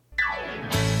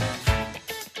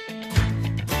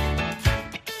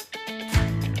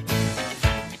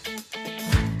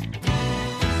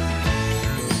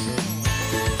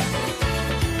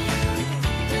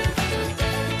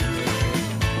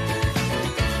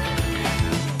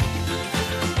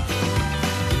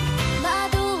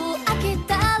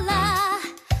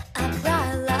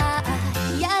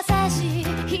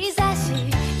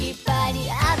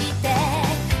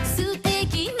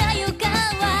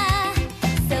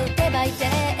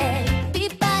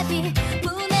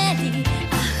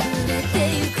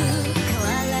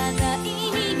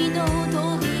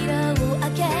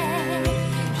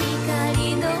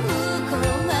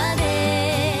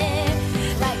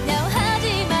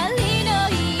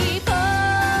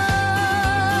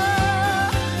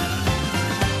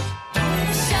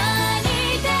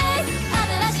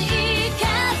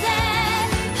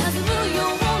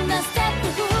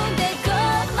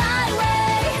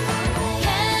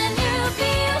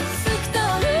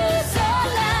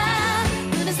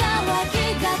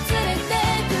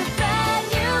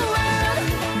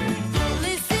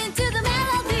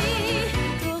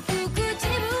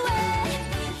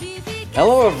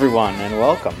Hello everyone, and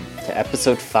welcome to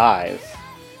episode 5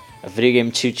 of Video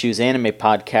Game Choo-Choo's anime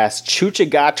podcast,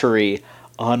 Choochigatari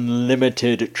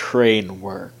Unlimited Train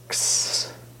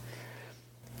Works.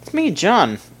 It's me,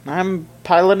 John. I'm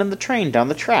piloting the train down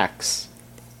the tracks.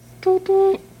 Toot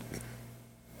toot.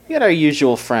 We got our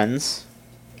usual friends,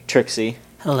 Trixie.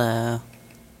 Hello.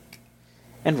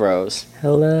 And Rose.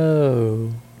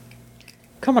 Hello.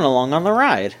 Coming along on the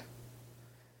ride.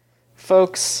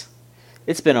 Folks,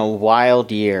 it's been a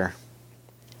wild year.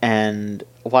 And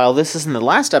while this isn't the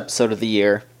last episode of the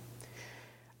year,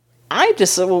 we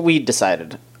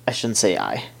decided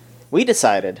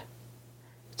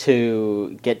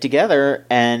to get together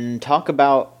and talk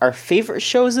about our favorite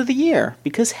shows of the year.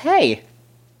 Because, hey,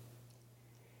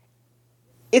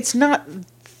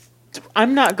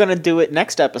 I'm not going to do it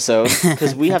next episode,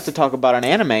 because we have to talk about an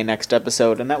anime next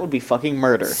episode, and that would be fucking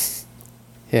murder.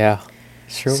 Yeah,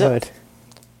 sure would.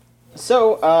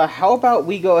 So, how about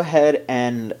we go ahead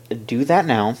and do that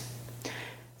now?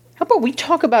 How about we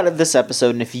talk about it this episode,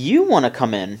 and if you want to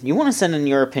come in, you want to send in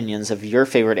your opinions of your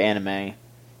favorite anime,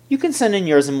 you can send in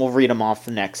yours and we'll read them off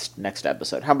the next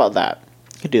episode. How about that?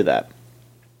 You could do that.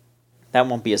 That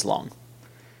won't be as long.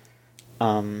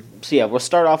 So yeah, we'll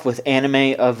start off with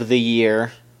anime of the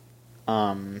year.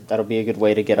 That'll be a good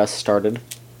way to get us started.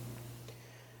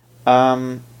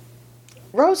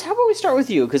 Rose, how about we start with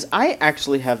you? Because I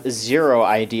actually have zero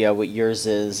idea what yours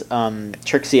is.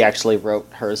 Trixie actually wrote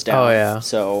hers down. Oh, yeah.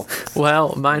 So,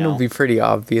 well, mine will be pretty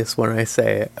obvious when I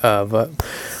say it. But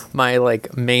my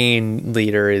main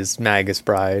leader is Magus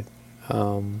Bride.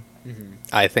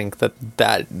 I think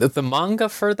that the manga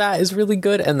for that is really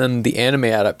good, and then the anime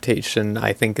adaptation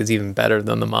I think is even better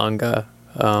than the manga.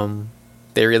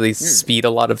 They really speed a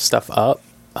lot of stuff up.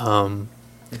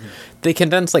 They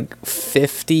condense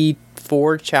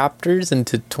 54 chapters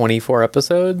into 24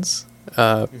 episodes.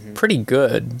 Pretty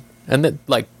good. And the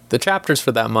chapters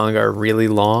for that manga are really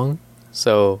long,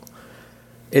 so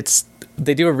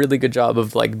they do a really good job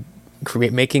of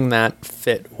making that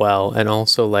fit well, and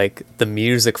also the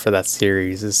music for that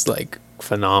series is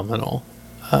phenomenal.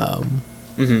 Some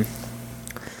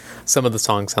of the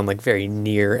songs sound very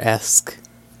Nier-esque.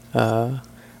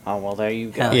 Oh, well, there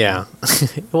you go. Yeah.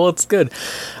 Well, it's good.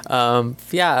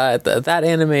 That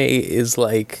anime is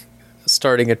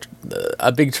starting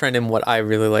a big trend in what I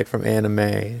really like from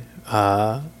anime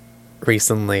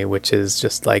recently, which is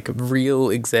just real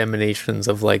examinations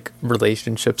of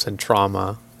relationships and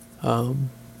trauma.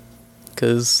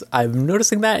 Because I'm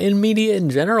noticing that in media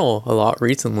in general a lot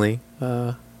recently.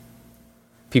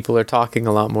 People are talking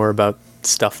a lot more about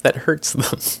stuff that hurts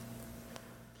them.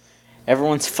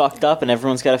 Everyone's fucked up and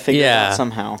everyone's got to figure it out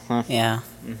somehow. Huh? Yeah.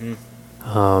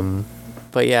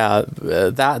 But yeah,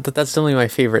 that's definitely my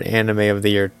favorite anime of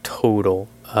the year total.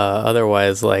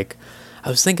 Otherwise, I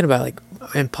was thinking about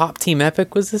and Pop Team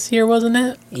Epic was this year, wasn't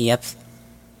it? Yep.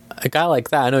 A guy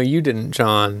like that. I know you didn't,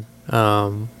 John.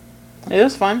 It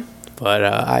was fun. But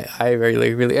I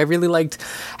really liked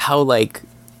how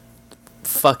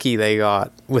fucky they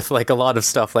got with a lot of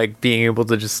stuff, being able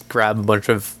to just grab a bunch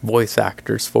of voice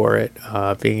actors for it,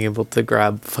 being able to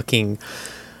grab fucking,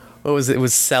 what was it? It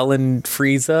was Cell and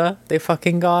Frieza they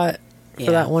fucking got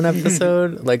for that one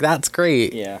episode. That's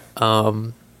great. Yeah.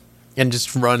 And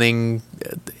just running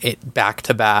it back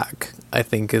to back, I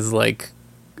think is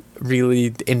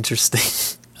really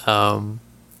interesting. And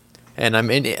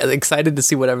I'm excited to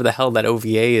see whatever the hell that OVA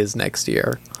is next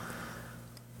year.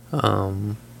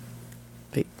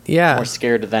 But yeah. More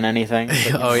scared than anything.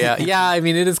 Oh, yeah. Yeah, I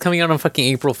mean, it is coming out on fucking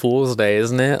April Fool's Day,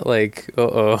 isn't it?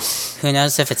 Who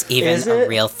knows if it's even a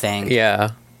real thing?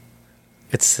 Yeah.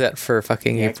 It's set for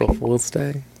fucking April Fool's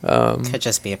Day. Could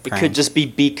just be a prank. It could just be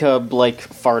Bika,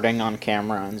 farting on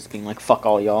camera and just being fuck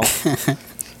all y'all.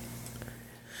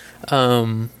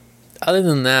 Other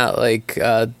than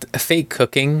that, Fate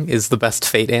Cooking is the best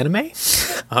Fate anime.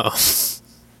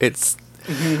 It's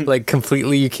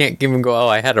completely, you can't even go, oh,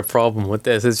 I had a problem with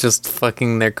this. It's just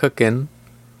fucking they're cooking.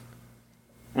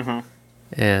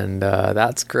 And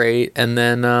that's great. And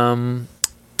then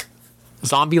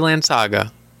Zombieland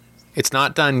Saga. It's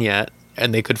not done yet,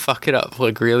 and they could fuck it up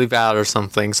really bad or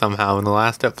something somehow in the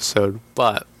last episode.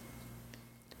 But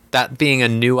that being a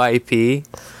new IP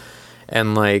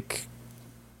and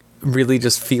really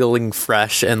just feeling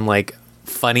fresh and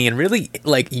funny and really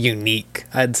unique,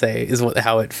 I'd say, is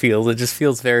how it feels. It just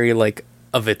feels very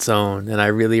of its own, and I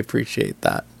really appreciate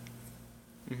that.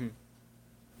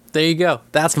 There you go.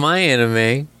 That's my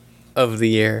anime of the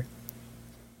year.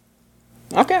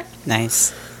 Okay.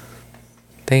 Nice.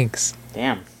 Thanks.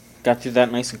 Damn. Got through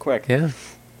that nice and quick. Yeah.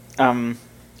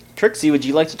 Trixie, would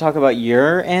you like to talk about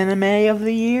your anime of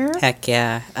the year? Heck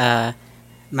yeah.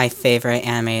 My favorite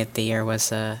anime of the year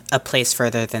was A Place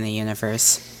Further Than the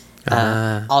Universe.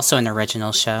 Also an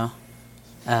original show.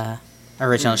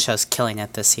 Original show's killing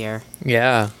it this year.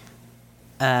 Yeah.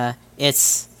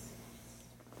 It's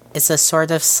a sort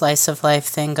of slice of life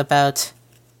thing about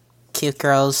cute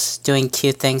girls doing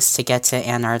cute things to get to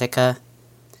Antarctica.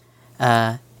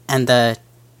 And the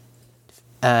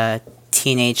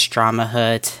teenage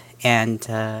dramahood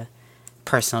and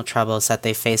personal troubles that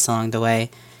they face along the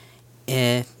way.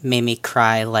 It made me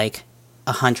cry like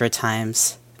 100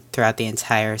 times throughout the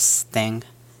entire thing.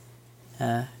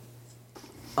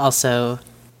 Also,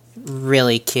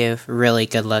 really cute, really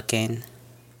good looking.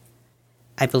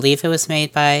 I believe it was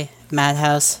made by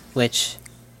Madhouse, which...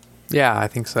 Yeah, I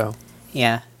think so.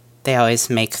 Yeah, they always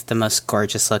make the most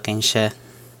gorgeous looking shit.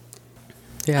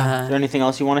 Yeah. Is there anything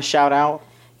else you want to shout out?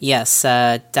 Yes,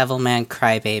 Devilman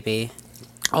Crybaby.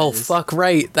 Oh, fuck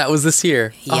right. That was this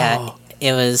year. Yeah,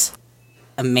 It was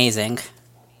amazing.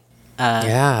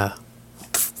 Yeah.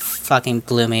 Fucking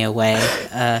blew me away.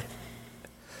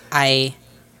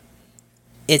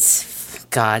 It's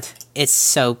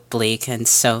so bleak and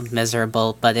so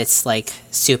miserable, but it's like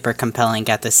super compelling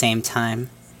at the same time.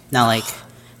 Not like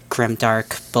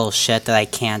grimdark bullshit that I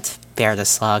can't bear to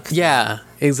slog. Yeah,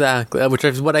 exactly. Which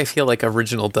is what I feel like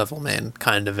original Devilman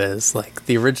kind of is. Like,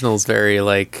 the original's very,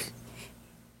 like...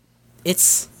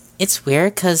 It's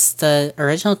weird because the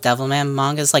original Devilman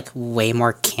manga is like way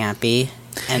more campy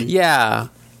and Yeah.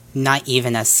 not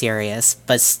even as serious,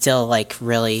 but still like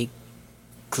really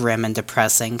grim and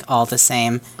depressing all the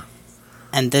same.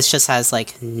 And this just has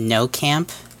like no camp,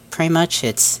 pretty much.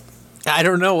 It's... I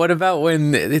don't know. What about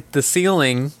when the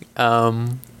ceiling...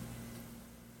 God.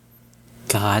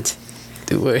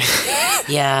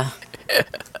 Yeah.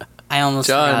 I almost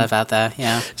forgot about that,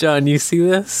 yeah. John, you see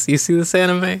this? You see this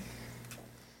anime?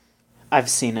 I've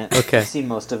seen it. Okay. I've seen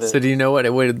most of it. So do you know what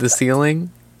the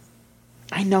ceiling?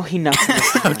 I know he knows.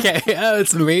 Okay, yeah,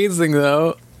 it's amazing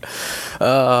though.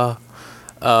 Yeah,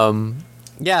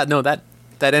 no, that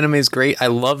anime is great. I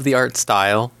love the art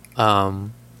style. Oh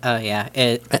yeah,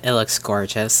 it looks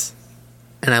gorgeous.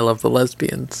 And I love the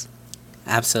lesbians.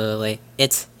 Absolutely.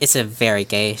 It's a very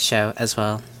gay show as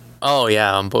well. Oh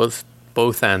yeah, on both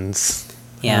ends.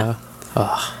 Yeah.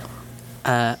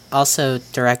 Also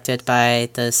directed by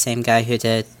the same guy who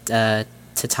did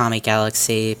Tatami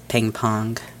Galaxy Ping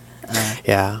Pong.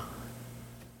 Yeah.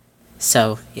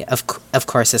 So, yeah, of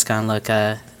course it's gonna look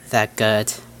that good.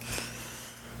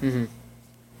 Mm-hmm.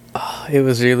 Oh, it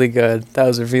was really good. That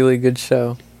was a really good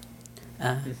show.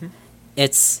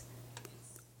 It's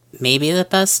maybe the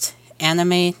best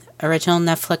anime original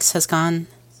Netflix has gone.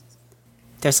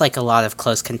 There's like a lot of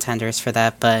close contenders for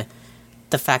that, but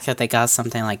the fact that they got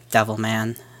something like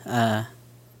Devilman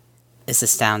is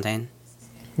astounding.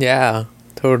 Yeah,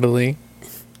 totally.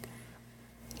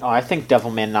 Oh, I think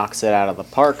Devilman knocks it out of the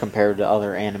park compared to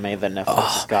other anime that Netflix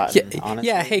has gotten, honestly.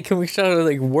 Yeah, hey, can we shout out,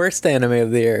 like, worst anime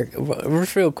of the year?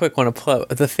 Just real quick, want to pull up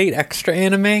the Fate Extra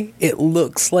anime. It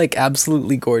looks, like,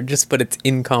 absolutely gorgeous, but it's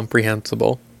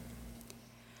incomprehensible.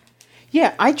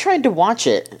 Yeah, I tried to watch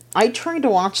it. I tried to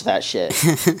watch that shit.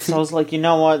 So I was like, you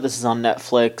know what? This is on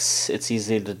Netflix. It's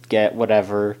easy to get,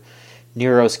 whatever.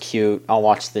 Nero's cute. I'll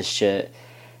watch this shit.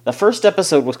 The first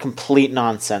episode was complete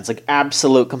nonsense. Like,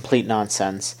 absolute complete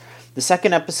nonsense. The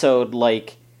second episode,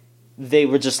 like, they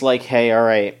were just like, hey,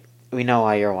 alright, we know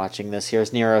why you're watching this.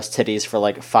 Here's Nero's titties for,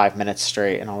 like, 5 minutes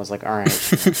straight. And I was like, alright.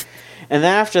 And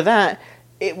then after that,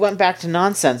 it went back to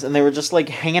nonsense, and they were just like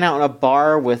hanging out in a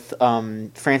bar with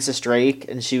Francis Drake,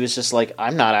 and she was just like,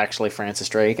 "I'm not actually Francis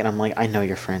Drake," and I'm like, "I know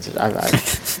you're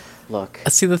Francis. Look."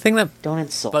 See, the thing that don't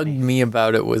insult bugged me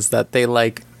about it was that they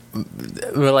like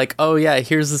were like, "Oh yeah,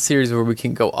 here's a series where we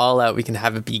can go all out. We can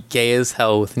have it be gay as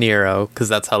hell with Nero, because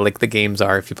that's how like the games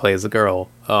are if you play as a girl."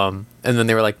 And then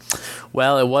they were like,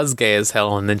 "Well, it was gay as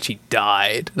hell, and then she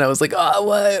died," and I was like, "Oh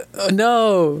what? Oh,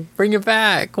 no, bring it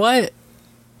back. What?"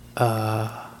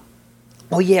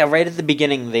 Oh yeah, right at the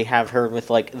beginning they have her with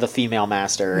like the female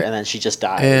master, and then she just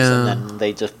dies, and then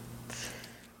they just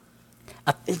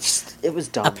it was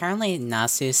dumb. Apparently,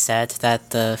 Nasu said that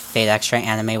the Fate Extra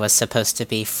anime was supposed to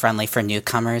be friendly for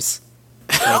newcomers.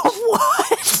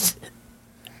 What?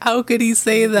 How could he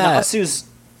say that?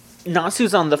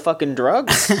 Nasu's on the fucking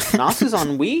drugs. Nasu's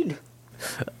on weed.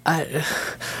 I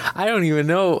don't even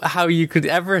know how you could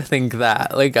ever think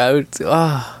that. Like I would.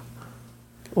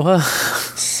 What?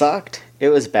 Sucked. It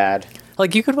was bad.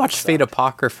 Like you could watch Fate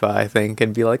Apocrypha, I think,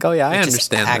 and be like, "Oh yeah, I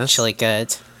understand this." Actually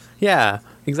good. Yeah,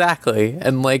 exactly.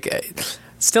 And like, it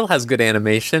still has good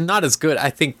animation. Not as good.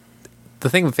 I think the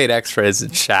thing with Fate Extra is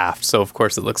it's Shaft, so of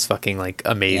course it looks fucking like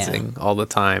amazing all the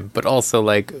time, but also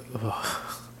like,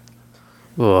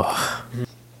 ugh.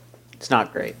 It's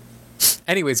not great.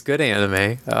 Anyways, good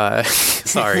anime.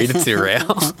 Sorry to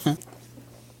derail.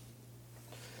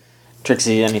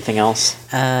 Trixie, anything else?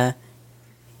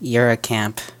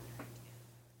 Eurocamp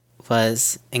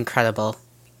was incredible.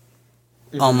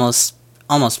 Mm-hmm.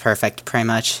 Almost perfect, pretty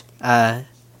much.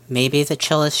 Maybe the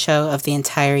chillest show of the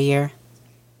entire year.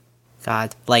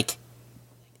 God, like,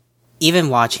 even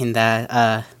watching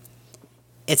that,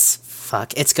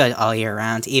 it's good all year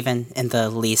round, even in the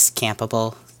least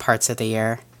campable parts of the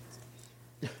year.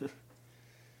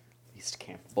 Least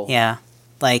campable. Yeah,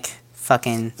 like,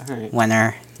 fucking Alright.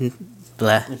 winter,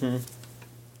 bleh. Okay.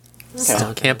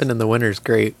 Still camping in the winter is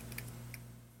great.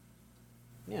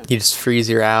 Yeah. You just freeze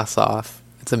your ass off.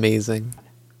 It's amazing.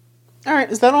 All right,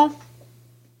 is that all?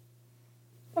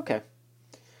 Okay.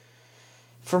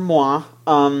 For moi,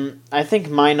 I think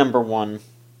my number one.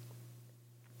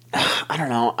 I don't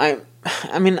know.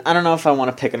 I mean, I don't know if I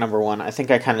want to pick a number one. I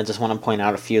think I kind of just want to point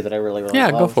out a few that I really love.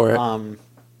 Go for it.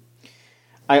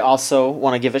 I also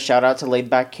want to give a shout out to Laid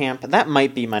Back Camp. That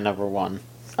might be my number one.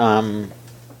 I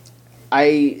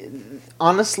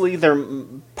honestly,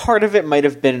 part of it might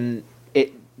have been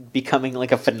it becoming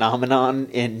like a phenomenon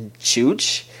in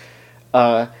Chooch.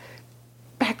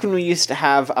 Back when we used to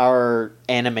have our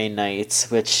anime nights,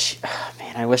 which,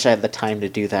 man, I wish I had the time to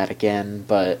do that again,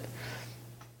 but,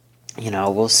 you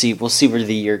know, we'll see where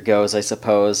the year goes, I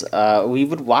suppose. We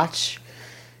would watch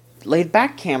Laid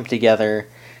Back Camp together,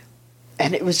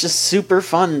 and it was just super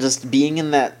fun, just being in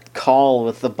that call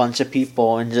with a bunch of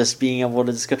people, and just being able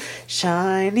to just go,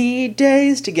 shiny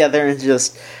days together, and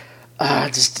just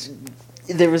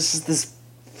there was this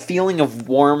feeling of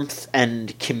warmth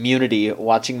and community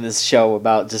watching this show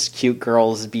about just cute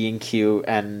girls being cute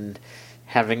and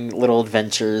having little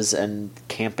adventures and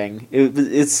camping.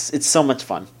 It's so much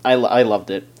fun. I loved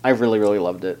it. I really, really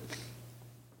loved it.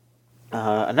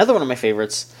 Another one of my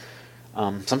favorites,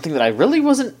 something that I really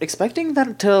wasn't expecting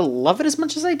to love it as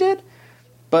much as I did,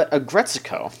 but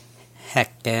Aggretsuko.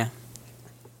 Heck yeah.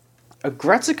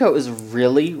 Aggretsuko is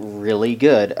really, really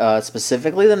good.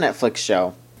 Specifically the Netflix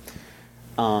show.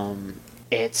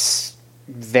 It's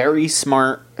very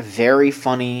smart, very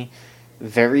funny,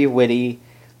 very witty,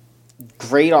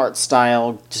 great art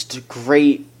style, just a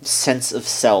great sense of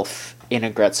self in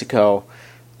Aggretsuko.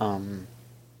 I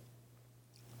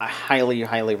highly,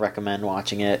 highly recommend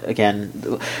watching it. Again,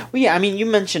 well, yeah, I mean, you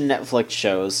mentioned Netflix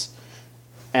shows,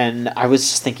 and I was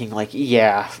just thinking, like,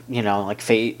 yeah, you know, like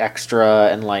Fate Extra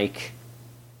and, like,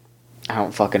 I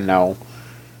don't fucking know.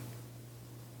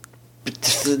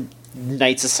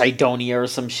 Knights of Sidonia or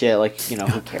some shit, like, you know,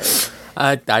 who cares?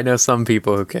 I know some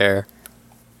people who care.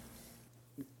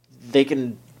 They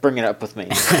can bring it up with me.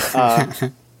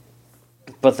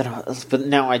 But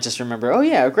now I just remember, oh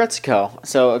yeah, Aggretsuko.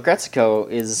 So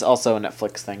Aggretsuko is also a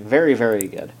Netflix thing. Very, very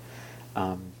good.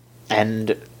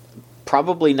 And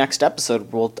probably next episode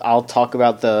I'll talk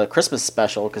about the Christmas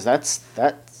special, because that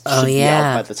should be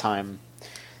out by the time.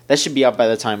 That should be out by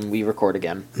the time we record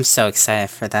again. I'm so excited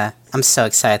for that. I'm so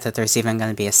excited that there's even going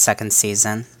to be a second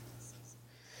season.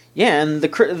 Yeah, and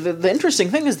the interesting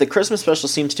thing is the Christmas special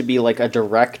seems to be like a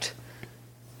direct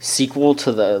sequel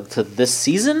to this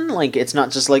season. Like, it's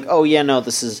not just like, oh yeah, no,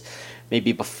 this is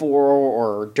maybe before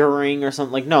or during or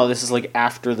something. Like, no, this is like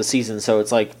after the season. So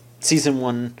it's like season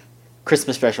 1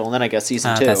 Christmas special, and then I guess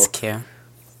season 2. That's cute.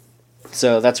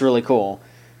 So that's really cool.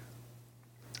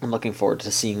 I'm looking forward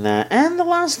to seeing that. And the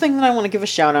last thing that I want to give a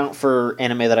shout out for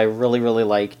anime that I really, really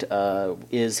liked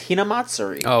is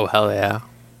Hinamatsuri. Oh, hell yeah.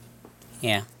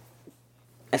 Yeah.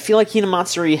 I feel like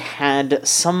Hinamatsuri had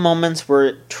some moments where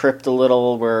it tripped a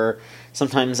little, where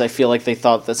sometimes I feel like they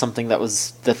thought that something that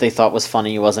they thought was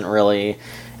funny wasn't really,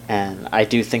 and I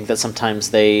do think that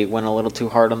sometimes they went a little too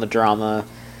hard on the drama,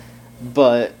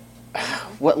 but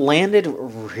what landed,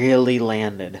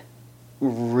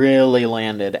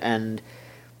 and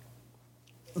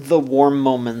the warm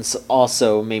moments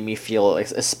also made me feel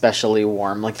especially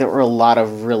warm. Like, there were a lot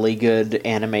of really good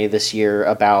anime this year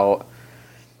about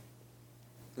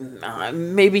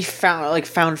maybe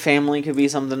found family could be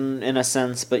something in a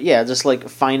sense, but yeah, just like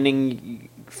finding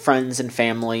friends and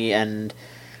family and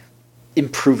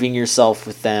improving yourself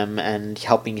with them and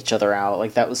helping each other out.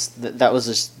 Like, that was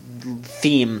just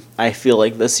theme, I feel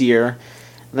like, this year.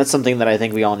 And that's something that I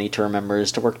think we all need to remember,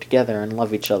 is to work together and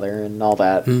love each other and all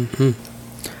that. Mm-hmm.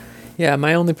 Yeah,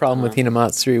 my only problem with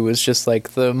Hinamatsuri was just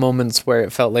like the moments where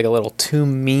it felt like a little too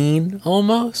mean,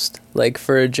 almost, like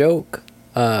for a joke.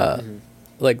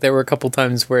 Like, there were a couple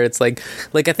times where it's like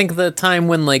I think the time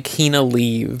when like Hina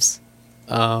leaves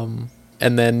And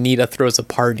then Nita throws a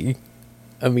party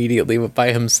immediately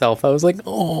by himself. I was like,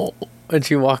 oh. When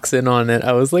she walks in on it,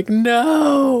 I was like,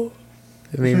 no.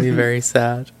 It made me very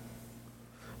sad.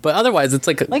 But otherwise, it's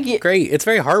like great. It's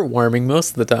very heartwarming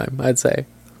most of the time, I'd say.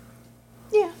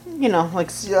 Yeah, like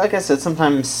I said,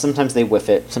 sometimes they whiff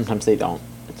it, sometimes they don't.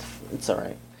 It's all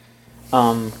right.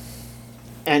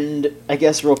 And I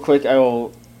guess real quick, I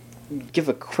will give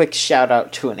a quick shout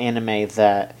out to an anime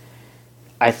that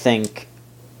I think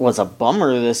was a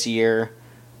bummer this year.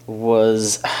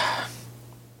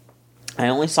 I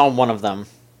only saw one of them.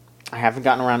 I haven't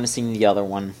gotten around to seeing the other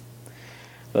one.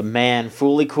 But man,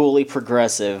 Fooly Cooly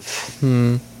Progressive.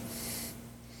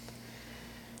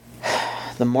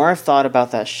 The more I've thought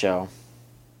about that show,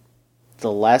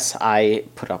 the less I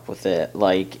put up with it.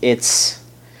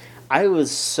 I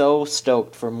was so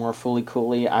stoked for more Fooly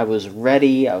Cooly. I was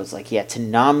ready. I was like, yeah,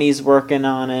 Tanami's working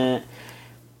on it.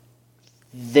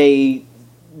 I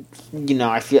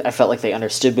felt like they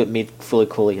understood what made Fooly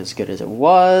Cooly as good as it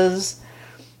was.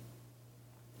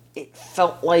 It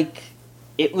felt like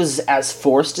it was as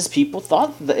forced as people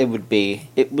thought that it would be.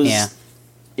 It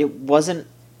wasn't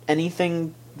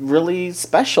anything really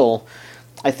special.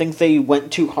 I think they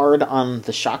went too hard on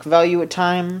the shock value at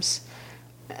times,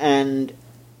 and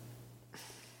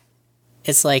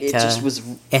it's like it just was.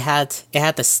 It had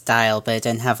the style, but it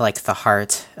didn't have like the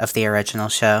heart of the original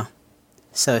show.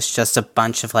 So it's just a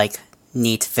bunch of like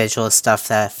neat visual stuff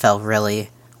that felt really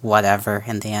whatever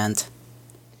in the end.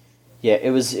 Yeah,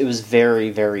 it was very,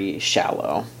 very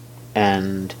shallow,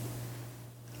 and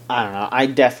I don't know. I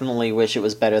definitely wish it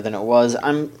was better than it was.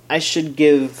 I should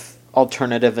give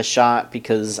Alternative a shot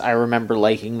because I remember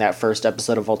liking that first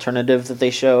episode of Alternative that they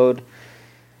showed.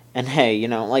 And hey,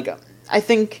 I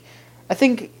think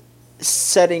taking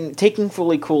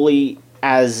Fooly Cooly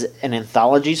as an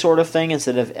anthology sort of thing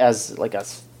instead of as like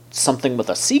something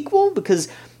with a sequel, because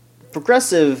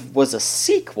Progressive was a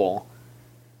sequel.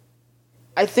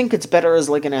 I think it's better as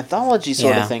like an anthology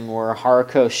sort of thing where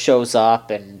Haruko shows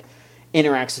up and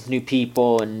interacts with new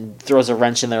people and throws a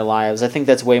wrench in their lives. I think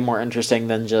that's way more interesting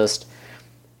than just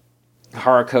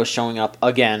Haruko showing up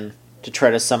again to try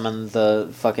to summon the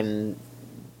fucking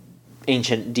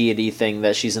ancient deity thing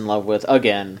that she's in love with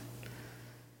again.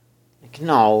 Like,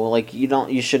 no,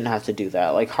 you shouldn't have to do that.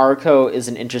 Like, Haruko is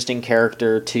an interesting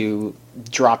character to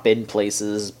drop in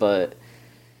places, but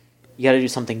you gotta do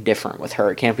something different with her.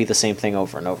 It can't be the same thing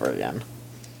over and over again.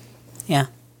 Yeah.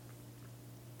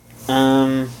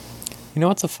 You know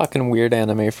what's a fucking weird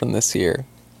anime from this year?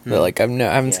 That I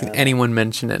haven't seen anyone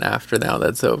mention it after now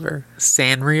that's over.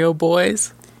 Sanrio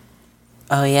Boys?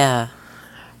 Oh yeah.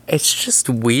 It's just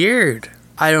weird.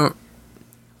 I don't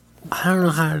know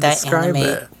how to describe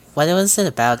it. What was it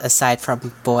about aside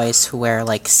from boys who wear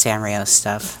like Sanrio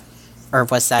stuff? Or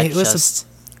was that it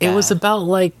was about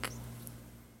like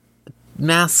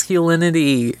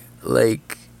masculinity,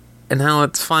 like, and how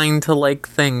it's fine to like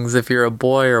things if you're a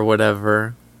boy or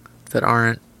whatever that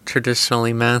aren't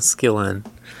traditionally masculine.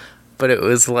 But it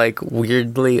was like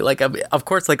weirdly, like, of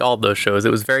course, like all those shows,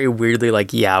 it was very weirdly like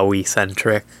yaoi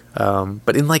centric,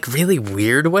 but in like really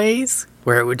weird ways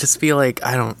where it would just be like,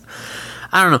 I don't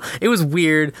know. It was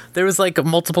weird. There was like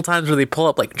multiple times where they pull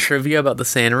up like trivia about the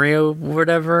Sanrio or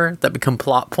whatever that become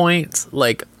plot points,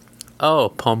 like,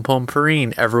 oh, Pom Pom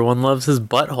Purine, everyone loves his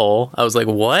butthole. I was like,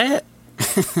 what?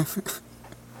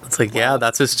 It's like, yeah,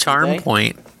 that's his charm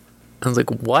point. I was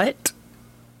like, what?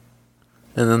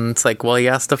 And then it's like, well, he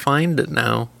has to find it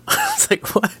now. It's like,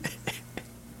 what?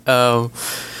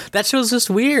 That show's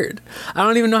just weird. I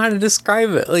don't even know how to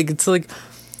describe it. Like, it's like,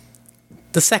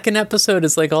 the second episode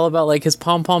is like all about like his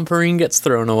Pom Pom Purine gets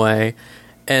thrown away.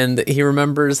 And he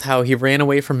remembers how he ran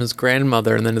away from his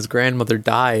grandmother and then his grandmother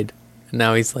died. And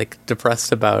now he's like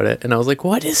depressed about it. And I was like,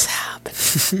 what is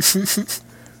happening?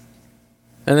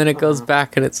 And then it goes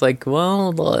back and it's like,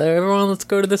 well, everyone, let's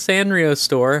go to the Sanrio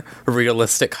store. A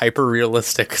realistic,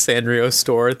 hyper-realistic Sanrio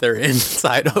store they're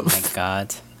inside of. Oh my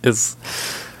god. Is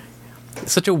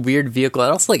such a weird vehicle.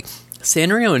 And also, like,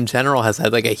 Sanrio in general has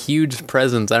had, like, a huge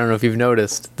presence. I don't know if you've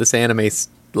noticed this anime,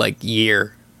 like,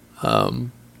 year.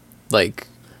 Like,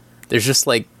 there's just,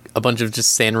 like, a bunch of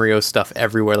just Sanrio stuff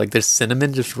everywhere. Like, there's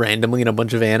cinnamon just randomly in a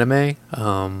bunch of anime.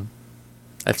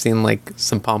 I've seen, like,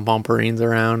 some Pom Pom Purines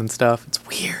around and stuff. It's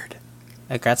weird.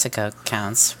 Aggretsuko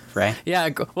counts, right? Yeah,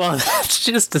 well, that's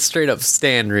just a straight-up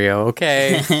Sanrio,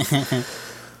 okay?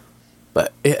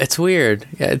 But it's weird.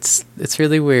 Yeah, it's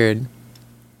really weird.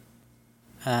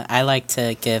 I like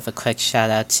to give a quick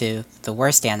shout-out to the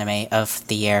worst anime of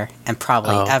the year, and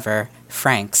probably ever,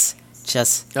 Frank's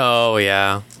Just Oh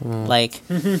yeah. like,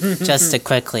 just to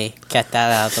quickly get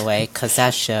that out of the way, because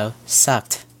that show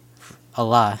sucked a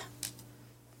lot.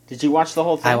 Did you watch the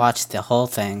whole thing? I watched the whole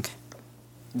thing.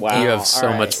 Wow. You have so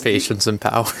all much right. patience and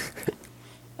power.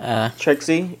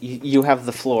 Trixie, you have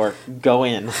the floor. Go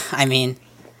in. I mean,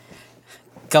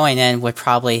 going in would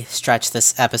probably stretch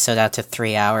this episode out to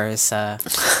 3 hours,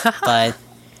 but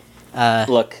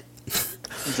Look,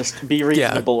 just be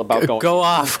reasonable about going. Go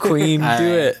off, Queen. Do Alright.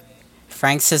 it.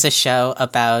 Franks is a show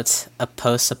about a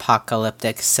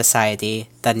post-apocalyptic society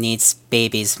that needs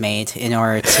babies made in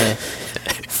order to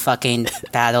fucking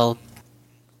battle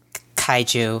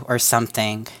kaiju or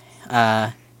something.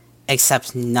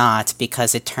 Except not,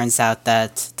 because it turns out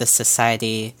that the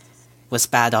society was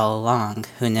bad all along.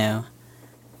 Who knew?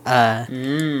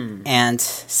 And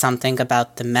something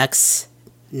about the mechs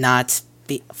not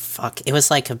be... Fuck, it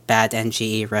was like a bad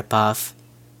NGE ripoff.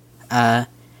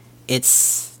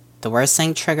 It's the worst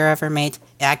thing Trigger ever made.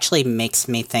 It actually makes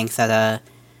me think that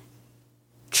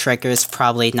Trigger's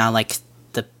probably not like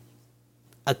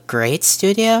a great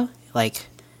studio. Like,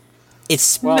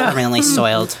 it's permanently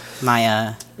soiled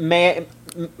my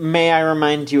May I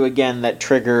remind you again that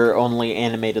Trigger only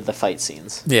animated the fight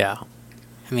scenes. Yeah.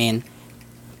 I mean,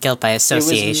 guilt by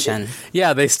association.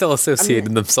 Yeah, they still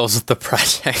associated themselves with the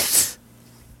project.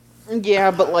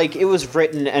 Yeah, but like it was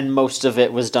written and most of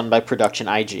it was done by Production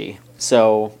IG.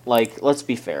 So like, let's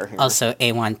be fair here. Also,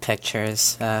 A1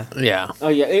 Pictures. Yeah. Oh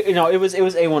yeah, it was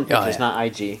A1 Pictures, yeah. not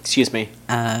IG. Excuse me.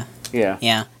 Yeah.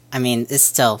 Yeah. I mean, it's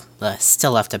still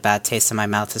left a bad taste in my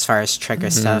mouth as far as Trigger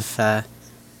stuff.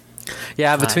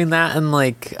 Yeah, between that and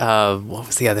like what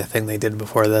was the other thing they did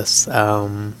before this?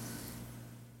 It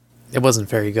wasn't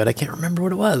very good. I can't remember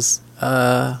what it was.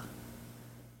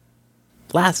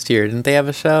 Last year, didn't they have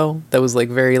a show that was like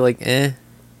very like eh?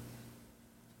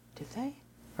 Did they?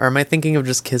 Or am I thinking of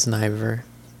just Kisniver?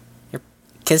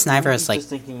 Kisniver is I'm like just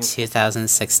thinking of-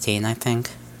 2016, I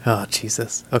think. Oh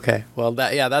Jesus. Okay. Well,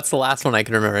 that's the last one I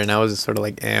can remember, and I was just sort of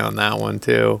like eh on that one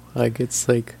too. Like it's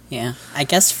like Yeah. I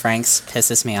guess Franks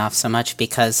pisses me off so much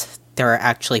because there are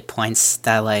actually points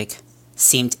that like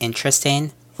seemed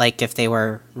interesting, like if they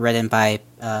were written by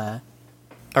a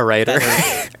writer.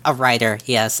 a writer,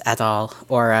 yes, at all,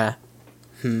 or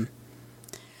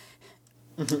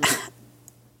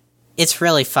It's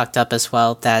really fucked up as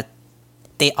well that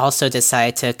they also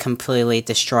decide to completely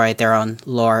destroy their own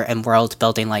lore and world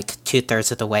building like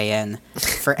 2/3 of the way in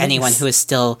for anyone who is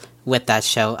still with that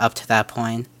show up to that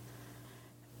point.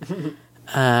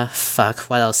 Fuck,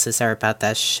 what else is there about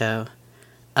that show?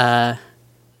 There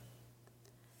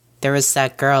was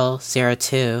that girl,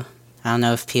 02. I don't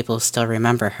know if people still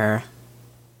remember her.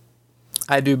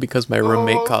 I do because my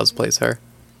roommate cosplays her.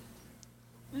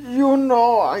 You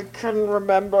know, I can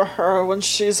remember her when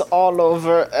she's all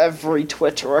over every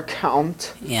Twitter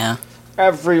account. Yeah.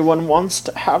 Everyone wants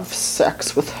to have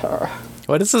sex with her.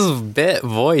 What is this bit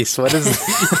voice? What is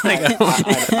like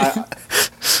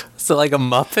so like a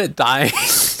Muppet dying?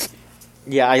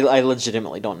 Yeah, I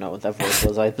legitimately don't know what that voice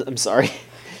was. I'm sorry.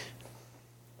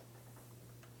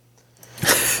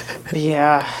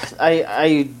 Yeah,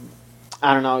 I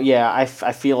don't know. Yeah, I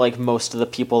feel like most of the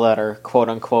people that are quote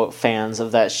unquote fans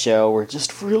of that show were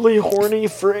just really horny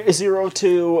for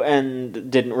 02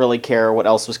 and didn't really care what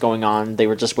else was going on. They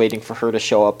were just waiting for her to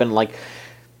show up and like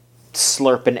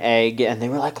slurp an egg, and they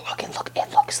were like, "Look,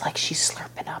 it looks like she's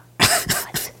slurping up."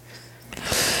 What?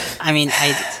 I mean,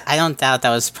 I don't doubt that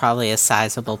was probably a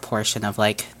sizable portion of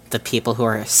like the people who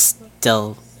are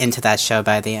still into that show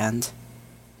by the end.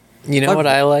 You know what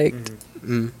I liked?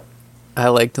 I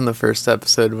liked in the first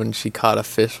episode when she caught a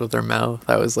fish with her mouth.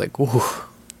 I was like, "Woo,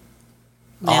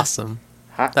 awesome!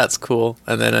 Ha- That's cool."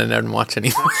 And then I didn't watch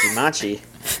anymore. Machi.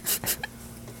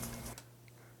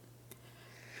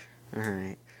 All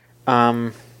right.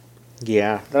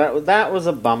 Yeah, that was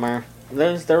a bummer.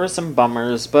 There were some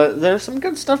bummers, but there's some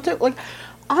good stuff too. Like,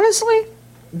 honestly,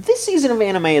 this season of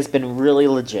anime has been really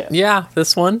legit. Yeah,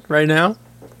 this one right now.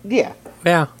 Yeah.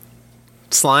 Yeah,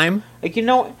 slime. Like, you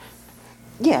know,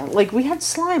 yeah, like we had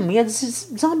Slime, we had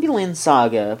Zombieland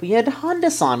Saga, we had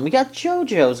Honda-san, we got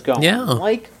JoJo's going. Yeah.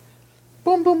 Like,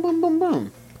 boom, boom, boom, boom,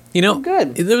 boom. You know,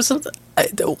 Good. There was something.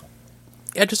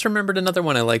 I just remembered another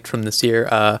one I liked from this year.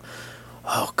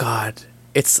 Oh God,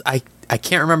 it's I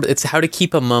can't remember. It's How to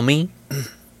Keep a Mummy.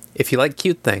 If you like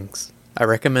cute things, I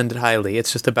recommend it highly.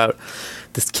 It's just about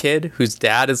this kid whose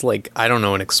dad is like, I don't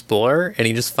know, an explorer, and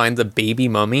he just finds a baby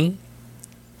mummy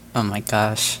Oh my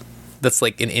gosh. that's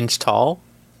like an inch tall,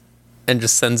 and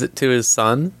just sends it to his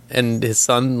son, and his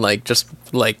son like just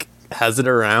like has it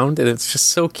around, and it's just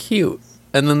so cute.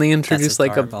 And then they introduced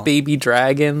like a adorable. baby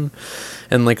dragon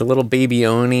and like a little baby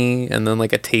Oni and then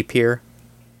like a tapir.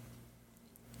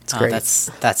 It's great.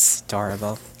 That's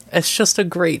adorable. It's just a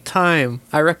great time.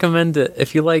 I recommend it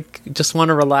if you like just want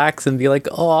to relax and be like,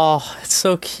 oh, it's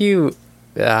so cute.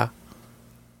 Yeah.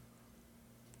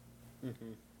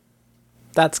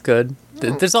 That's good.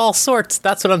 There's all sorts.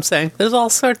 That's what I'm saying. There's all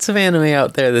sorts of anime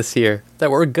out there this year that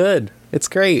were good. It's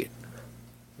great.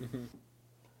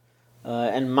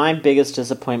 And my biggest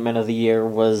disappointment of the year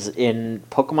was in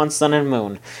Pokemon Sun and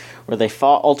Moon, where they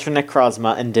fought Ultra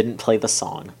Necrozma and didn't play the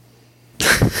song.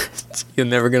 You're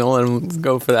never gonna let them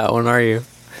go for that one, are you?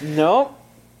 Nope.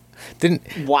 Didn't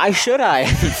Why should I?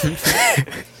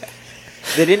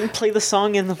 They didn't play the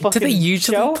song in the fucking Do they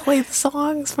usually show? play the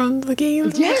songs from the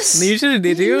games? Yes. They usually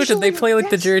do. Did they play like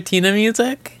the yes. Giratina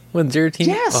music? When Giratina?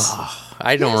 Yes. Oh,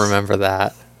 I don't Yes. remember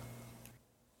that.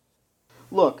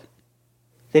 Look,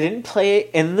 they didn't play it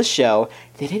in the show.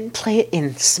 They didn't play it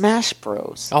in Smash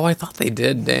Bros. Oh, I thought they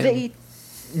did, Dan.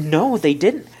 No, they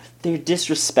didn't. They're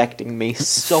disrespecting me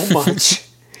so much.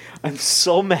 I'm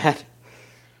so mad.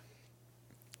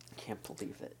 Can't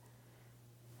believe it.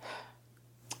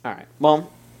 Alright,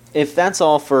 well, if that's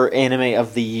all for Anime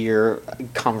of the Year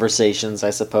conversations,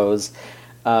 I suppose,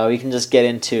 we can just get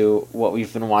into what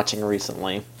we've been watching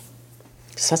recently.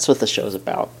 Because that's what the show's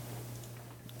about.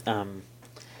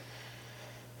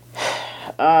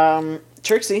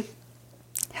 Trixie,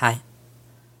 Hi.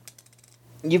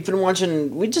 you've been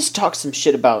watching... We just talked some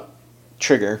shit about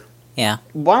Trigger. Yeah.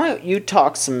 Why don't you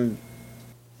talk some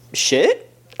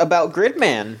shit about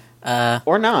Gridman?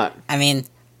 Or not? I mean,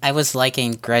 I was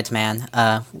liking Gridman,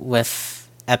 with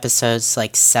episodes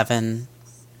like 7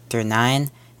 through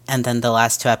 9, and then the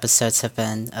last 2 episodes have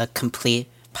been a complete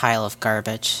pile of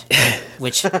garbage,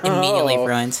 which immediately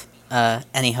ruined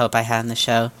any hope I had in the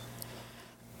show.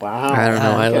 Wow. I don't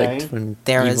know. I okay. liked when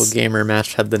There Evil was- Gamer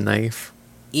Mash had the knife.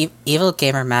 Evil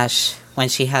Gamer Mash, when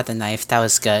she had the knife, that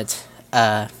was good.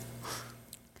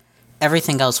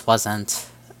 Everything else wasn't,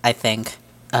 I think.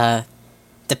 The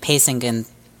pacing in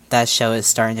that show is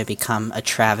starting to become a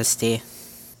travesty.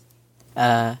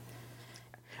 I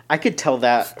could tell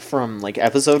that from, like,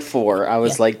 episode 4. I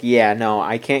was Yeah. like, yeah, no,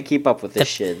 I can't keep up with this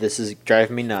shit. This is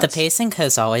driving me nuts. The pacing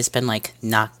has always been, like,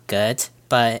 not good,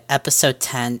 but episode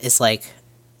 10 is, like,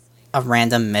 a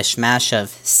random mishmash of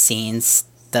scenes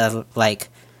that are, like,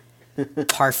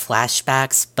 part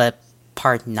flashbacks, but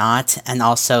part not, and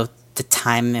also the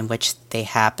time in which they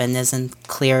happen isn't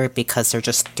clear because they're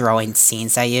just throwing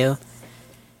scenes at you.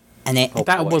 And it... Oh,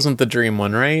 That boy. wasn't the dream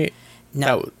one, right?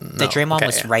 no, the dream one okay,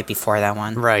 was yeah. right before that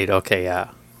one. Right, okay, yeah.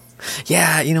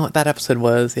 Yeah, you know what that episode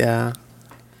was, yeah.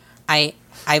 I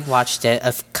watched it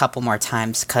a couple more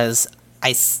times because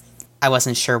I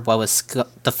wasn't sure what was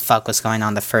the fuck was going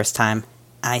on the first time.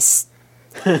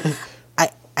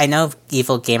 I know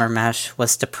Evil Gamer Mash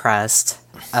was depressed,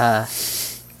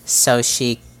 so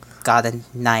she got a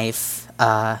knife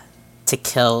to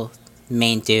kill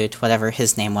main dude, whatever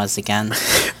his name was again.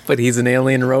 But he's an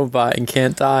alien robot and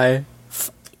can't die.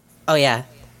 Oh yeah,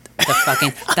 the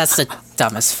fucking that's the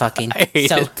dumbest fucking. I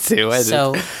hate it too.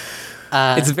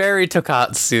 It's very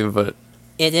Tokatsu, but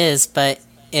it is, but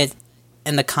it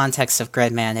in the context of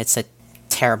Gridman, it's a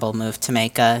terrible move to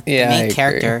make. The Yeah, I main agree.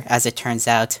 character, as it turns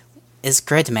out, is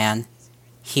Gridman.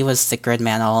 He was the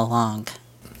Gridman all along.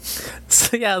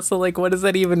 so yeah. So like, what does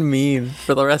that even mean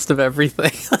for the rest of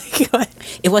everything? Like, what?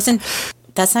 It wasn't.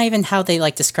 That's not even how they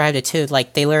like described it too.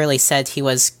 Like they literally said he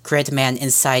was Gridman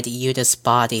inside Yuta's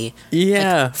body.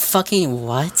 Yeah. Fucking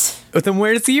what? But then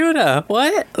where's Yuta?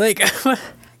 What? Like,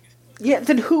 Yeah,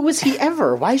 then who was he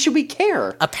ever? Why should we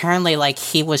care? Apparently, like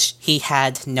he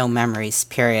had no memories.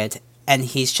 Period. And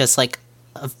he's just like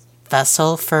a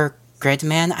vessel for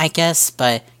Gridman, I guess.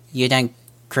 But Yuta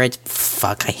Grid.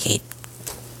 Fuck, I hate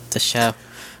the show.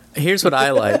 here's what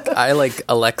I like. I like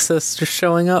Alexis just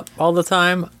showing up all the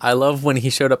time. I love when he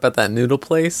showed up at that noodle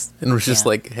place and was just Yeah.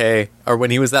 like, hey. Or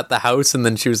when he was at the house and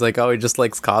then she was like, oh, he just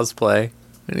likes cosplay.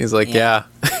 And he's like, Yeah.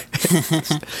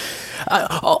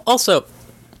 Also,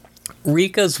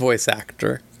 Rika's voice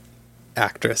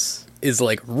actress is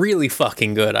like really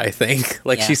fucking good, I think.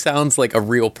 Like Yeah. she sounds like a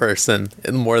real person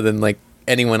more than like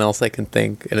anyone else I can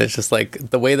think. And it's just like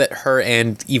the way that her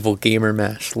and Evil Gamer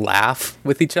Mash laugh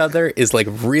with each other is like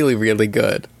really, really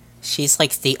good. She's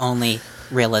like the only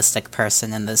realistic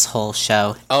person in this whole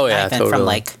show. Oh, yeah, Even totally. from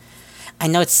like, I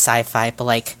know it's sci-fi, but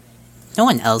like, no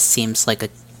one else seems like a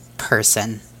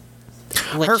person.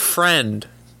 Which, Her friend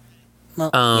well,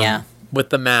 um, yeah, with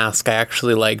the mask, I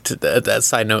actually liked that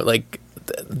side note. Like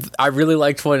I really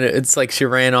liked when it's like she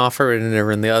ran off her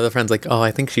and the other friend's like, oh,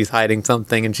 I think she's hiding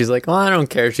something, and she's like, oh, I don't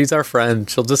care, she's our friend,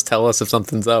 she'll just tell us if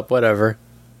something's up, whatever.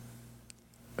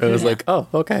 It was like, oh,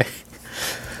 okay.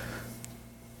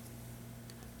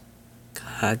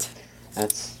 God.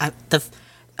 That's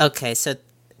Okay, so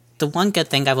the one good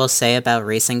thing I will say about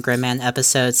recent Gridman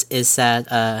episodes is that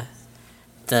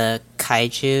the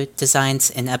kaiju designs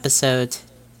in episode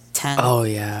 10 Oh,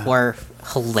 yeah. were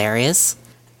hilarious.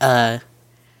 The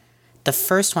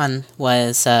first one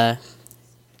was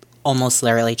almost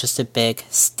literally just a big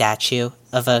statue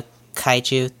of a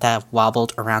kaiju that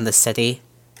wobbled around the city,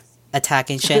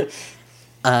 attacking shit.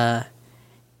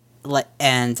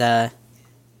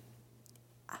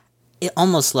 It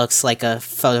almost looks like a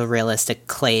photorealistic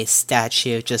clay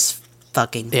statue just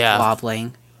fucking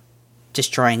wobbling,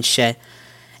 destroying shit.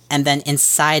 And then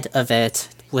inside of it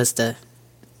was the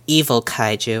evil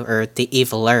kaiju, or the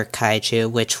eviler kaiju,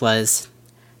 which was,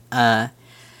 I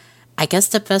guess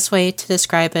the best way to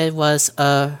describe it was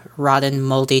a rotten,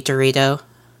 moldy Dorito.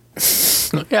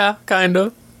 Yeah, kind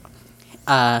of.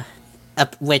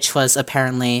 Which was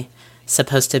apparently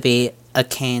supposed to be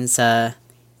Akane's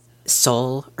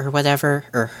soul or whatever,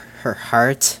 or her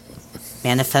heart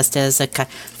manifested as a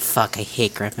fuck, I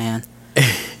hate Gridman.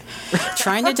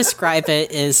 Trying to describe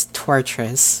it is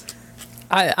torturous.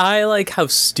 I like how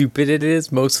stupid it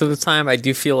is most of the time. I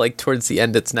do feel like towards the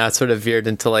end it's now sort of veered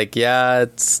into like,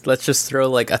 let's just throw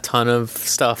like a ton of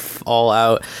stuff all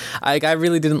out. I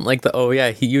really didn't like the,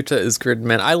 Hiyuta is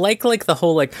Gridman. I like the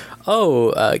whole like,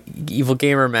 Evil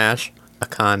Gamer Mash,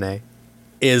 Akane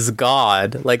is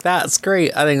God. Like, that's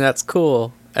great. I think that's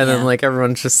cool. And then like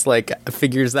everyone just like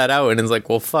figures that out and is like,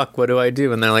 well, fuck, what do I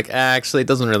do? And they're like, actually, it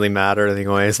doesn't really matter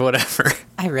anyways, whatever.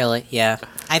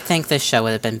 I think this show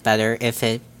would have been better if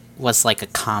it was like a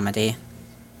comedy.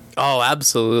 Oh,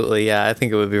 absolutely, yeah. I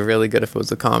think it would be really good if it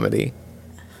was a comedy.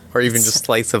 Or even just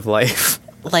slice of life.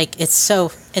 Like, it's so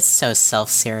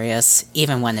self-serious,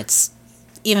 even when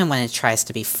it tries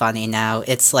to be funny now.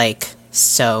 It's like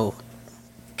so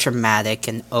dramatic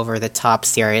and over-the-top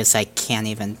serious, I can't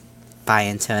even buy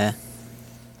into it.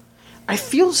 I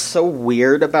feel so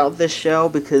weird about this show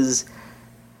because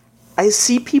I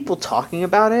see people talking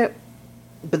about it,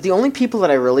 but the only people that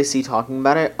I really see talking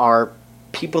about it are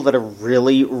people that are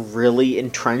really, really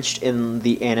entrenched in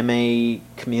the anime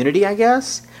community, I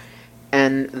guess.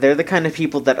 And they're the kind of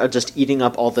people that are just eating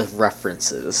up all the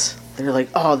references. They're like,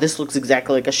 oh, this looks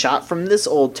exactly like a shot from this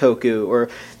old Toku, or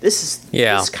this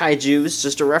kaiju is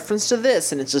just a reference to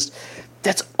this, and it's just,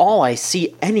 that's all I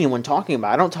see anyone talking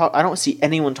about. I don't see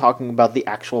anyone talking about the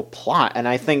actual plot, and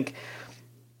I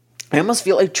almost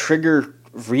feel like Trigger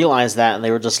realized that, and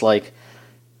they were just like,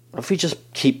 what if we just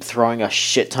keep throwing a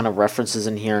shit ton of references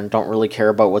in here and don't really care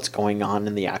about what's going on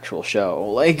in the actual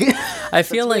show? Like, I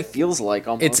feel like it feels like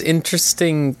almost. It's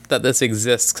interesting that this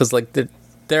exists because like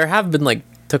there have been like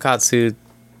Tokatsu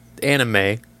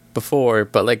anime before,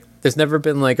 but like there's never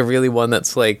been like a really one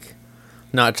that's like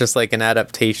not just like an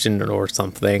adaptation or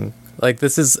something. Like,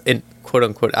 this is a quote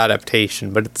unquote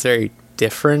adaptation, but it's very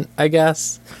different, I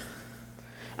guess.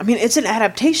 I mean, it's an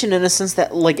adaptation in a sense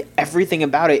that, like, everything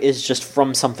about it is just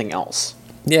from something else.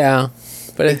 Yeah,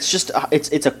 but it's just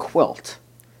it's a quilt,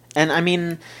 and I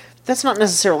mean, that's not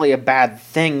necessarily a bad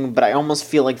thing. But I almost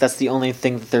feel like that's the only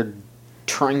thing that they're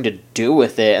trying to do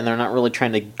with it, and they're not really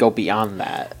trying to go beyond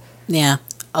that. Yeah,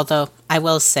 although I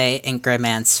will say, in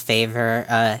Gridman's favor,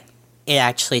 it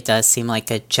actually does seem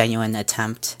like a genuine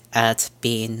attempt at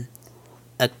being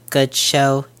a good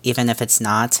show, even if it's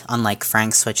not, unlike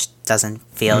Frank's, which doesn't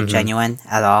feel genuine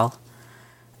at all.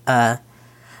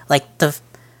 Like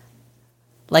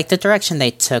the direction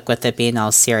they took with it being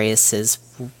all serious is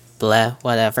bleh,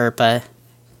 whatever, but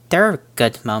there are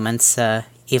good moments.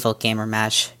 Evil Gamer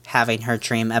Mash having her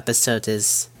dream episode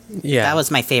that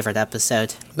was my favorite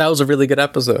episode. That was a really good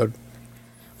episode.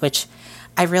 Which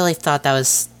I really thought that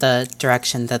was the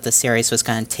direction that the series was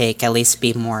going to take, at least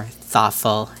be more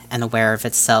thoughtful and aware of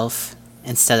itself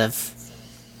instead of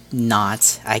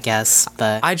not, I guess.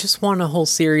 But I just want a whole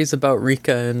series about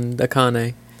Rika and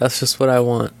Akane. That's just what I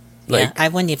want. Like, I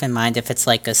wouldn't even mind if it's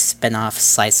like a spin-off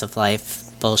slice of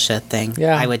life bullshit thing.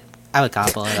 Yeah. I would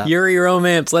gobble it up. Yuri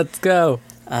Romance, let's go.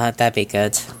 That'd be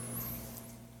good.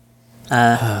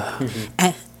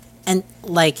 And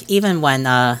like, even when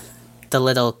the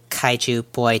little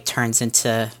kaiju boy turns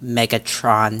into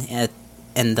Megatron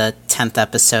in the 10th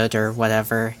episode or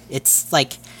whatever, it's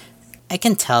like, I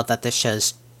can tell that the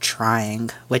show's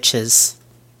trying, which is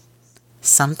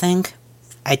something.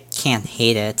 I can't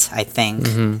hate it, I think.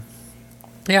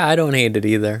 Mm-hmm. Yeah, I don't hate it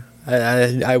either.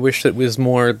 I wish it was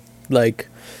more like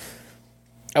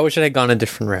I wish it had gone a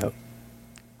different route.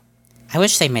 I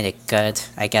wish they made it good,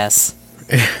 I guess.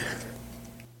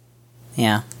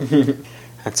 Yeah.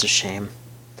 That's a shame.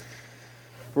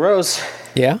 Rose.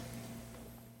 Yeah?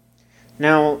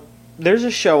 Now, there's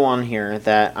a show on here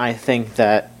that I think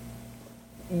that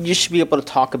you should be able to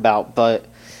talk about, but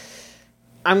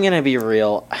I'm gonna be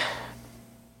real.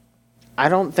 I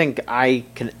don't think I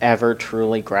can ever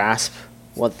truly grasp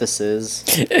what this is.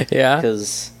 Yeah?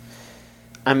 Because,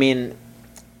 I mean,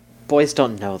 boys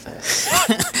don't know this.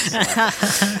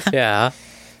 Yeah.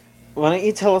 Why don't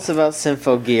you tell us about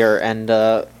Symphogear and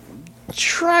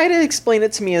try to explain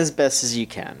it to me as best as you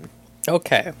can.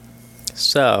 Okay.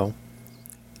 So,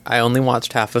 I only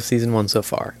watched half of season 1 so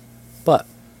far. But,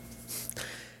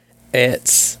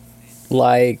 it's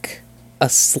like a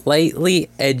slightly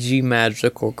edgy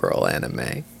magical girl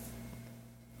anime.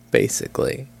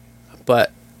 Basically.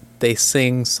 But they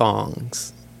sing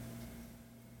songs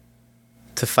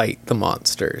to fight the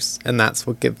monsters, and that's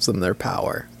what gives them their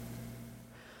power.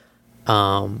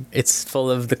 It's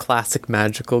full of the classic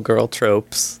magical girl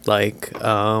tropes, like,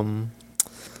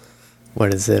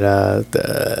 what is it,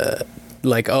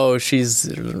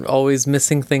 she's always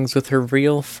missing things with her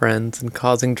real friends and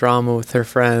causing drama with her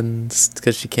friends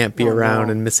because she can't be around,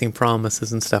 and missing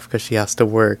promises and stuff because she has to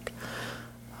work,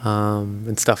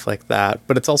 and stuff like that.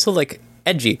 But it's also, like,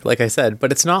 edgy, like I said,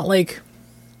 but it's not like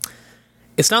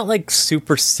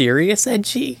super serious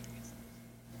edgy.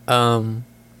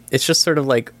 It's just sort of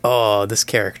like, oh, this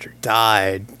character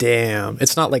died, damn.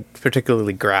 It's not, like,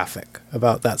 particularly graphic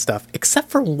about that stuff, except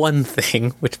for one thing,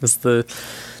 which was there's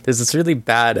this really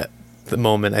bad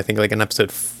moment, I think, like, in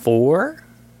episode 4,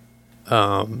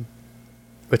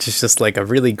 which is just, like, a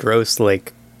really gross,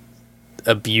 like,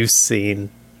 abuse scene.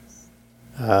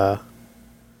 But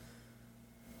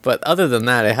other than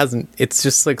that, it's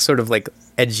just, like, sort of, like,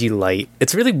 edgy light.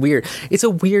 It's really weird. It's a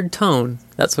weird tone.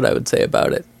 That's what I would say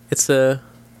about it. It's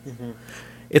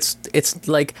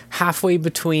like halfway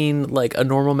between, like, a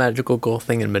normal magical girl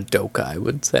thing and Madoka, I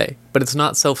would say. But it's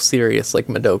not self-serious like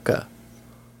Madoka.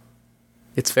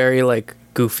 It's very, like,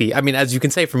 goofy. I mean, as you can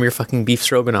say from your fucking Beef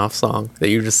Stroganoff song that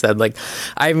you just said, like,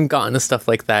 I haven't gotten to stuff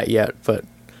like that yet, but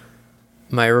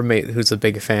my roommate, who's a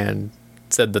big fan,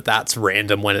 said that that's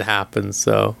random when it happens,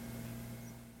 so...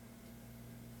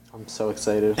 I'm so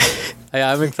excited.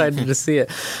 I'm excited to see it.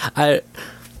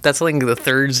 That's like the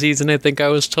 3rd season, I think I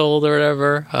was told, or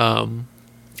whatever. I'm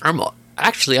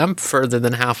further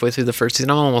than halfway through the 1st season.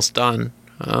 I'm almost done.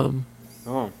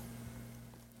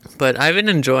 But I've been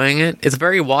enjoying it. It's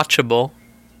very watchable.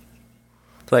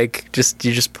 Like,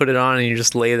 you just put it on and you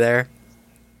just lay there,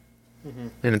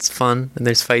 and it's fun. And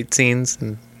there's fight scenes,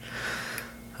 and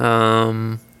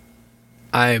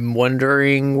I'm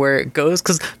wondering where it goes,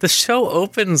 because the show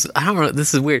opens... I don't know,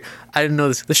 this is weird. I didn't know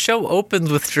this. The show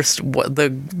opens with just what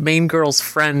the main girl's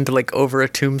friend, like, over a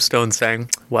tombstone saying,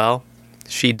 well,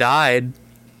 she died.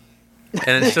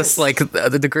 And it's just, like,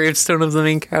 the gravestone of the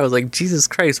main character. I was like, Jesus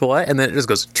Christ, what? And then it just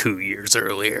goes, 2 years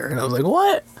earlier. And I was like,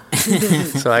 what?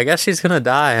 So I guess she's gonna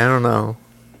die. I don't know.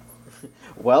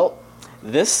 Well,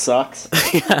 this sucks.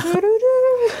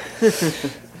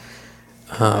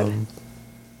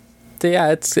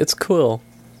 Yeah, it's cool.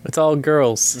 It's all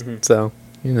girls, so,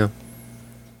 you know.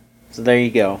 So there you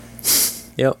go.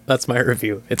 Yep, that's my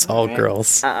review. It's all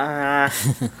girls. Let's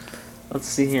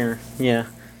see here. Yeah.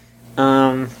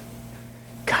 God,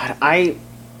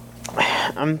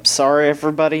 I'm sorry,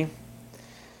 everybody.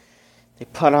 They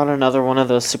put out another one of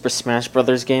those Super Smash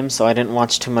Brothers games, so I didn't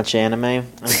watch too much anime. I'm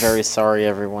very sorry,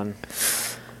 everyone.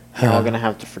 You're all gonna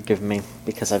have to forgive me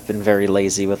because I've been very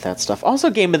lazy with that stuff. Also,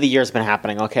 Game of the Year's been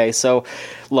happening, okay? So,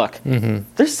 look,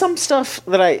 there's some stuff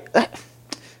that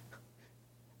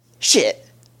shit.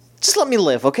 Just let me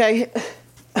live, okay?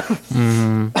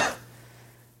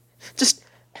 Just,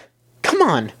 come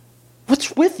on.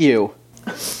 What's with you?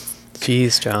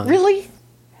 Jeez, John. Really?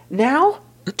 Now?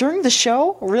 During the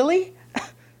show? Really?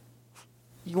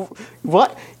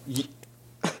 What?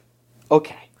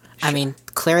 Okay. I mean,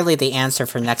 clearly the answer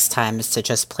for next time is to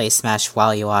just play Smash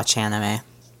while you watch anime.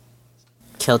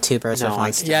 Kill 2 birds with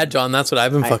one stone. Yeah, John, that's what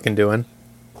I've been fucking doing.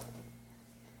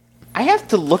 I have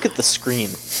to look at the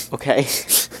screen, okay?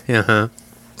 Uh-huh.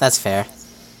 That's fair.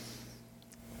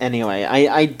 Anyway,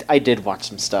 I did watch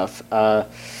some stuff.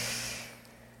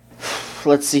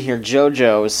 Let's see here.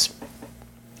 JoJo's.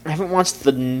 I haven't watched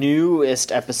the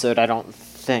newest episode, I don't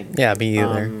think. Yeah, me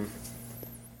either.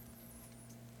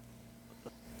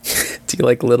 Do you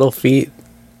like Little Feet?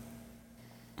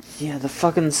 Yeah, the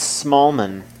fucking small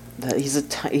man.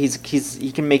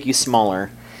 He can make you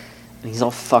smaller, and he's all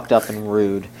fucked up and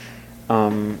rude.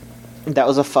 That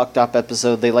was a fucked up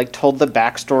episode. They like told the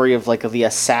backstory of like the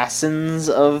assassins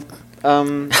of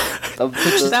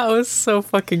That was so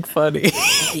fucking funny.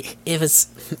 It was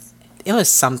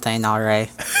something, alright.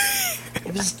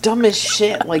 It was dumb as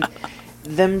shit. Like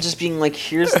them just being like,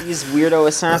 here's these weirdo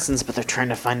assassins, but they're trying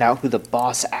to find out who the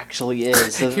boss actually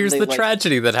is. So Here's the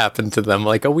tragedy that happened to them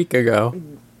like a week ago.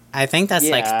 I think that's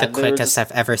like the quickest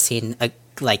I've ever seen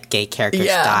gay characters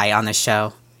die on a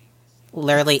show.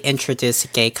 Literally introduce a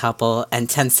gay couple, and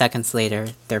 10 seconds later,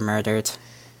 they're murdered.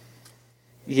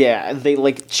 Yeah, they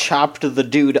like chopped the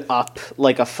dude up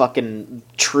like a fucking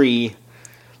tree,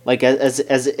 like as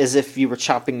if you were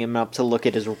chopping him up to look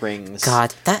at his rings.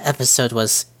 God, that episode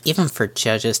was, even for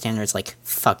JoJo standards, like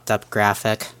fucked up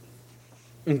graphic.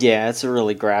 Yeah, it's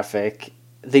really graphic.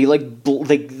 They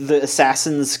the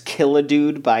assassins kill a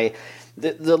dude by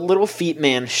the little feet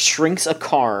man shrinks a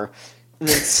car. And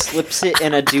then slips it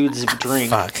in a dude's drink,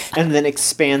 Fuck. And then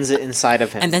expands it inside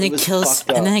of him. And then it kills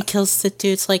the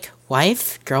dude's like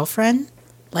wife, girlfriend.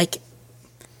 Like,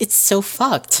 it's so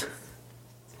fucked.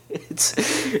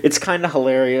 It's kind of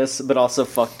hilarious, but also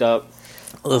fucked up.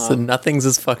 Listen, nothing's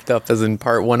as fucked up as in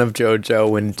part 1 of JoJo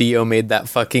when Dio made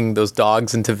those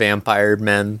dogs into vampire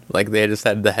men. Like, they just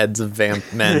had the heads of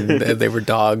men. They were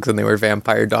dogs and they were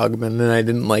vampire dog men, and I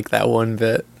didn't like that one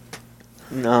bit.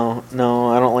 No,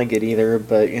 I don't like it either,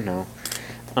 but, I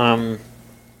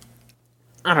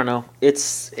don't know.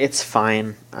 It's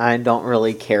fine. I don't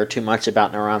really care too much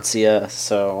about Narantia,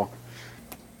 so...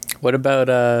 What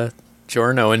about,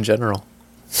 Giorno in general?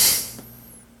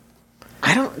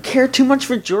 I don't care too much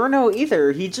for Giorno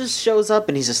either. He just shows up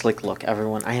and he's just like, look,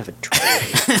 everyone, I have a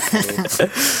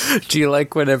dream. Do you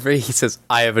like whenever he says,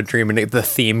 I have a dream, and the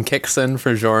theme kicks in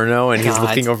for Giorno, and he's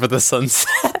looking over the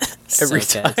sunset every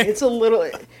time?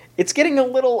 It's getting a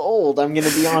little old, I'm gonna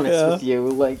be honest with you.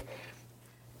 Like,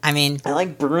 I mean... I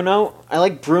like Bruno,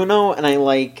 and I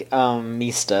like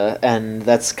Mista, and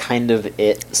that's kind of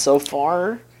it so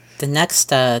far. The next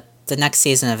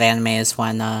season of anime is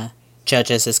when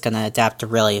JoJo's is gonna adapt to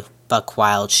really buck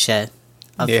wild shit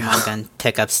of the manga and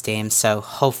pick up steam, so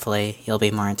hopefully you'll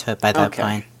be more into it by that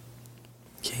point.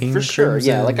 King for sure,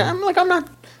 Crimson. Yeah.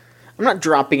 I'm not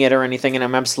dropping it or anything, and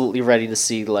I'm absolutely ready to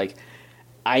see. Like,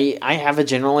 I have a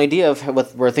general idea of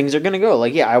where things are gonna go.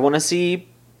 Like, yeah, I want to see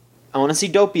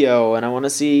Doppio, and I want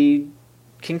to see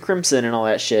King Crimson and all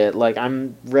that shit. Like,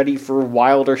 I'm ready for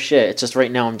wilder shit. It's just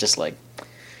right now I'm just like,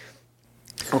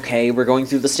 okay, we're going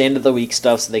through the stand of the week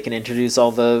stuff so they can introduce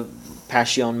all the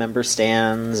Passion member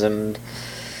stands, and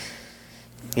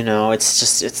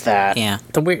it's that. Yeah.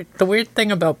 The weird thing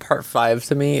about part 5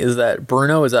 to me is that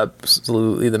Bruno is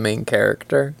absolutely the main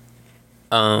character.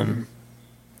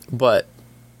 But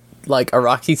like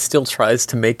Araki still tries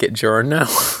to make it Giorno,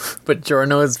 but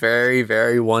Giorno is very,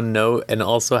 very one note and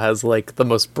also has like the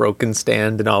most broken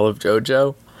stand in all of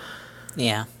JoJo.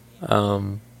 Yeah.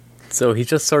 So he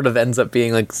just sort of ends up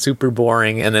being like super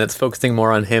boring, and then it's focusing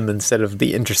more on him instead of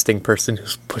the interesting person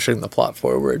who's pushing the plot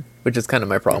forward, which is kind of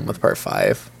my problem with part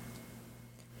 5.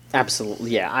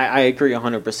 Absolutely, yeah, I agree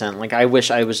 100%. Like, I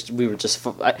wish I wish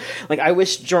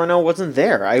Giorno wasn't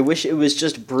there. I wish it was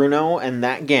just Bruno and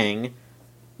that gang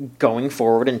going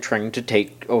forward and trying to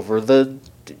take over the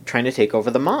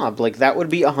mob. Like, that would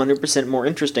be 100% more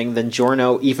interesting than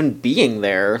Giorno even being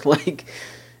there. Like,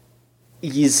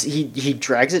 he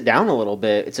drags it down a little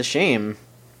bit. It's a shame.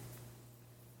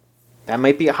 That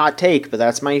might be a hot take, but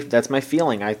that's my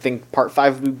feeling. I think part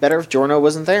 5 would be better if Giorno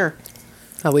wasn't there.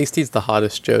 At least he's the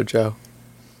hottest JoJo.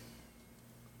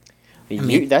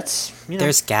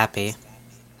 There's Gappy.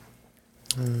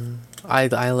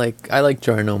 I like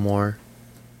Giorno more.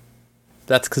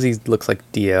 That's because he looks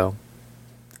like Dio.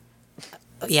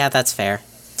 Yeah, that's fair.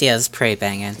 Dio's pretty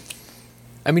banging.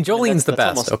 I mean, Jolene's the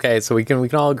best. Okay, so we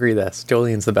can all agree this.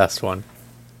 Jolene's the best one.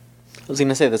 I was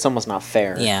gonna say that's almost not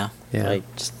fair. Yeah. Like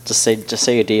just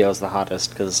say Dio's the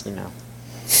hottest because Dio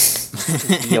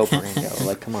Brando.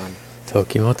 Like, come on.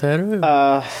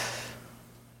 Tokimoteru.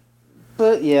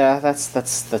 But yeah,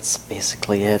 that's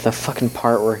basically it. The fucking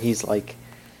part where he's like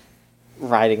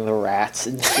riding the rats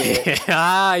and shit.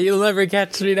 You'll never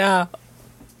catch me now.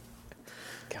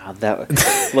 God,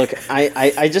 look.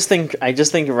 I just think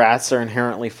rats are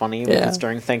inherently funny when it's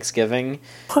during Thanksgiving.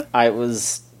 What? I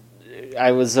was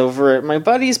over at my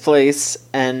buddy's place,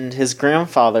 and his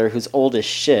grandfather, who's old as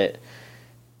shit,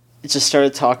 just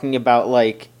started talking about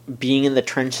like being in the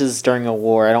trenches during a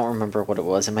war. I don't remember what it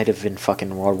was. It might have been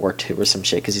fucking World War II or some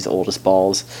shit because he's old as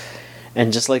balls.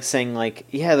 And just like saying like,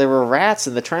 yeah, there were rats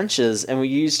in the trenches, and we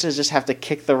used to just have to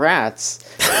kick the rats.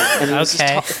 And he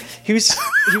was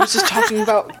just talking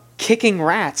about kicking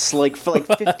rats like for like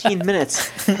 15 minutes,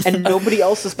 and nobody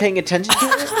else is paying attention to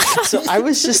it. So I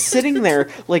was just sitting there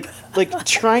like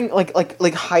trying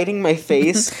like hiding my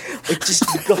face, like just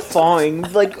guffawing,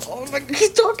 like, oh my, he's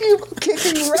talking about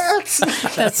kicking rats.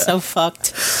 That's so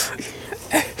fucked.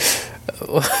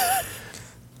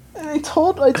 And I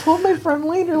told my friend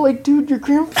later, like, dude, your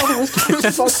grandfather was talking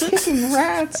about kicking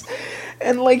rats.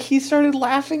 And, like, he started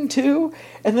laughing, too.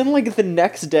 And then, like, the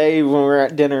next day when we're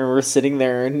at dinner, we're sitting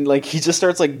there, and, like, he just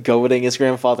starts, like, goading his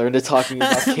grandfather into talking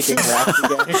about kicking rats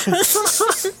again.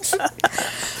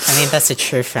 I mean, that's a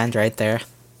true friend right there.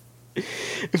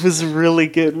 It was really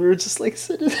good. We were just, like,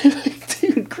 sitting there, like,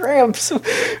 dude, Gramps,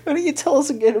 why don't you tell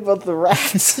us again about the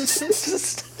rats?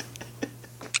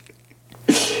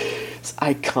 It's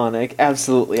iconic.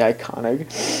 Absolutely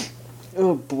iconic.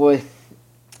 Oh, boy.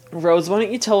 Rose, why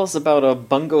don't you tell us about a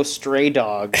Bungo Stray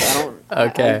Dogs?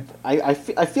 Okay. I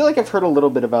feel like I've heard a little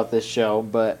bit about this show,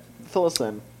 but fill us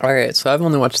in. Alright, so I've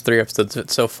only watched 3 episodes of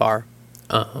it so far.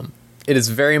 It is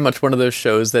very much one of those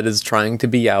shows that is trying to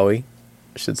be yaoi,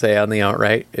 I should say on the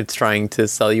outright. It's trying to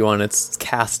sell you on its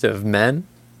cast of men,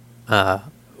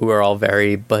 who are all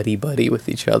very buddy-buddy with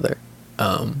each other.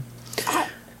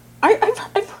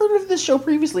 I've heard of this show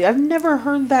previously. I've never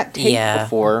heard that take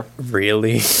before.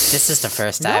 Really? This is the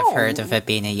first I've heard of it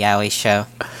being a yaoi show.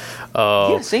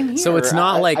 Oh, yeah, same here. So it's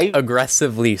not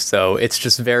aggressively so. It's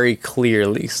just very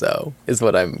clearly so, is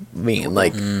what I mean.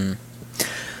 Like,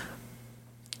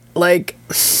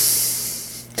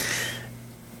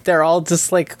 they're all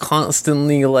just like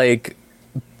constantly like,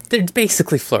 they're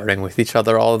basically flirting with each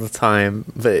other all the time,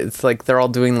 but it's like they're all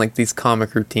doing like these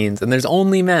comic routines, and there's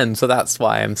only men, so that's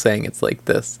why I'm saying it's like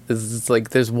this. It's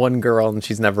like there's one girl and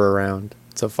she's never around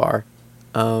so far.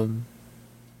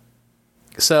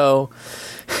 So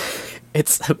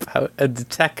it's about a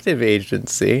detective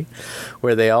agency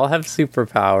where they all have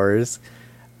superpowers,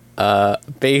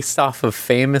 based off of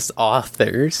famous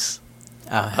authors.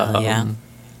 Oh, hell yeah.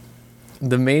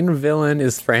 The main villain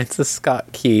is Francis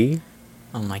Scott Key.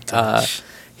 Oh my gosh.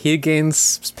 He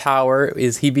gains power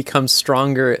is he becomes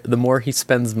stronger the more he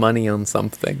spends money on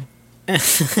something.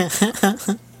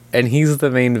 And he's the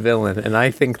main villain, and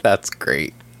I think that's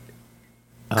great.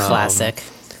 Classic.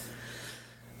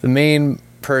 The main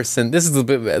person, this is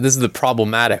the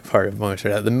problematic part of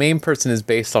Motion. The main person is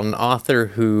based on an author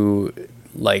who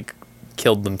like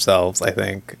killed themselves, I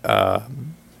think.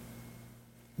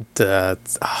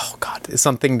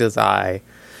 Something does I.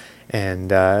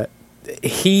 And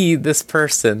this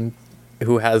person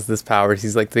who has this powers,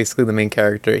 he's like basically the main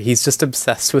character. He's just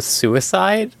obsessed with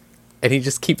suicide, and he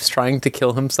just keeps trying to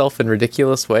kill himself in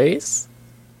ridiculous ways.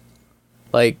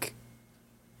 Like,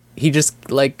 he just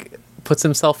like puts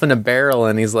himself in a barrel,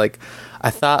 and he's like,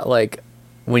 I thought like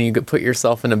when you put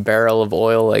yourself in a barrel of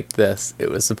oil like this,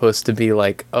 it was supposed to be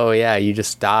like, oh yeah, you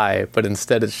just die, but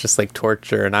instead it's just like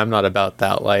torture, and I'm not about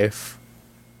that life.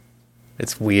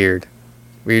 It's weird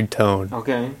tone.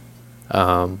 Okay.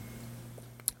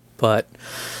 But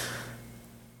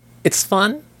it's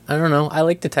fun. I don't know. I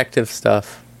like detective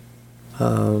stuff.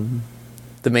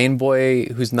 The main boy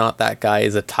who's not that guy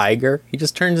is a tiger. He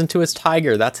just turns into his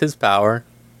tiger. That's his power.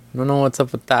 I don't know what's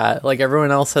up with that. Like,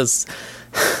 everyone else has...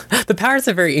 The powers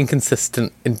are very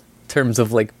inconsistent in terms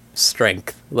of, like,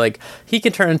 strength. Like, he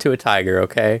can turn into a tiger,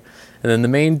 okay? And then the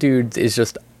main dude is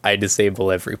just, I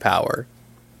disable every power.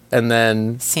 And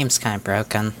then... Seems kind of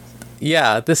broken.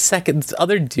 Yeah, this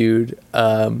other dude,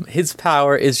 his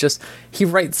power is just, he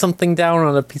writes something down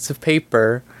on a piece of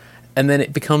paper, and then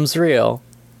it becomes real.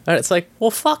 And it's like,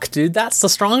 well, fuck, dude, that's the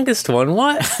strongest one,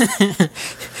 what?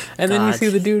 And then you see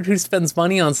the dude who spends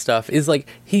money on stuff is like,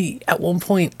 at one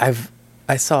point, I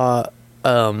saw,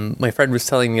 my friend was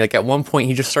telling me, like, at one point,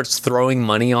 he just starts throwing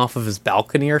money off of his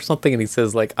balcony or something, and he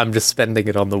says, like, I'm just spending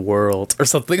it on the world, or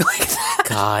something like that.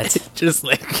 God. Just,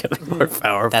 like, getting more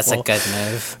powerful. That's a good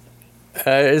move.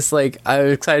 It's like, I'm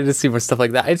excited to see more stuff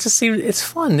like that. It just seems, it's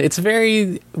fun. It's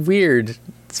very weird.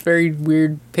 It's very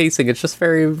weird pacing. It's just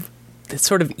it's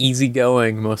sort of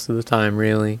easygoing most of the time,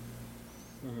 really.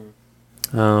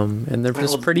 Mm-hmm. And they're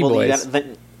just pretty boys.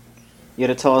 You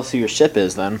gotta tell us who your ship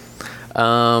is, then.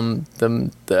 So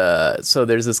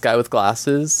there's this guy with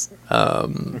glasses,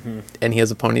 and he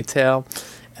has a ponytail.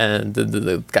 And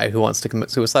the guy who wants to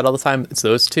commit suicide all the time, it's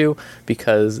those two,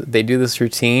 because they do this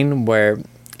routine where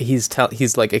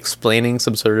he's like explaining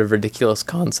some sort of ridiculous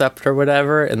concept or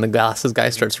whatever, and the glasses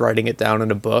guy starts writing it down in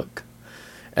a book,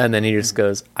 and then he just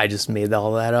goes, I just made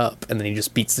all that up, and then he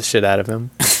just beats the shit out of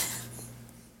him.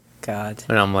 God.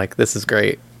 And I'm like, this is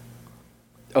great.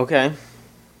 Okay.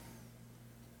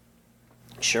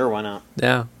 Sure, why not?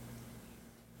 Yeah.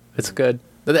 It's good.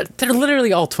 They're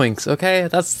literally all twinks, okay?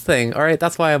 That's the thing, alright?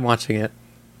 That's why I'm watching it.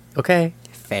 Okay?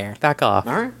 Fair. Back off.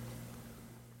 Alright.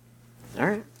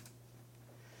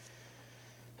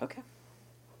 Okay.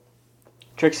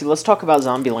 Trixie, let's talk about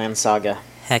Zombieland Saga.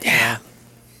 Heck yeah.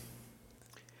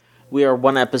 We are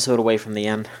one episode away from the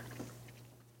end.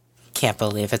 Can't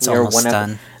believe it's We are almost one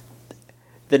done.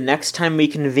 The next time we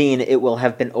convene, it will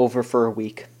have been over for a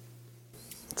week.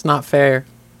 It's not fair.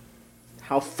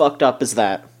 How fucked up is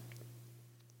that?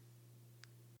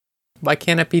 Why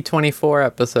can't it be 24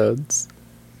 episodes?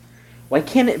 Why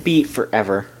can't it be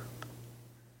forever?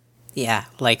 Yeah,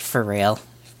 like for real.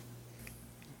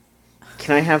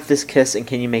 Can I have this kiss and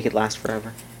can you make it last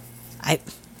forever?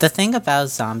 The thing about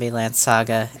Zombieland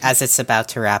Saga, as it's about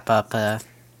to wrap up,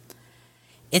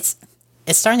 it's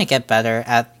starting to get better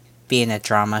at being a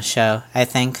drama show, I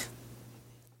think.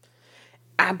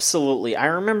 Absolutely. I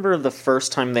remember the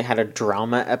first time they had a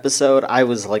drama episode, I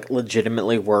was like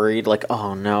legitimately worried, like,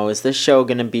 oh no, is this show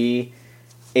gonna be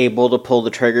able to pull the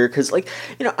trigger? Because, like,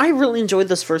 you know, I really enjoyed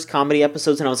those first comedy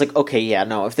episodes, and I was like, okay, yeah,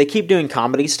 no, if they keep doing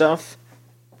comedy stuff,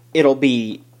 it'll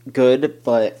be good,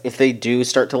 but if they do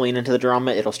start to lean into the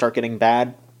drama, it'll start getting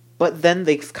bad. But then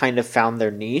they've kind of found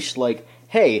their niche, like,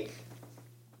 hey,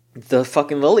 the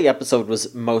fucking Lily episode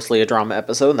was mostly a drama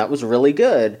episode, and that was really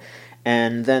good.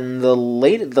 And then the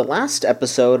last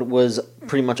episode was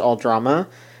pretty much all drama,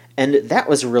 and that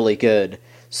was really good.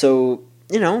 So,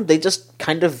 you know, they just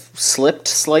kind of slipped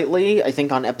slightly, I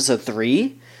think, on episode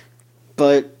 3,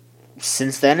 but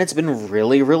since then it's been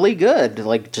really, really good.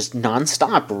 Like, just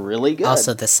non-stop, really good.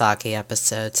 Also, the Saki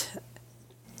episode.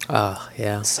 Oh,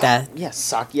 yeah.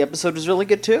 Saki episode was really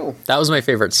good, too. That was my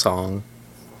favorite song.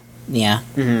 Yeah.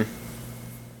 Mm-hmm.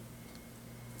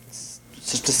 It's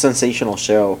just a sensational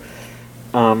show.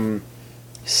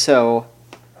 So,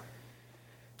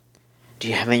 do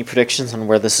you have any predictions on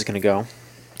where this is going to go?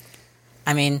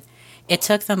 I mean, it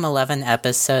took them 11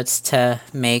 episodes to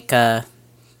make a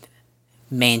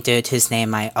main dude whose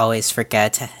name I always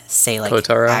forget to say, like...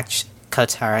 Kotaro?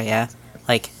 Kotaro, yeah.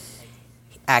 Like,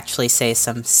 actually say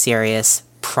some serious,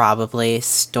 probably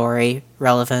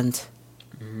story-relevant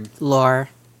lore.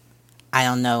 I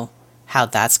don't know how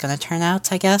that's gonna turn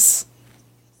out, I guess.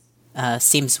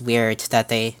 Seems weird that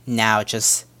they now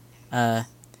just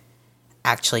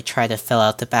actually try to fill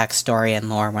out the backstory and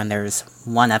lore when there's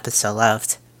one episode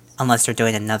left. Unless they're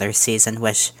doing another season,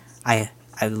 which I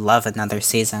love another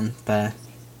season, but...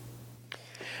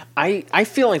 I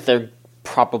feel like they're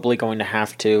probably going to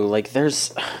have to. Like,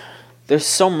 there's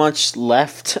so much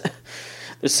left.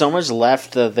 There's so much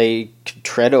left that they could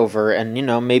tread over, and, you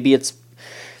know, maybe it's...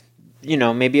 You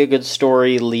know, maybe a good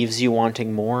story leaves you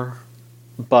wanting more.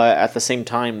 But at the same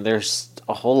time, there's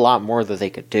a whole lot more that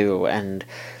they could do, and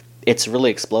it's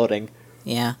really exploding.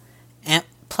 Yeah. And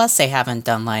plus they haven't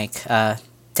done, like,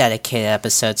 dedicated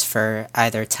episodes for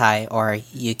either Tai or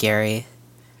Yugiri.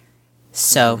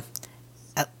 So,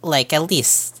 at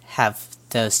least have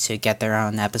those two get their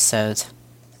own episode.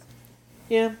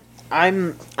 Yeah.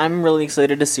 I'm really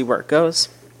excited to see where it goes.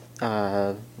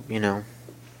 You know,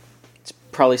 it's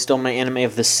probably still my anime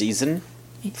of the season,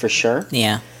 for sure.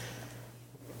 Yeah.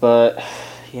 But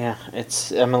yeah,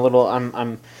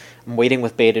 I'm waiting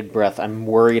with bated breath. I'm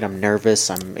worried, I'm nervous,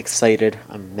 I'm excited.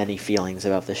 I'm many feelings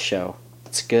about this show.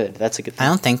 It's good. That's a good thing. I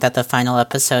don't think that the final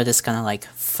episode is gonna, like,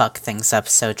 fuck things up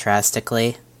so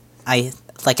drastically.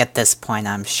 At this point,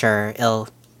 I'm sure it'll,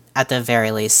 at the very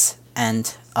least,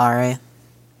 end alright.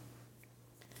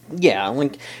 Yeah,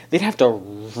 like, they'd have to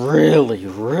really,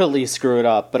 really screw it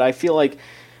up, but I feel like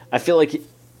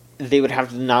they would have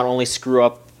to not only screw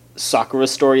up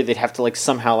Sakura's story, they'd have to, like,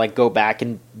 somehow, like, go back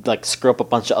and, like, screw up a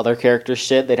bunch of other characters'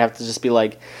 shit. They'd have to just be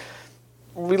like,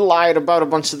 we lied about a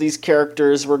bunch of these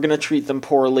characters, we're gonna treat them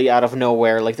poorly out of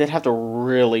nowhere. Like, they'd have to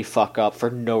really fuck up for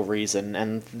no reason,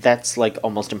 and that's, like,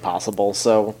 almost impossible,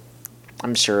 so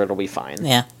I'm sure it'll be fine.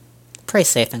 Yeah. Pretty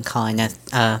safe in calling it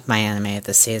my anime of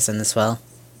the season as well.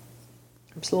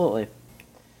 Absolutely.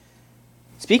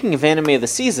 Speaking of anime of the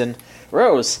season,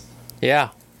 Rose. Yeah.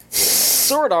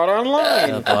 Sword Art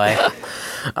Online! Oh boy.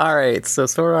 Alright, so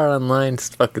Sword Art Online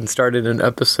fucking started an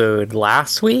episode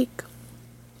last week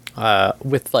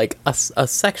with, like, a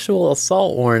sexual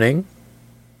assault warning.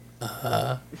 Like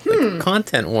a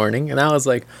content warning. And I was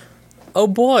like, oh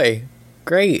boy,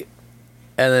 great.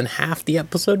 And then half the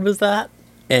episode was that.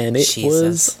 And it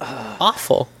Jesus. was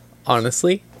awful,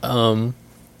 honestly. Now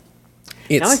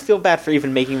I feel bad for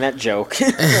even making that joke.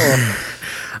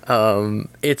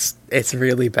 It's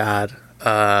really bad.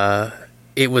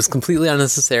 It was completely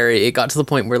unnecessary. It got to the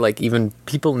point where, like, even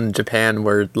people in Japan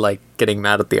were, like, getting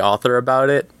mad at the author about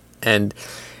it, and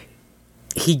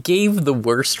he gave the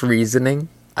worst reasoning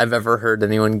I've ever heard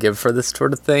anyone give for this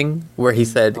sort of thing, where he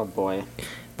said, Oh boy.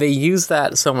 they use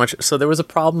that so much. So there was a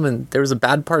problem, and there was a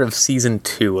bad part of season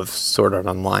 2 of Sword Art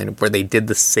Online where they did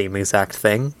the same exact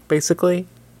thing, basically.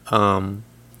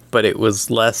 But it was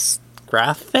less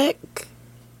graphic.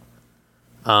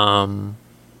 But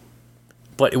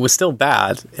it was still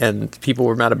bad, and people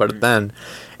were mad about it then.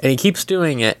 And he keeps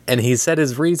doing it, and he said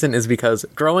his reason is because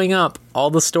growing up, all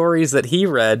the stories that he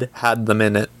read had them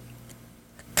in it.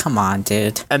 Come on,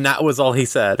 dude. And that was all he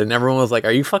said. And everyone was like,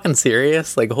 are you fucking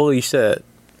serious? Like, holy shit.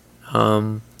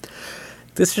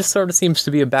 This just sort of seems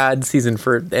to be a bad season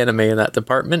for anime in that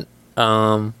department.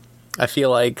 I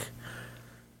feel like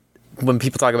when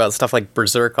people talk about stuff like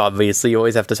Berserk, obviously, you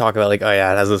always have to talk about, like, oh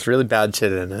yeah, it has this really bad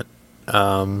shit in it.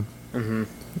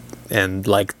 And,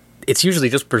 like, it's usually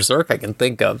just Berserk I can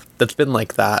think of that's been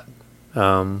like that.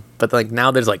 But, like,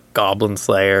 now there's, like, Goblin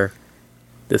Slayer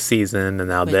this season, and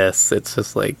now this. It's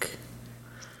just, like...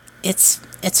 It's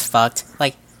fucked.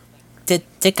 Like,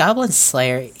 did Goblin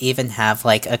Slayer even have,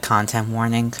 like, a content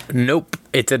warning? Nope,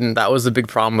 it didn't. That was the big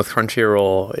problem with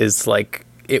Crunchyroll, is, like,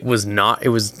 it was not... It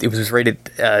was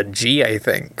rated G, I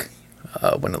think,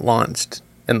 when it launched.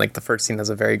 And, like, the first scene has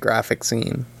a very graphic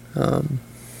scene. And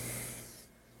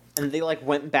they, like,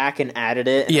 went back and added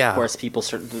it. And Yeah. Of course, people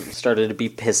started to be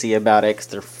pissy about it because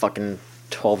they're fucking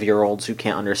 12-year-olds who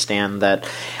can't understand that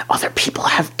other people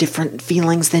have different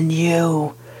feelings than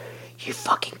you. You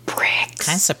fucking pricks.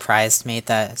 Kind of surprised me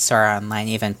that Sword Art Online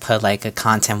even put, like, a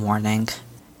content warning.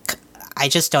 I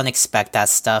just don't expect that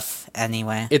stuff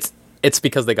anyway. It's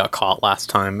because they got caught last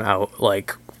time out,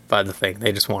 like, by the thing.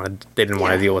 They didn't want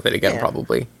to deal with it again,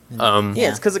 probably. Yeah,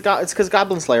 it's because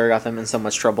Goblin Slayer got them in so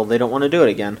much trouble. They don't want to do it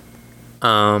again.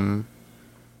 But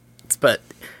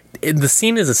the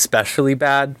scene is especially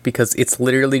bad because it's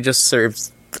literally just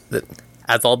serves,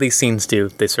 as all these scenes do,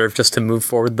 they serve just to move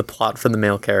forward the plot for the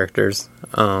male characters.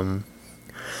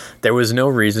 There was no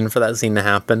reason for that scene to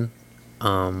happen.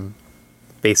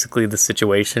 Basically, the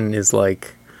situation is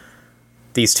like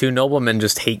these two noblemen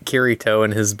just hate Kirito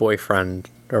and his boyfriend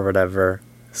or whatever.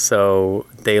 So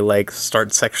they, like,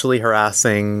 start sexually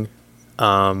harassing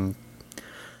a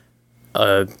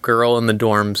girl in the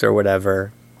dorms or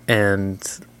whatever, and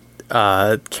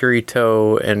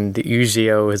Kirito and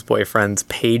Yujio, his boyfriend's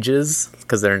pages,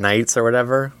 because they're knights or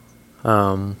whatever,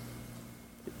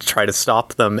 try to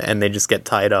stop them, and they just get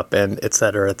tied up, and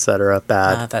etc.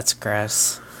 Bad. That's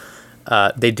gross.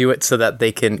 They do it so that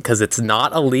they can, because it's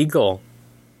not illegal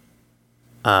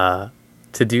to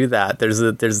do that.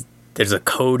 There's a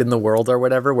code in the world or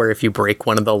whatever where if you break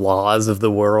one of the laws of the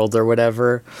world or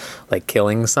whatever, like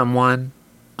killing someone,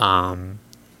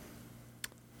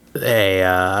 they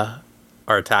are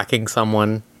attacking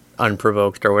someone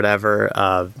unprovoked or whatever,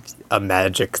 a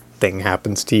magic thing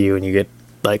happens to you and you get,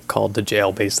 like, called to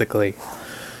jail, basically.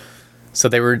 So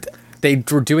they were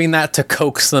doing that to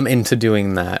coax them into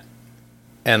doing that.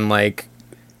 And, like,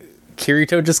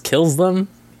 Kirito just kills them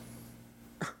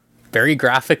very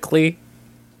graphically.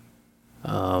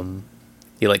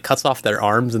 He, like, cuts off their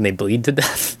arms and they bleed to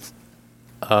death.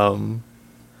 And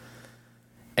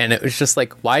it was just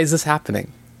like, why is this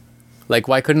happening? Like,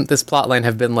 why couldn't this plotline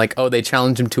have been like, oh, they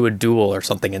challenged him to a duel or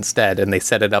something instead, and they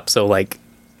set it up so, like,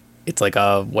 it's like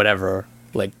a whatever,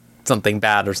 like, something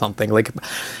bad or something. Like,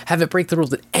 have it break the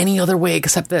rules in any other way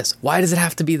except this. Why does it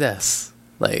have to be this?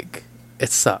 Like,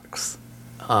 it sucks.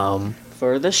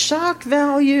 For the shock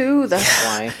value, that's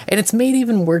why. And it's made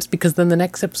even worse because then the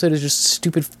next episode is just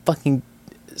stupid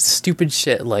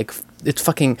shit. Like, it's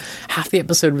fucking half the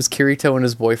episode was Kirito and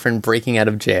his boyfriend breaking out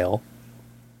of jail.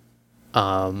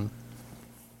 And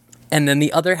then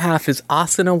the other half is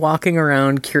Asuna walking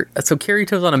around. So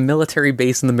Kirito's on a military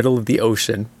base in the middle of the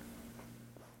ocean,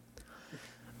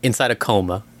 inside a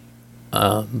coma.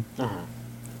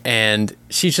 And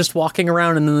she's just walking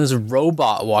around, and then this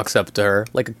robot walks up to her,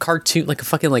 like a cartoon, like a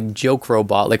fucking, like, joke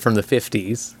robot, like from the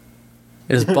 50s.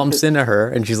 It just bumps into her,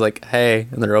 and she's like, hey.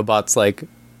 And the robot's like,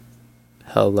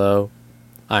 hello,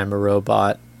 I'm a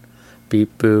robot.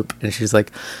 Beep boop. And she's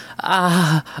like,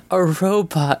 a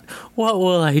robot. What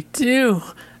will I do?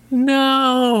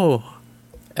 No.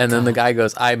 And then the guy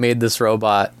goes, I made this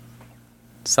robot.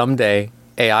 Someday,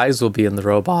 AIs will be in the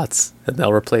robots, and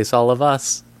they'll replace all of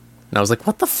us. And I was like,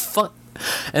 what the fuck?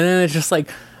 And then it's just like,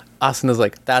 Asuna's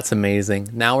like, that's amazing.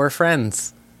 Now we're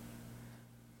friends.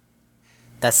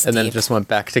 That's and deep. then it just went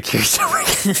back to Kirito.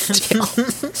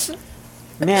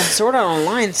 Man, Sword Art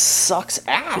Online sucks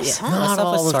ass, huh? Not What's up with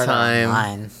all the Sword Art time.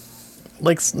 Online?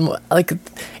 Like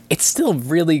it's still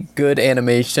really good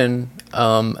animation.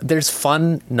 There's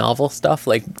fun novel stuff.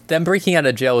 Like, them breaking out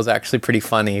of jail was actually pretty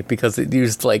funny because it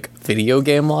used, like, video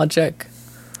game logic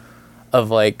of,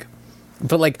 like,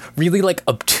 but, like, really, like,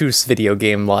 obtuse video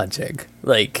game logic.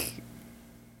 Like,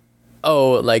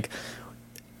 oh, like,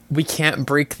 we can't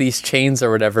break these chains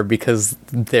or whatever because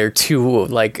they're too,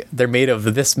 like, they're made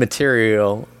of this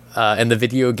material, and the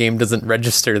video game doesn't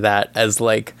register that as,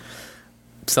 like,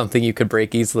 something you could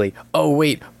break easily. Oh,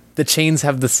 wait, the chains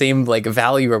have the same, like,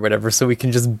 value or whatever, so we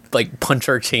can just, like, punch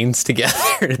our chains together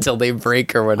until they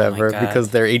break or whatever,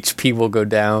 because their HP will go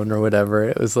down or whatever.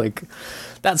 It was, like,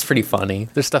 that's pretty funny.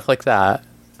 There's stuff like that.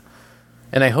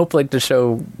 And I hope, like, the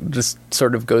show just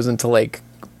sort of goes into, like,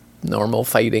 normal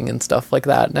fighting and stuff like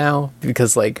that now,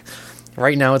 because, like,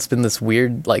 right now it's been this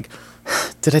weird, like,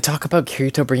 did I talk about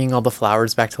Kirito bringing all the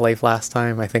flowers back to life last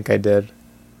time? I think I did.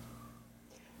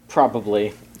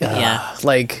 Probably. Yeah.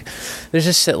 Like, there's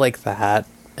just shit like that,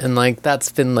 and, like,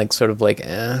 that's been, like, sort of, like,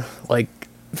 like,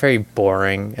 very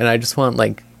boring, and I just want,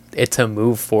 like, it to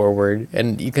move forward,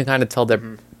 and you can kind of tell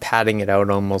they're padding it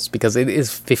out almost, because it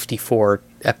is 54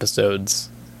 episodes.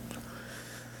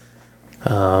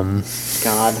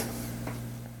 God.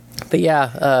 But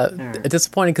yeah,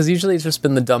 disappointing, because usually it's just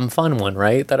been the dumb fun one,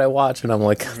 right, that I watch, and I'm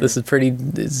like, this is pretty,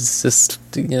 it's just,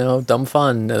 you know, dumb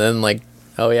fun, and then, like,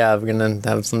 oh yeah, we're gonna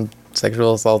have some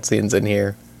sexual assault scenes in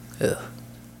here. Ugh.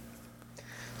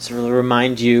 So really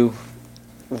remind you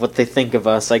what they think of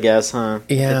us, I guess, huh?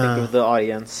 Yeah. They think of the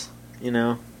audience, you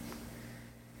know?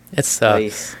 It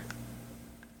sucks.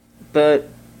 But,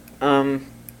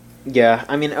 yeah,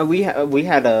 I mean, we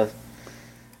had it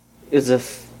was a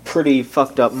pretty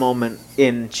fucked up moment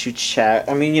in Shoot Chat.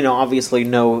 I mean, you know, obviously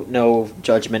no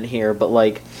judgment here, but,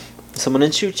 like, someone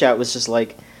in Shoot Chat was just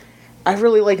like, I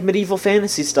really like medieval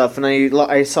fantasy stuff, and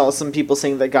I saw some people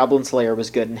saying that Goblin Slayer was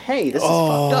good, and hey, this is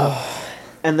fucked up.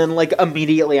 And then, like,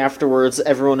 immediately afterwards,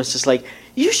 everyone is just like,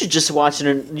 you should just watch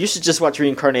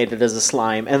Reincarnated as a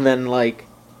Slime, and then, like,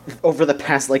 over the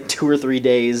past, like, 2 or 3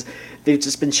 days, they've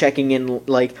just been checking in,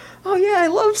 like, oh yeah, I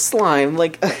love Slime.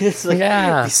 Like, it's like,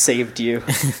 Yeah. we saved you.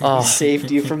 We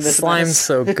saved you from this Slime's mess.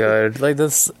 so good. Like,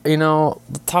 this, you know,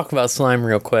 talk about Slime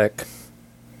real quick.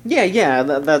 Yeah,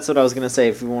 that's what I was gonna say.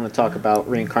 If you want to talk about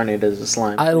Reincarnated as a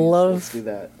Slime, I love let's do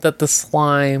that. that the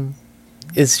slime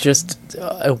is just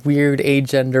a weird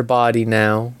agender body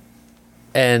now,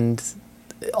 and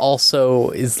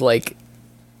also is, like,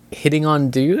 hitting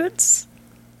on dudes.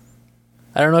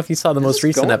 I don't know if you saw the This most is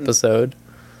recent going- episode.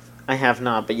 I have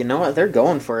not, but you know what? They're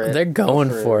going for it. They're going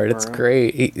for it. It's bro.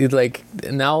 great. Like,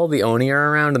 now all the Oni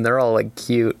are around, and they're all, like,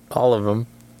 cute. All of them.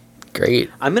 Great.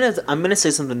 I'm gonna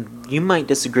say something. You might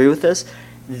disagree with this.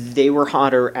 They were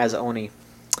hotter as Oni.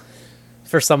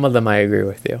 For some of them, I agree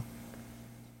with you.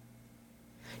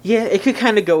 Yeah, it could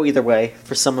kind of go either way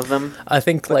for some of them. I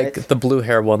think, But like, the blue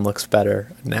hair one looks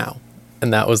better now.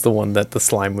 And that was the one that the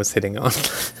slime was hitting on.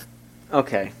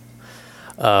 Okay.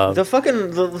 The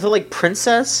fucking the like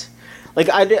princess, like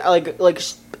I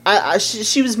did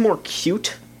she was more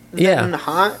cute than Yeah.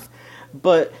 hot,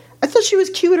 but I thought she was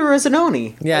cuter as an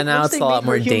Oni. Yeah, Like, now once it's they a lot made her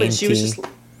more human, she was dainty.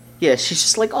 just, yeah, she's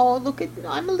just like, oh, look at,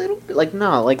 I'm a little bit like,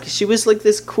 no, like she was like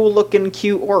this cool looking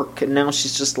cute orc, and now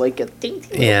she's just like a dainty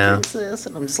little Yeah. princess,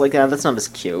 and I'm just like, ah, that's not as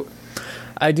cute.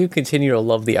 I do continue to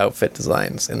love the outfit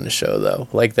designs in the show, though.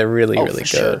 Like, they're really, Oh, really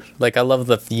for good. sure. Like, I love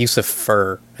the use of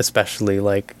fur, especially.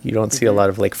 Like, you don't see a lot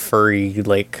of, like, furry,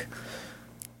 like,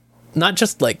 not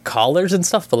just, like, collars and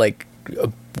stuff, but, like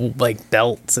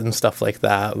belts and stuff like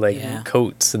that. Like, Yeah.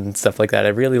 coats and stuff like that. I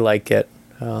really like it.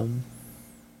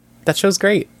 That show's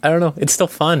great. I don't know. It's still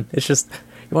fun. It's just,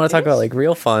 you want to talk about, like,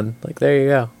 real fun. Like, there you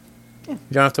go. You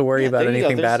don't have to worry Yeah, about there you go.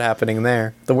 anything bad There's- happening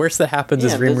there. The worst that happens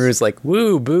is Yeah, there's- Rimuru's like,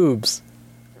 woo, boobs.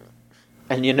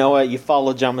 And you know what? You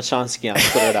follow John Machonsky on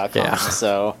Twitter.com, Yeah.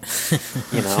 so,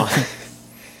 you know,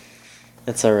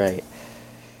 it's alright.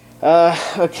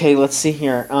 Okay, let's see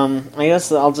here. I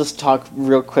guess I'll just talk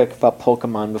real quick about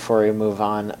Pokemon before we move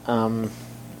on.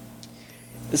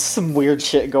 There's some weird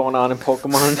shit going on in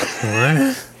Pokemon.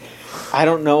 What? I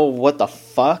don't know what the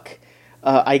fuck.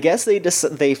 I guess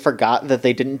they forgot that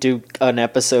they didn't do an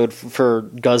episode for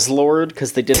Guzzlord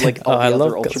because they did like all I the love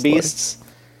other Ultra Guzzlord. Beasts.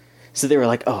 So they were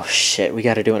like, "Oh shit, we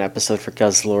got to do an episode for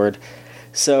Guzzlord."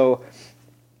 So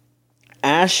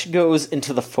Ash goes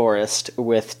into the forest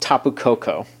with Tapu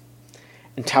Koko,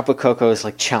 and Tapu Koko is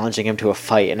like challenging him to a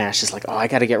fight, and Ash is like, "Oh, I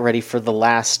got to get ready for the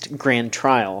last grand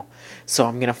trial, so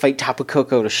I'm gonna fight Tapu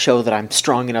Koko to show that I'm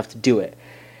strong enough to do it."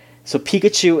 So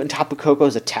Pikachu and Tapu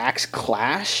Koko's attacks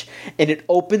clash, and it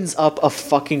opens up a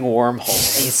fucking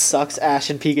wormhole, and it sucks Ash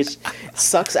and Pikachu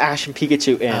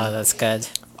in. Oh, that's good.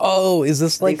 Oh, is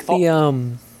this like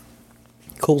the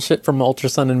cool shit from Ultra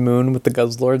Sun and Moon with the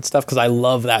Guzzlord stuff? Because I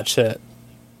love that shit.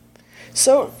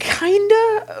 So,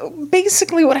 kinda,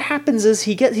 basically what happens is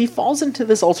he falls into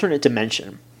this alternate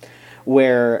dimension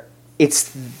where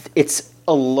it's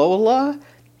Alola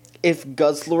if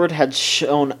Guzzlord had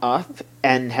shown up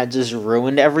and had just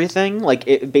ruined everything. Like,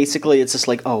 it's just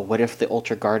like, oh, what if the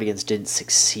Ultra Guardians didn't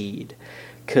succeed?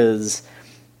 Because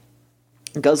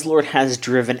Guzzlord has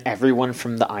driven everyone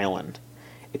from the island,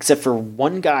 except for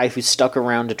one guy who stuck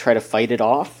around to try to fight it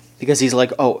off, because he's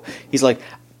like,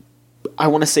 I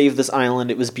want to save this island.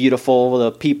 It was beautiful.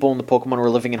 The people and the Pokemon were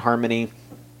living in harmony.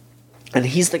 And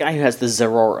he's the guy who has the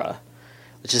Zeraora,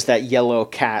 which is that yellow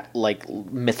cat, like,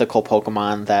 mythical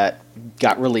Pokemon that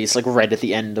got released, like, right at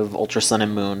the end of Ultra Sun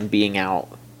and Moon being out.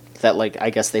 That, like, I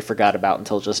guess they forgot about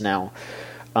until just now.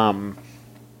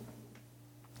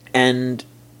 And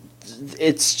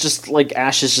it's just, like,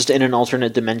 Ash is just in an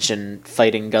alternate dimension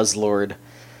fighting Guzzlord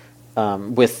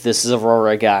with this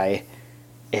Zeraora guy.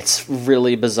 It's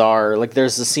really bizarre. Like,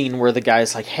 there's a scene where the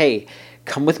guy's like, hey,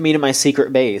 come with me to my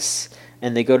secret base.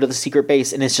 And they go to the secret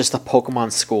base, and it's just a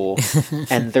Pokemon school.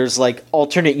 And there's, like,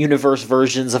 alternate universe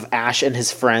versions of Ash and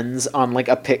his friends on, like,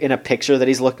 in a picture that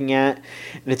he's looking at.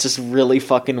 And it's just really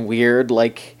fucking weird.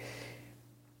 Like,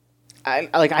 I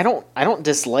don't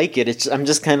dislike it. I'm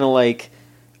just kind of like,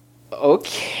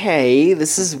 okay,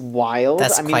 this is wild.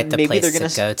 That's quite the maybe place they're gonna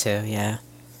to go to, yeah.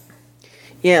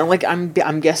 Yeah, like,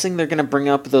 I'm guessing they're gonna bring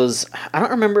up those. I don't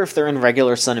remember if they're in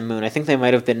regular Sun and Moon. I think they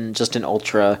might have been just in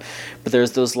Ultra, but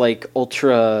there's those, like,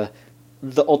 the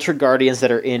Ultra Guardians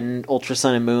that are in Ultra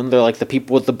Sun and Moon. They're like the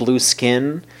people with the blue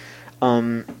skin.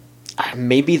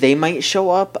 Maybe they might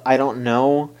show up. I don't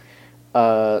know.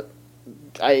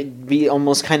 I'd be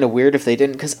almost kind of weird if they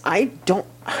didn't, because I don't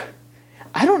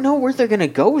know where they're gonna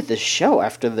go with this show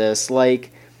after this.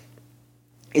 Like,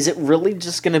 is it really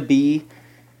just gonna be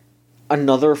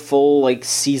another full, like,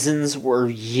 seasons or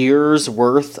years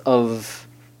worth of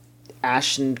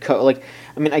Ash and like,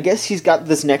 I mean, I guess he's got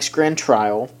this next Grand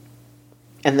Trial,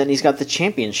 and then he's got the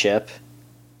championship,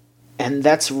 and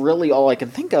that's really all I can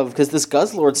think of, because this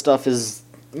Guzzlord stuff is,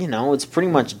 it's pretty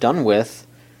much done with,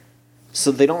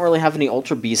 so they don't really have any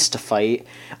Ultra Beasts to fight.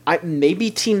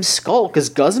 Maybe Team Skull, because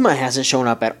Guzma hasn't shown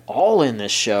up at all in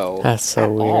this show. That's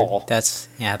so weird. All. That's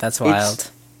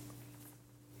wild.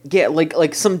 Yeah,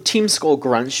 like some Team Skull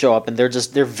grunts show up, and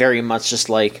they're very much just,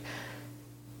 like,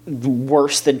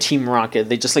 worse than Team Rocket.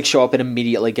 They just, like, show up and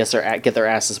immediately get their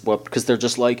asses whooped, because they're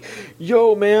just like,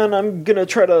 yo, man, I'm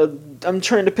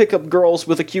trying to pick up girls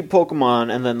with a cute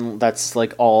Pokemon, and then that's,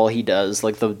 like, all he does.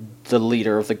 Like, the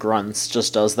leader of the grunts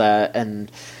just does that,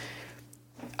 and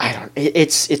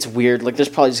it's weird. Like, there's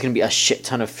probably just gonna be a shit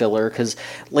ton of filler, because,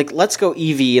 like, Let's Go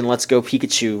Eevee and Let's Go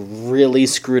Pikachu really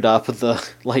screwed up the,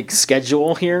 like,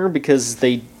 schedule here, because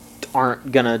they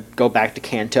aren't gonna go back to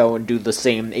Kanto and do the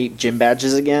same 8 gym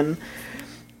badges again.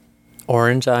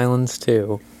 Orange Islands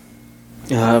too.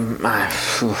 I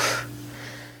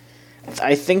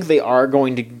think they are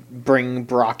going to bring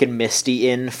Brock and Misty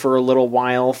in for a little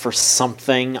while for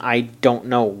something. I don't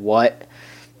know what,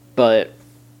 but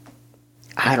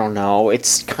I don't know.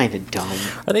 It's kind of dumb.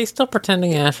 Are they still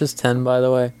pretending Ash is 10, by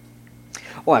the way?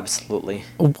 Oh, absolutely.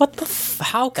 What the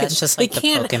how can That's just they like the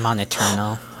can't... Pokemon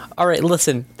Eternal. Alright,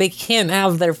 listen, they can't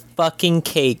have their fucking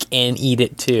cake and eat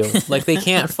it too. Like, they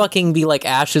can't fucking be like,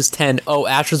 Ash is 10, oh,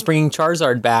 Ash is bringing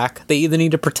Charizard back. They either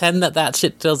need to pretend that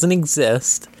shit doesn't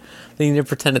exist, they need to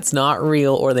pretend it's not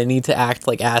real, or they need to act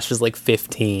like Ash is, like,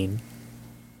 15.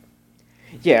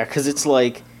 Yeah, because it's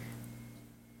like,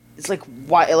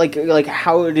 why, like,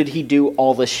 how did he do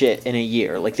all the shit in a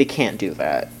year? Like, they can't do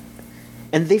that.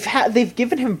 And they've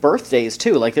given him birthdays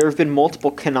too. Like, there have been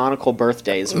multiple canonical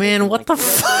birthdays. Man, what the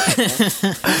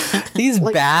fuck? These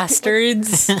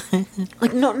bastards.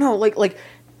 Like, no, like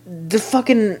the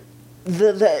fucking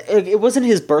it wasn't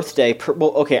his birthday.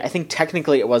 Well, okay, I think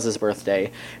technically it was his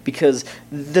birthday, because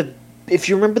if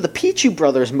you remember the Pichu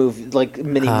Brothers movie, like,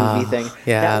 mini-movie thing,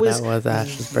 yeah, that was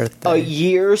Ash's birthday. A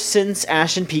year since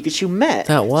Ash and Pikachu met.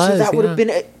 That was, so that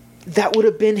would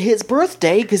have been his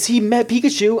birthday, because he met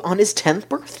Pikachu on his 10th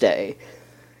birthday.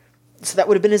 So that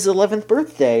would have been his 11th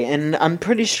birthday, and I'm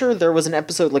pretty sure there was an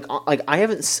episode, like I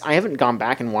haven't gone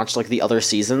back and watched, like, the other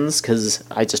seasons, because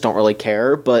I just don't really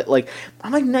care, but, like,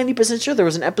 I'm, like, 90% sure there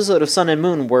was an episode of Sun and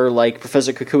Moon where, like,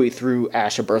 Professor Kukui threw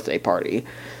Ash a birthday party.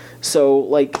 So,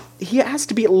 like, he has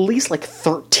to be at least, like,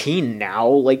 13 now.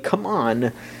 Like, come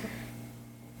on.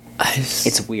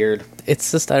 It's weird.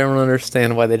 It's just, I don't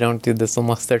understand why they don't do this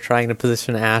unless they're trying to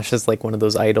position Ash as, like, one of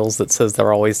those idols that says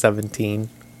they're always 17.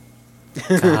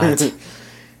 God.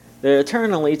 They're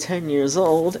eternally 10 years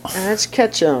old. Ash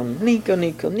Ketchum. Nico,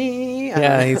 Nico, Ni.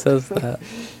 Yeah, he says that.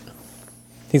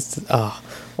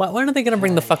 When are they gonna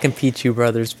bring the fucking Pichu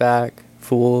brothers back?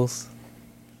 Fools.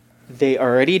 They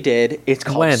already did. It's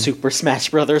called Super Smash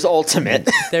Brothers Ultimate.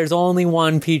 There's only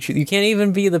one Pichu. You can't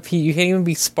even be You can't even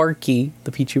be Sparky,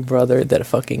 the Pichu brother that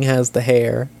fucking has the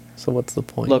hair. So what's the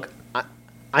point? Look,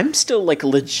 I'm still like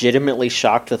legitimately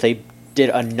shocked that they did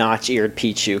a notch-eared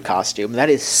Pichu costume. That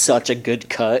is such a good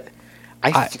cut.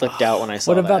 I flipped out when I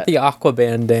saw that. What about the Aqua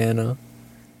bandana?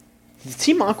 The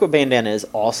Team Aqua bandana is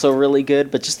also really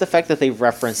good, but just the fact that they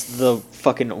referenced the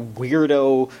fucking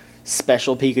weirdo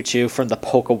special Pikachu from the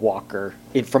Poke Walker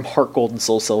from Heart Gold and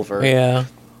Soul Silver. Yeah.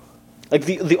 Like,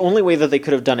 the only way that they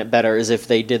could have done it better is if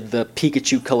they did the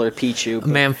Pikachu-colored Pichu.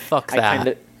 Man, fuck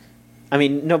that. I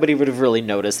mean, nobody would have really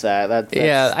noticed that.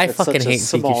 I fucking hate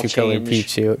Pikachu-colored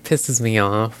Pichu. It pisses me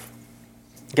off.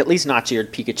 At least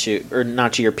notch-eared Pikachu, or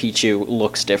notch-eared Pichu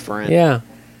looks different. Yeah.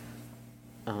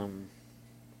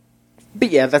 But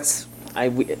yeah, that's... I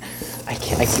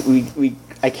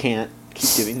can't keep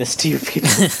doing this to you people.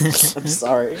 I'm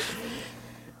sorry.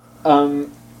 Alright,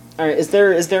 is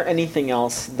there anything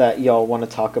else that y'all want to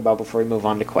talk about before we move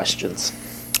on to questions?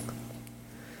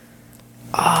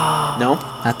 No?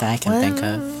 Not that I can think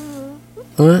of.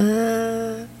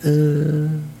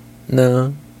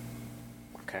 No.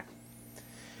 Okay.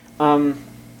 I'll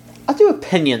do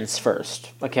opinions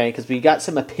first, okay? Because we got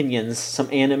some opinions, some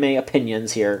anime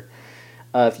opinions here.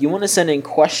 If you want to send in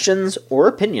questions or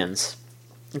opinions,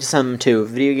 just send them to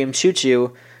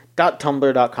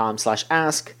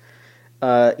videogameshootsyou.tumblr.com/ask.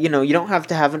 You don't have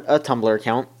to have a Tumblr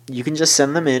account. You can just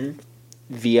send them in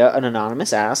via an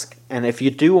anonymous ask. And if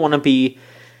you do want to be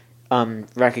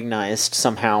recognized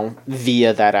somehow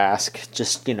via that ask,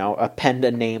 just, append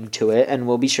a name to it, and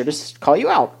we'll be sure to call you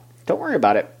out. Don't worry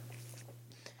about it.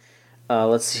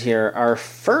 Let's see here. Our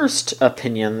first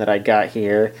opinion that I got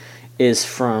here is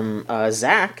from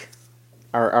Zach,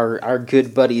 our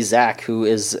good buddy Zach, who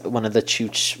is one of the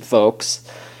Chooch folks.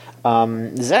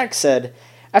 Zach said,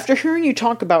 after hearing you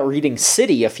talk about reading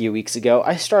City a few weeks ago,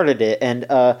 I started it, and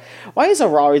why is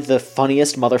Arari the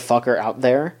funniest motherfucker out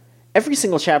there? Every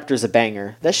single chapter is a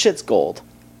banger. That shit's gold.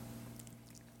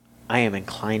 I am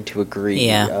inclined to agree.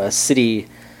 Yeah. City,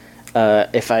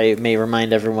 if I may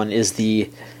remind everyone, is the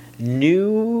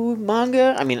new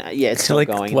manga. I mean, yeah, it's still like,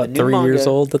 going. What, 3 years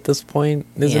old at this point,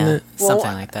 isn't it?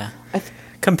 Something like that.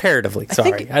 Comparatively,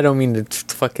 sorry. I don't mean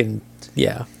to fucking...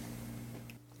 Yeah.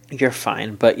 You're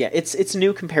fine, but yeah, it's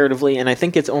new comparatively, and I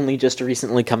think it's only just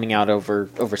recently coming out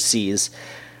overseas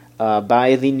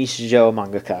by the Nishijo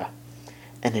mangaka,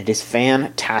 and it is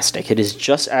fantastic. It is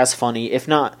just as funny, if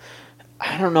not,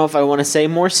 I don't know if I want to say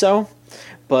more so,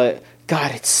 but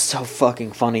God, it's so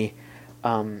fucking funny.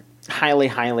 Highly,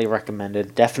 highly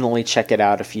recommended. Definitely check it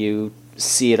out if you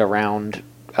see it around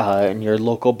in your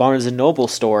local Barnes & Noble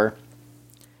store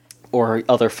or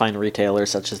other fine retailers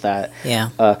such as that. Yeah.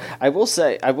 I will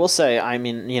say, I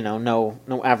mean,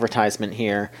 no advertisement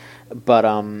here, but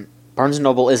Barnes &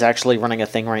 Noble is actually running a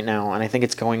thing right now, and I think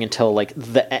it's going until like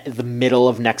the middle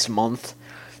of next month.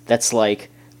 That's like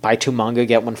buy 2 manga,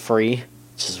 get 1 free,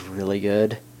 which is really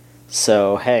good.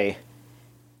 So, hey,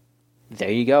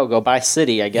 there you go. Go buy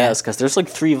City, I guess, because there's like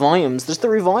 3 volumes. There's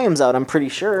 3 volumes out, I'm pretty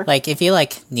sure. Like, if you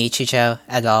like Nichijou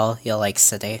at all, you'll like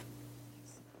City.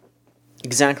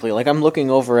 Exactly. Like, I'm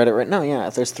looking over at it right now. Yeah,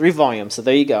 there's 3 volumes, so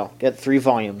there you go. Get 3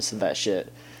 volumes of that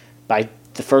shit. Buy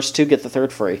the first 2, get the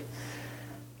 3rd free.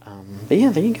 But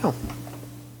yeah, there you go.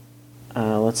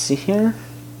 Let's see here.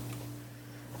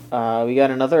 We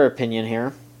got another opinion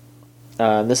here.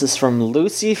 This is from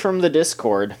Lucy from the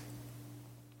Discord.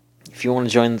 If you want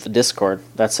to join the Discord,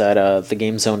 that's at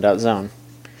thegamezone.zone.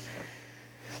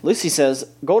 Lucy says,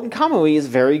 Golden Kamui is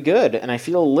very good, and I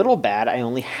feel a little bad I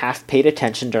only half paid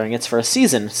attention during its first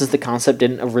season, since the concept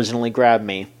didn't originally grab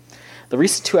me. The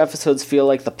recent 2 episodes feel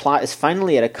like the plot is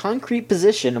finally at a concrete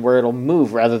position where it'll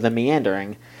move rather than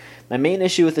meandering. My main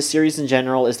issue with the series in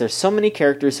general is there's so many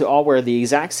characters who all wear the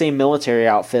exact same military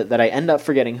outfit that I end up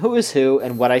forgetting who is who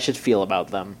and what I should feel about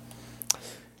them.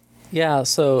 Yeah,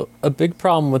 so a big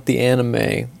problem with the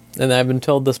anime, and I've been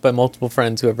told this by multiple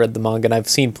friends who have read the manga, and I've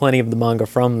seen plenty of the manga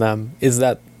from them, is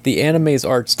that the anime's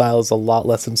art style is a lot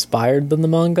less inspired than the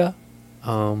manga.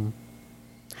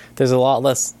 There's a lot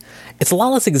less... It's a lot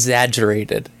less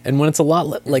exaggerated, and when it's a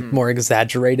lot more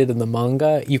exaggerated in the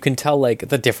manga, you can tell like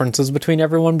the differences between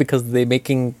everyone because they're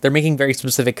making very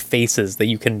specific faces that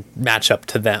you can match up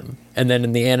to them. And then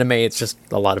in the anime, it's just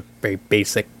a lot of very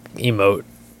basic emote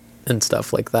and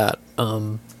stuff like that.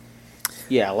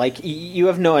 Yeah, like you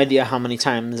have no idea how many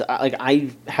times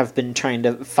I have been trying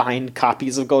to find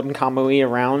copies of Golden Kamuy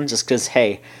around just because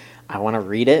hey, I want to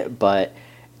read it, but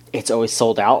it's always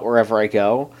sold out wherever I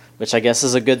go, which I guess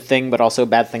is a good thing, but also a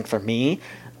bad thing for me.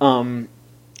 And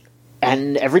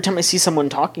every time I see someone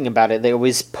talking about it, they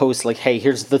always post like, "Hey,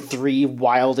 here's the 3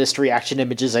 wildest reaction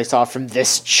images I saw from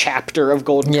this chapter of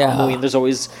Golden Kamuy," and there's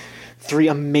always 3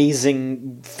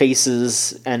 amazing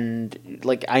faces, and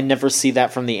like I never see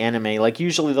that from the anime. Like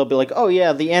usually they'll be like, "Oh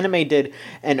yeah, the anime did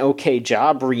an okay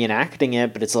job reenacting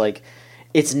it," but it's like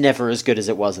it's never as good as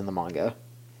it was in the manga.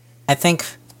 I think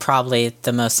probably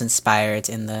the most inspired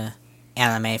in the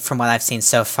anime, from what I've seen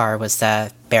so far, was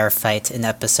the bear fight in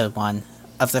episode 1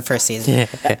 of the first season.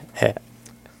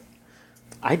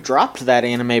 I dropped that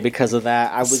anime because of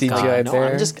that. I was CGI no,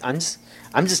 bear?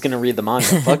 I'm just gonna read the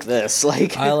manga. Fuck this.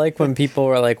 Like I like when people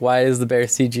were like, "Why is the bear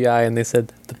CGI?" And they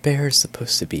said the bear is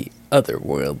supposed to be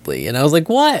otherworldly, and I was like,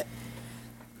 "What?"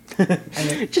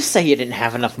 just say you didn't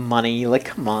have enough money. Like,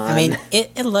 come on. I mean,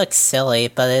 it looks silly,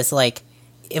 but it's like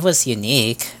it was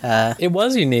unique. It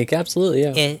was unique, absolutely.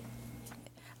 Yeah.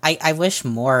 I wish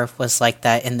more was like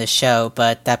that in the show,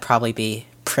 but that'd probably be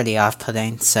pretty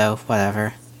off-putting. So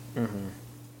whatever.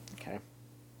 Okay.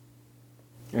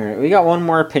 All right, we got one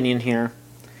more opinion here,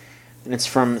 and it's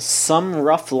from Some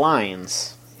Rough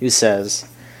Lines, who says,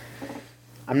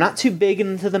 "I'm not too big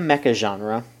into the mecha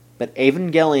genre, but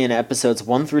Evangelion episodes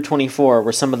 1 through 24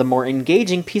 were some of the more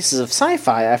engaging pieces of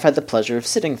sci-fi I've had the pleasure of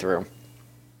sitting through.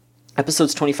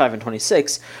 Episodes 25 and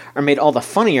 26 are made all the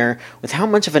funnier with how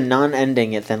much of a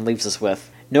non-ending it then leaves us with.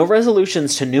 No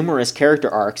resolutions to numerous character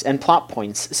arcs and plot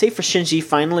points, save for Shinji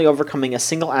finally overcoming a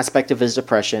single aspect of his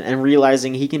depression and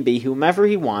realizing he can be whomever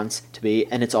he wants to be,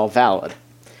 and it's all valid.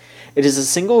 It is the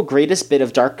single greatest bit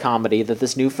of dark comedy that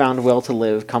this newfound will to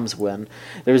live comes when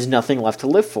there is nothing left to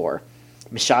live for.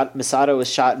 Misato is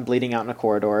shot and bleeding out in a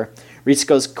corridor.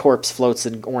 Ritsuko's corpse floats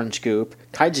in orange goop.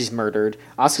 Kaiji's murdered.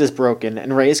 Asuka's broken,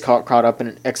 and Rei is caught up in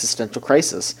an existential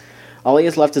crisis. All he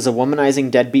is left is a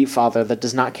womanizing deadbeat father that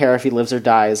does not care if he lives or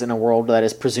dies in a world that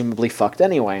is presumably fucked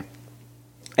anyway.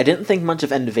 I didn't think much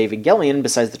of End of Evangelion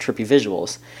besides the trippy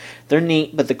visuals. They're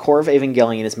neat, but the core of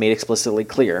Evangelion is made explicitly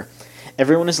clear.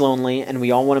 Everyone is lonely, and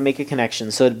we all want to make a connection,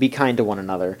 so to be kind to one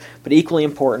another. But equally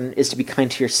important is to be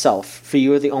kind to yourself, for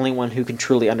you are the only one who can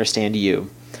truly understand you.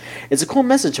 It's a cool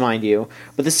message, mind you,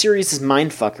 but the series'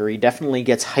 mindfuckery definitely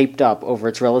gets hyped up over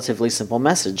its relatively simple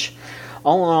message.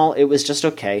 All in all, it was just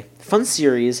okay. Fun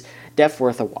series, def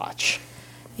worth a watch."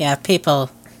 Yeah, people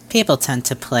tend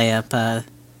to play up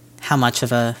how much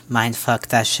of a mindfuck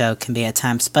that show can be at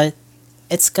times, but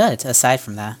it's good aside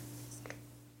from that.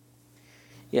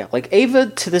 Yeah, like Ava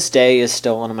to this day is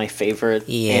still one of my favorite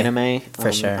anime.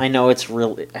 For sure. I know it's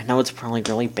probably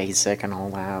really basic and all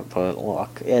that, but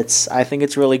look, I think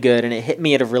it's really good, and it hit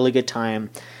me at a really good time.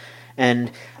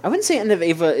 And I wouldn't say End of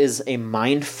Ava is a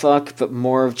mindfuck, but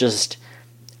more of just,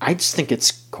 I just think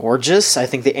it's gorgeous. I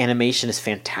think the animation is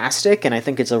fantastic, and I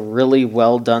think it's a really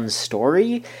well done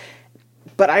story.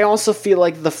 But I also feel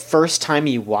like the first time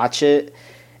you watch it,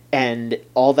 and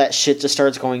all that shit just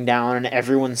starts going down, and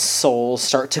everyone's souls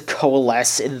start to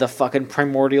coalesce in the fucking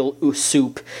primordial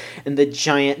soup, and the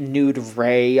giant nude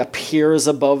Rei appears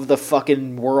above the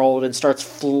fucking world and starts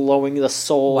flowing the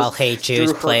souls. While Hey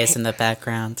Jude plays in the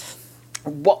background.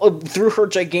 Through her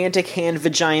gigantic hand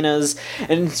vaginas,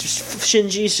 and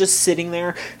Shinji's just sitting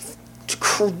there,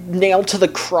 nailed to the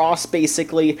cross,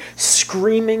 basically,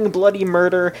 screaming bloody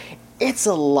murder. It's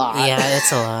a lot. Yeah,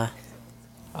 it's a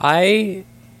lot.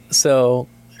 So,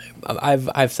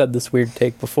 I've said this weird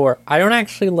take before. I don't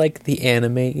actually like the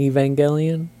anime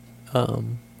Evangelion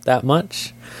that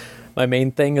much. My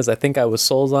main thing is I think I was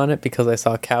sold on it because I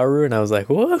saw Kaoru and I was like,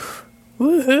 whoa,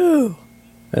 woohoo!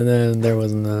 And then there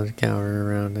wasn't a Kaoru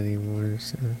around anymore,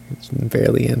 so it's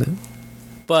barely in it.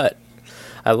 But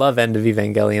I love End of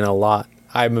Evangelion a lot.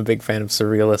 I'm a big fan of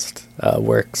surrealist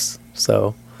works,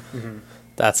 so... Mm-hmm.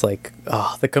 That's like,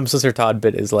 the Come Sister Todd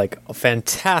bit is like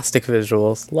fantastic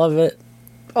visuals. Love it.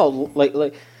 Oh,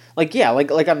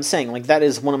 like I'm saying, like that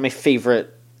is one of my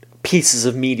favorite pieces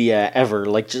of media ever.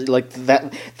 Like just like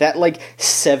that like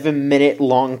 7-minute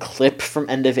long clip from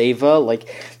End of Ava, like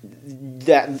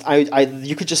that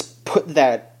you could just put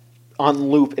that on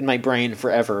loop in my brain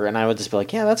forever, and I would just be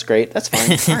like, yeah, that's great, that's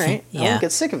fine, all right, I won't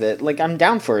get sick of it. Like I'm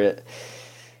down for it.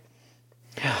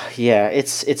 Yeah,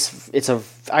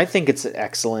 I think it's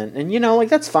excellent, and like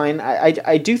that's fine.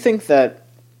 I do think that,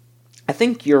 I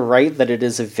think you're right that it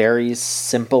is a very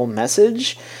simple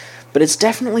message, but it's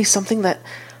definitely something that,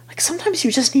 like, sometimes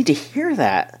you just need to hear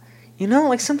that,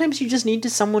 like sometimes you just need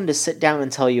someone to sit down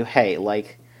and tell you, hey,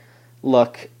 like,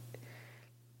 look,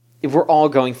 we're all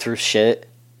going through shit,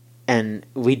 and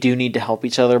we do need to help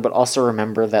each other, but also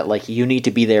remember that, like, you need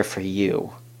to be there for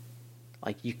you.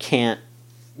 Like, you can't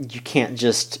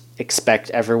just expect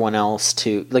everyone else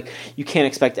to, like, you can't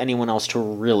expect anyone else to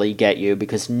really get you,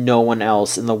 because no one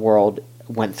else in the world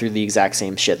went through the exact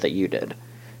same shit that you did.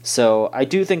 So I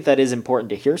do think that is important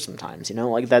to hear sometimes, you know?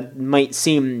 Like, that might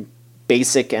seem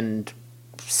basic and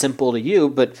simple to you,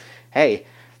 but hey,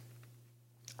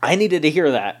 I needed to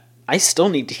hear that. I still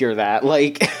need to hear that.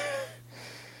 Like,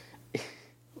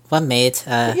 what made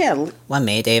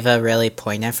Eva really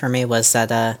poignant for me was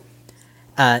that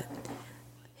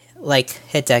like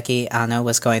Hideki Anno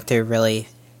was going through really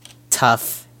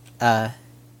tough,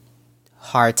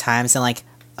 hard times, and like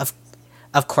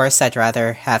of course I'd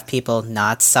rather have people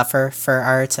not suffer for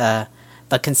art,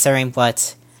 but considering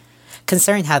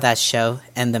how that show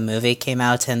and the movie came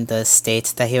out and the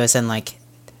state that he was in, like,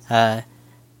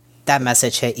 that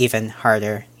message hit even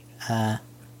harder.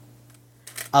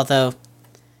 Although,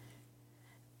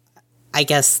 I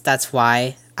guess that's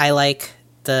why I like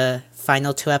the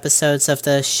final 2 episodes of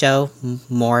the show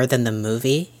more than the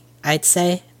movie, I'd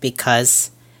say,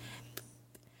 because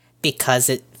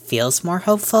it feels more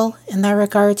hopeful in that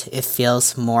regard. It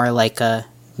feels more like a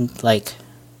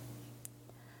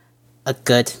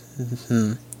good...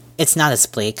 It's not as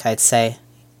bleak, I'd say.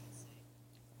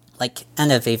 Like,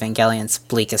 End of Evangelion's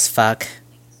bleak as fuck.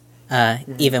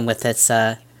 Even with its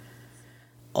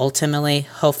ultimately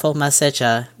hopeful message,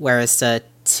 whereas the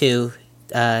 2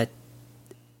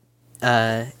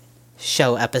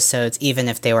 show episodes, even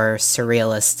if they were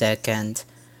surrealistic and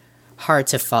hard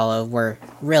to follow, were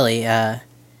really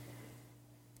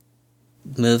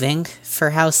moving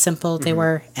for how simple they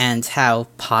were and how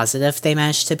positive they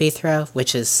managed to be throughout,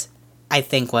 which is, I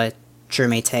think, what drew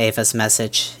me to Ava's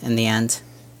message in the end.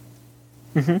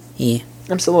 Yeah.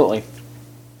 Absolutely.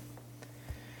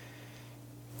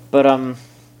 But,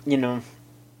 you know,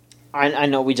 I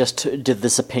know we just did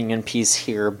this opinion piece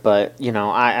here, but, you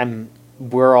know,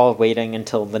 we're all waiting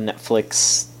until the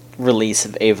Netflix release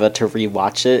of Ava to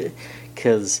rewatch it,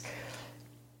 because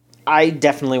I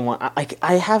definitely want...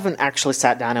 I haven't actually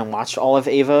sat down and watched all of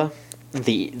Ava,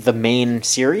 the main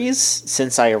series,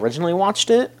 since I originally watched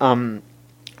it. I've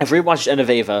rewatched End of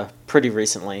Ava pretty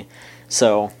recently,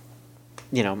 so,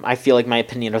 you know, I feel like my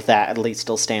opinion of that at least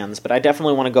still stands, but I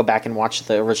definitely want to go back and watch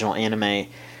the original anime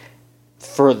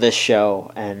for this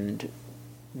show and,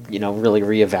 you know, really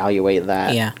reevaluate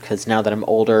that. Yeah. Because now that I'm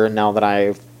older, now that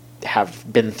I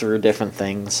have been through different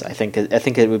things, I think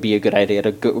it would be a good idea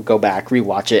to go back,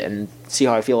 rewatch it, and see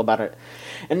how I feel about it.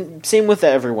 And same with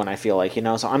everyone, I feel like, you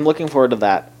know, so I'm looking forward to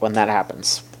that when that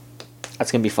happens.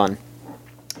 That's going to be fun.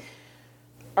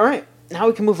 Alright, now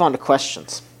we can move on to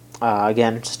questions.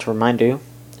 Again, just to remind you,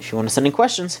 if you want to send in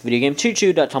questions,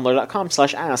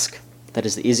 videogamechoochoo.tumblr.com/ask. That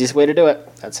is the easiest way to do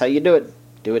it. That's how you do it.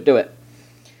 Do it.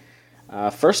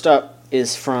 First up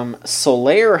is from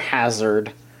Solaire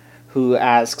Hazard, who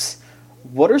asks,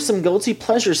 what are some guilty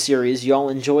pleasure series y'all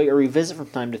enjoy or revisit from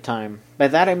time to time? By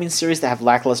that I mean series that have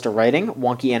lackluster writing,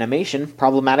 wonky animation,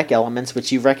 problematic elements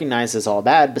which you recognize as all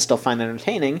bad but still find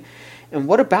entertaining, and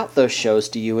what about those shows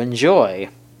do you enjoy?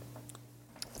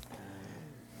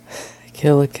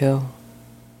 Kill la Kill.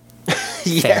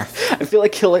 Yeah, I feel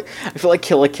like Kill la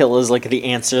Kill is like the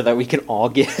answer that we can all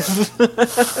give.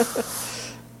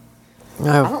 I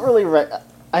don't really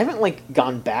I haven't like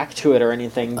gone back to it or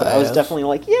anything, but I was definitely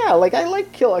like, yeah, like I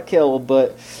like Kill la Kill,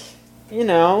 but you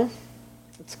know,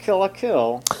 it's Kill la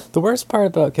Kill. The worst part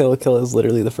about Kill la Kill is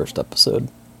literally the first episode.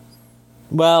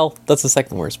 Well, that's the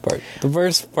second worst part. The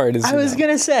worst part is... I was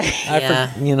gonna say.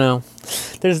 You know,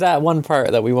 there's that one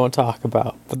part that we won't talk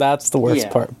about, but that's the worst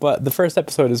part. But the first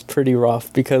episode is pretty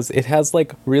rough because it has,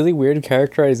 like, really weird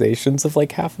characterizations of,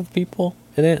 like, half of people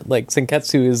in it. Like,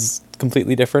 Senketsu is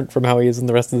completely different from how he is in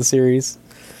the rest of the series.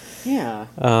 Yeah.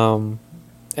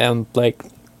 And, like,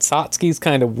 Satsuki's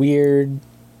kind of weird.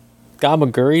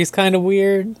 Gamaguri's kind of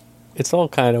weird. It's all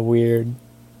kind of weird.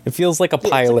 It feels like a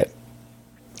pilot.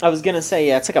 I was gonna say,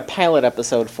 yeah, it's like a pilot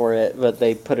episode for it, but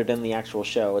they put it in the actual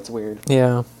show. It's weird.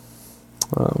 Yeah.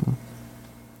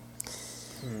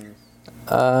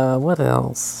 What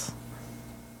else?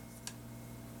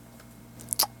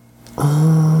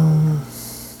 I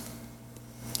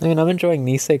mean, I'm enjoying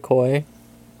Nisekoi.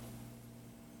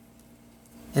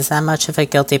 Is that much of a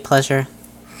guilty pleasure?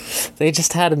 They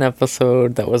just had an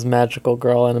episode that was magical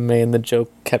girl anime, and the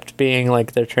joke kept being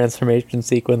like their transformation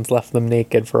sequence left them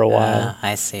naked for a while.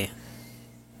 I see.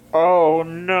 Oh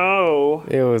no!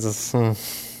 It was.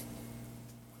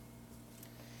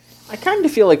 I kind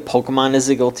of feel like Pokemon is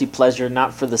a guilty pleasure,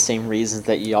 not for the same reasons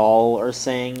that y'all are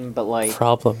saying, but like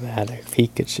Problematic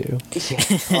Pikachu.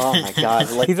 yeah, oh my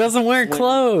god, like He doesn't wear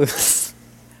clothes.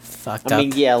 Fucked I up.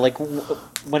 mean, yeah, like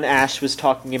when Ash was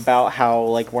talking about how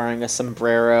like wearing a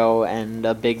sombrero and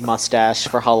a big mustache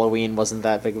for Halloween wasn't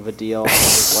that big of a deal, I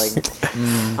was like,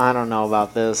 I don't know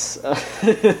about this.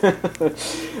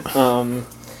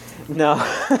 No,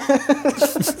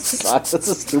 that's a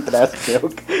stupid ass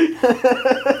joke.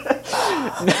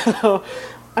 No,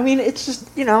 I mean it's just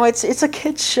it's a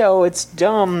kids show. It's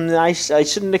dumb. I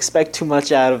shouldn't expect too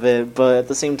much out of it, but at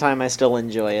the same time I still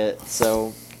enjoy it.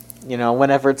 So.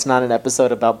 Whenever it's not an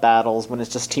episode about battles, when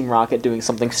it's just Team Rocket doing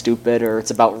something stupid, or it's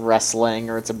about wrestling,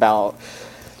 or it's about,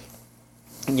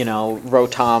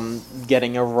 Rotom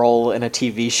getting a role in a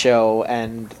TV show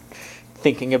and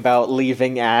thinking about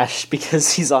leaving Ash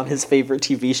because he's on his favorite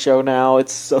TV show now,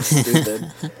 it's so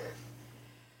stupid.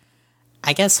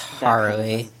 I guess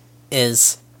Harui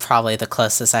is probably the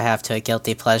closest I have to a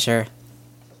guilty pleasure.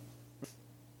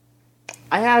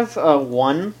 I have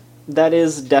one that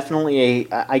is definitely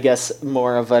I guess,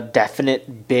 more of a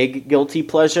definite big guilty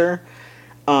pleasure.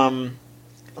 I'm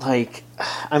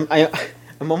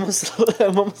almost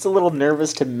a little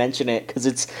nervous to mention it because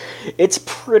it's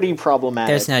pretty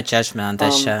problematic. There's no judgment on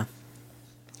this show.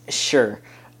 Sure.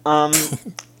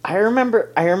 I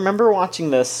remember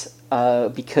watching this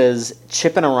because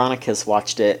Chip and Ironicus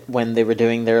watched it when they were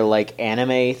doing their like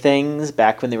anime things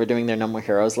back when they were doing their No More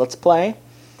Heroes Let's Play.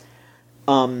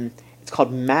 It's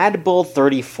called Mad Bull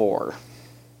 34.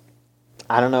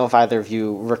 I don't know if either of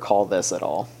you recall this at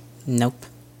all. Nope.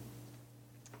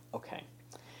 Okay.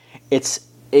 It's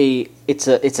a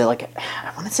like,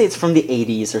 I want to say it's from the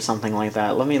 80s or something like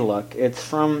that. Let me look. It's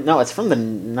from the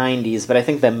 90s, but I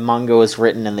think the manga was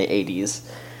written in the 80s.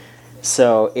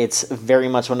 So it's very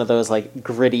much one of those like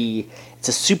gritty, it's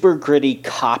a super gritty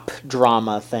cop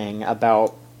drama thing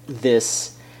about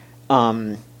this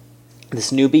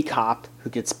newbie cop who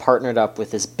gets partnered up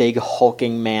with this big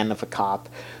hulking man of a cop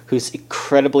who's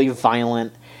incredibly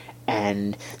violent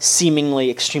and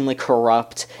seemingly extremely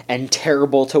corrupt and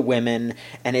terrible to women,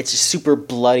 and it's super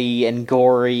bloody and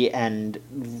gory and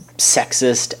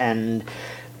sexist,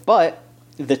 but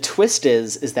the twist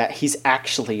is that he's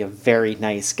actually a very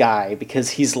nice guy, because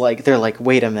he's like, they're like,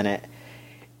 wait a minute,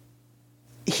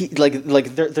 he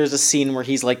there's a scene where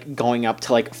he's like going up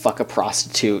to like fuck a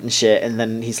prostitute and shit, and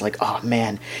then he's like, oh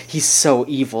man, he's so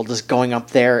evil, just going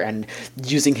up there and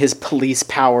using his police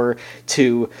power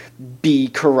to be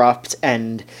corrupt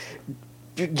and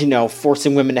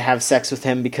forcing women to have sex with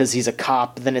him because he's a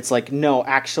cop. Then it's like, no,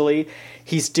 actually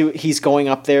he's going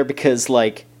up there because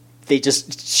like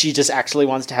she just actually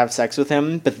wants to have sex with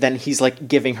him, but then he's like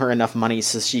giving her enough money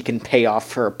so she can pay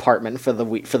off her apartment for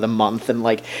the month, and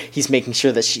like he's making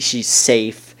sure that she's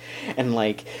safe, and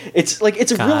like it's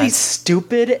God. Really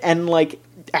stupid and like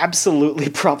absolutely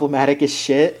problematic as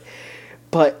shit,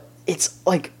 but it's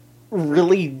like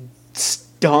really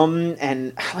dumb,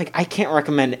 and like I can't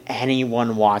recommend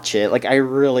anyone watch it. Like I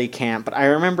really can't, but I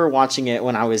remember watching it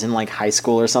when I was in like high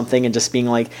school or something and just being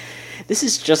like, this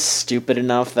is just stupid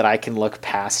enough that I can look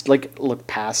past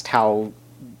how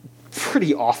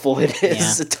pretty awful it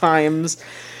is at times.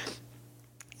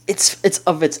 It's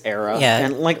of its era,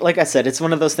 and like I said, it's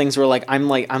one of those things where like I'm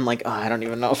like oh, I don't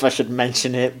even know if I should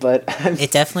mention it, but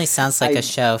it definitely sounds like a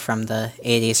show from the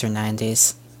 80s or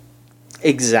 90s.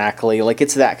 Exactly, like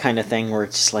it's that kind of thing where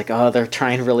it's just like, oh, they're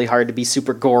trying really hard to be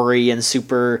super gory and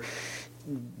super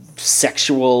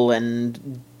sexual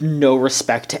and no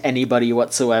respect to anybody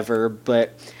whatsoever,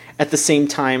 but at the same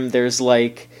time there's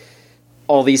like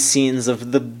all these scenes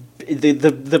of the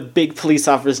big police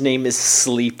officer's name is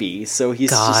Sleepy, so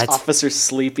he's just Officer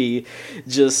Sleepy,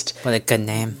 just what a good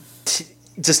name,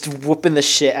 just whooping the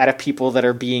shit out of people that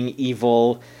are being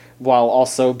evil while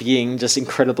also being just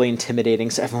incredibly intimidating.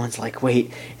 So everyone's like,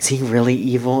 wait, is he really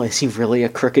evil? Is he really a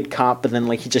crooked cop? But then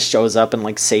like he just shows up and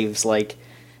like saves like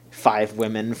 5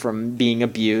 women from being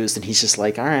abused, and he's just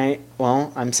like, all right,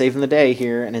 well, I'm saving the day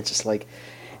here. And it's just like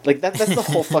that's the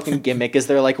whole fucking gimmick, is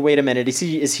they're like, wait a minute, is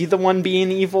he the one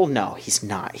being evil? No, he's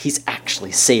not. He's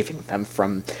actually saving them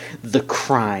from the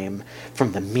crime,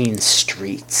 from the mean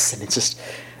streets. And it's just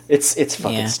it's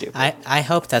fucking stupid. I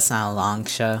hope that's not a long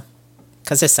show,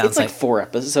 because it sounds it's like 4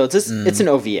 episodes. It's an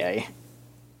OVA.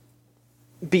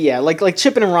 But yeah, like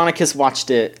Chip and Ironicus watched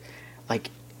it like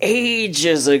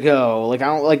ages ago. Like I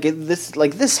don't like it,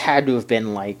 this had to have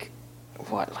been like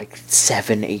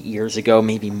 7-8 years ago,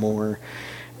 maybe more,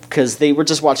 because they were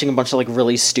just watching a bunch of like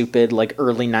really stupid like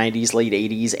early 90s late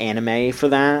 80s anime for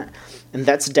that, and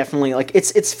that's definitely like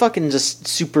it's fucking just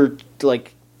super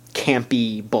like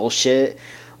campy bullshit.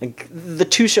 Like, the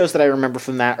two shows that I remember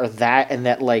from that are that and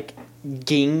that, like,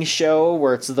 Ging show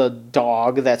where it's the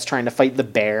dog that's trying to fight the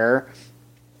bear.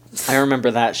 I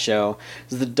remember that show.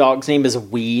 The dog's name is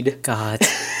Weed. God.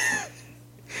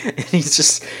 And he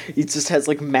just has,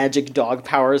 like, magic dog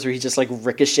powers where he just, like,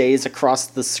 ricochets across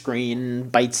the screen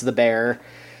and bites the bear.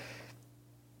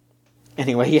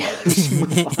 Anyway, yeah, let's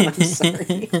move on. I'm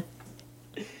sorry.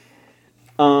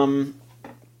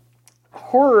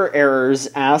 Horror Errors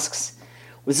asks,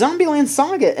 with Zombieland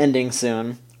Saga ending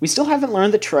soon, we still haven't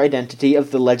learned the true identity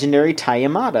of the legendary Tai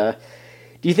Yamada.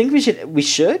 Do you think we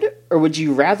should, or would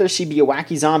you rather she be a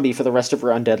wacky zombie for the rest of her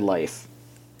undead life?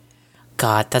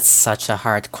 God, that's such a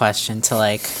hard question to,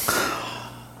 like...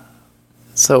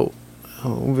 So, a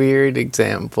weird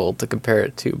example to compare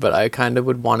it to, but I kind of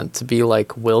would want it to be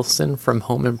like Wilson from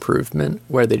Home Improvement,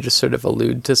 where they just sort of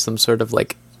allude to some sort of,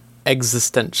 like,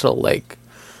 existential, like,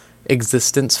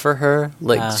 existence for her.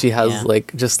 Like, she has,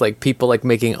 like, just, like, people, like,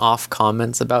 making off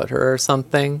comments about her or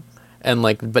something, and,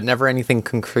 like, but never anything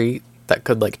concrete that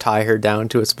could, like, tie her down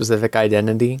to a specific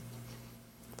identity.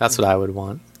 That's what I would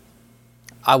want.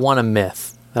 I want a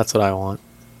myth. That's what I want.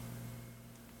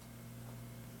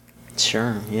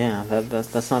 Sure, yeah,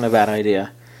 that's not a bad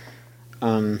idea.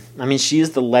 I mean, she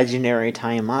is the legendary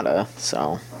Tai Yamada,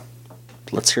 so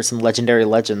let's hear some legendary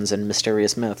legends and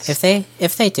mysterious myths. If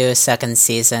they do a second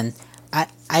season, I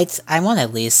want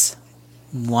at least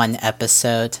one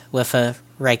episode with a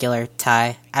regular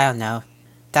Tai. I don't know.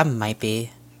 That might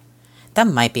be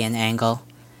an angle.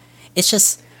 It's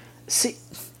just...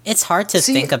 It's hard to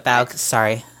think about...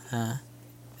 Sorry.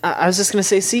 I was just going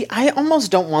to say, I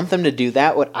almost don't want them to do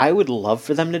that. What I would love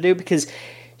for them to do, because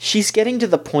she's getting to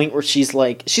the point where she's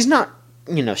like... She's not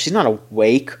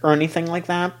awake or anything like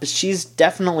that, but she's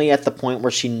definitely at the point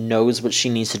where she knows what she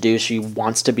needs to do. She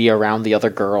wants to be around the other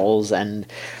girls, and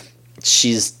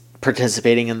she's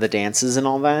participating in the dances and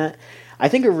all that. I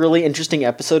think a really interesting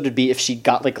episode would be if she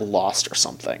got, like, lost or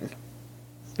something.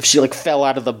 If she, like, fell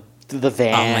out of the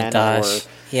van, oh my gosh.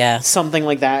 or something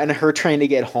like that, and her trying to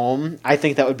get home. I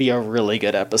think that would be a really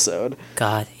good episode.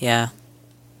 God, yeah.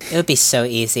 It would be so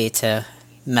easy to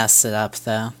mess it up,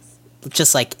 though.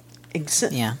 Just like,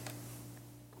 yeah.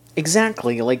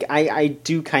 Exactly. Like, I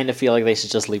do kind of feel like they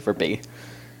should just leave her be.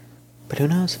 But who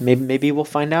knows? Maybe we'll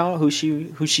find out who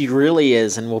she really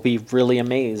is, and we'll be really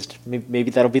amazed.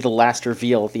 Maybe that'll be the last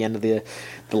reveal at the end of the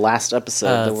last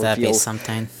episode. Oh, that'd be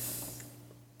something.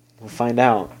 We'll find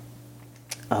out.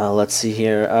 Let's see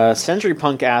here. Century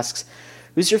Punk asks,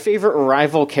 who's your favorite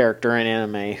rival character in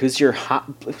anime? Who's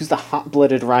the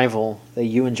hot-blooded rival that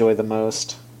you enjoy the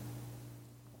most?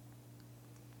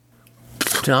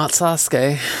 Not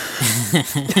Sasuke.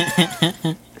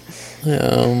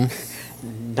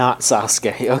 Not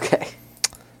Sasuke. Okay.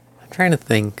 I'm trying to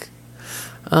think.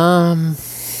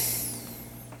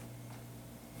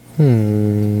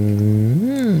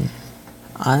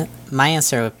 My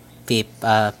answer would be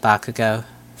Bakugo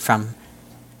from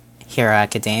Hero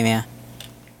Academia.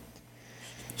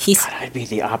 God, I'd be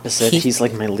the opposite. He's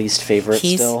like my least favorite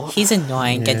still. He's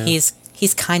annoying, and he's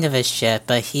kind of a shit,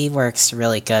 but he works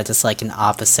really good as like an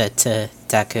opposite to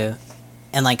Deku,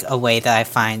 in like a way that I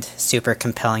find super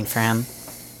compelling for him.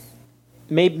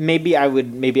 Maybe I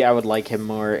would like him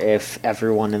more if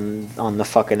everyone on the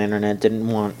fucking internet didn't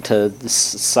want to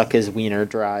suck his wiener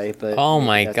dry. But oh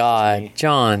my god,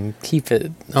 John, keep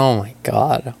it. Oh my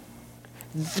god.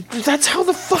 That's how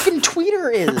the fucking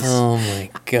Tweeter is. Oh my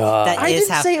god. I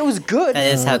didn't say it was good.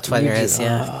 That is how Twitter is,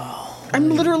 yeah.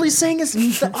 I'm literally saying it's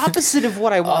the opposite of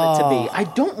what I want it to be. I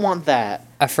don't want that.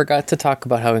 I forgot to talk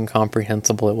about how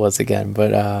incomprehensible it was again,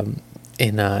 but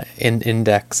in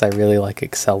Index, I really like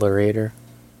Accelerator,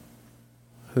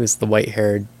 who's the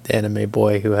white-haired anime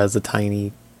boy who has a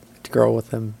tiny girl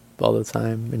with him all the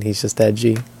time, and he's just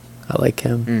edgy. I like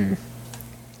him.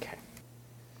 Okay.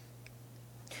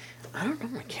 I don't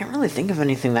know. I can't really think of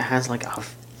anything that has like a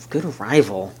good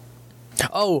rival.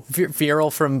 Oh,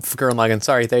 Viral from Gurren Lagann.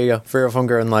 Sorry, there you go. Viral from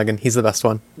Gurren Lagann. He's the best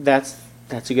one. That's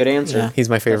a good answer. Yeah, he's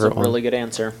my favorite one. That's a really good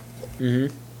answer.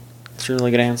 It's a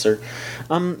really good answer.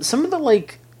 Some of the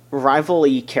like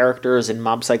rival-y characters in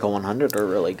Mob Psycho 100 are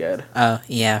really good. Oh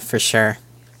yeah, for sure.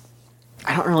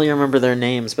 I don't really remember their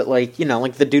names, but like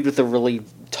like the dude with the really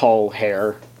tall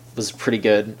hair was pretty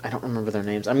good. I don't remember their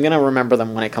names. I'm gonna remember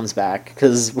them when it comes back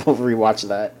because we'll rewatch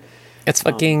that. It's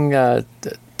fucking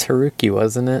Taruki,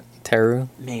 wasn't it? Teru?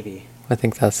 Maybe. I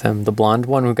think that's him. The blonde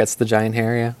one who gets the giant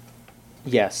hair, yeah?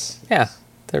 Yes. Yeah,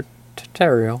 they're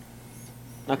Teru.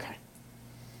 Okay.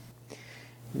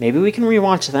 Maybe we can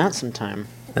rewatch that sometime.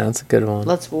 That's a good one.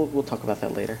 We'll talk about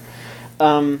that later.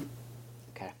 Okay.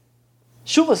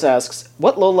 Shulis asks,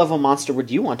 what low-level monster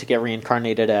would you want to get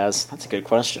reincarnated as? That's a good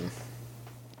question.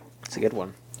 That's a good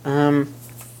one. I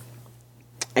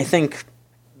think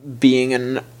being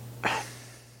an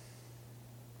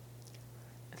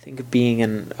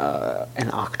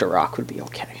Octorok would be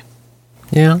okay.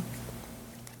 Yeah.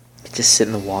 Just sit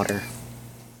in the water.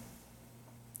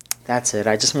 That's it.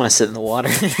 I just want to sit in the water.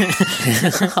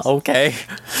 Okay.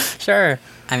 Sure.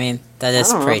 I mean, that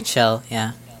is I don't pretty know. chill,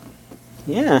 yeah.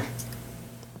 Yeah.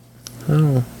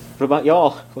 Oh. What about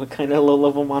y'all? What kind of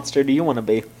low-level monster do you want to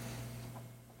be?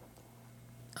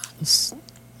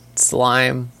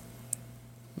 Slime.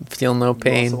 Feel no You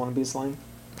pain. also want to be a slime?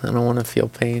 I don't want to feel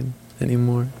pain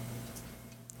anymore.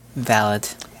 Valid.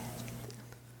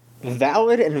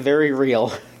 Valid and very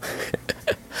real.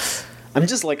 I'm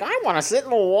just like, I want to sit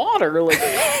in the water. Like,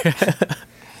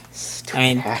 I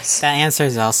mean, ass. that answer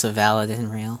is also valid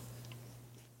and real.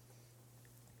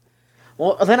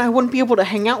 Well, then I wouldn't be able to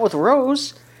hang out with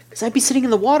Rose, because I'd be sitting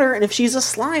in the water, and if she's a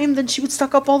slime, then she would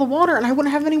suck up all the water, and I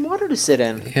wouldn't have any water to sit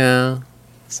in. Yeah.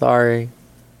 Sorry.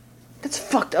 That's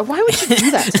fucked up. Why would you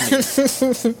do that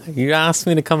to me? You asked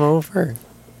me to come over.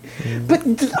 But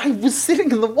I was sitting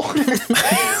in the water.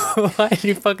 Why did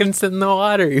you fucking sit in the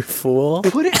water, you fool?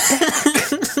 Put it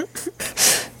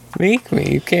back. Make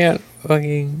me. You can't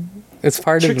fucking... It's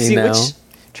part of me now.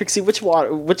 Trixie, which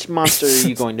monster are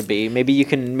you going to be? Maybe you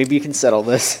can settle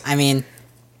this. I mean,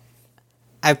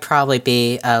 I'd probably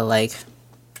be like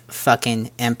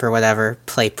fucking imp or whatever,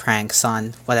 play pranks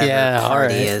on whatever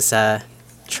party alright. is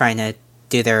trying to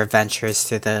do their adventures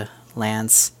through the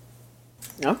lands.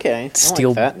 Okay, Steal,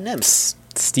 I like that. Nymphs.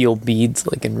 steal beads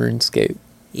like in RuneScape.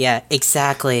 Yeah,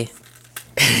 exactly.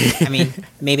 I mean,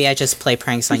 maybe I just play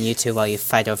pranks on you two while you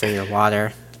fight over your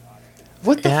water.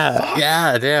 What the Yeah, fuck?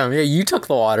 yeah, damn. Yeah, you took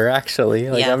the water, actually.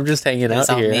 Like, Yeah, I'm just hanging It's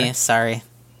out on here. me, sorry.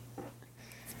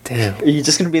 Damn. Are you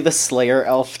just gonna be the Slayer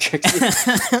elf, Trixie?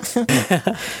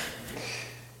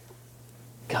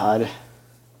 God.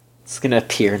 It's gonna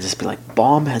appear and just be like,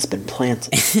 bomb has been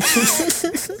planted.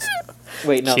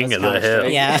 Wait, no, King that's of the Counter-Strike. Hill.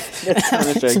 Yeah. That's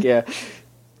Counter-Strike, yeah.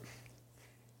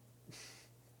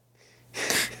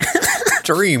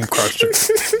 Dream Crusher.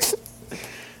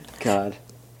 God.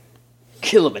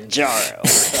 Kilimanjaro.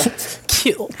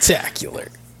 Killtacular.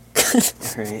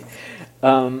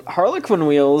 Alright. Harlequin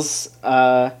Wheels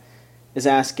is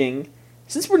asking,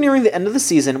 since we're nearing the end of the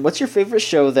season, what's your favorite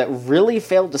show that really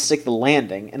failed to stick the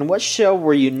landing? And what show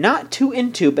were you not too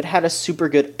into but had a super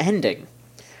good ending?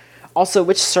 Also,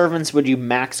 which servants would you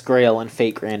max Grail in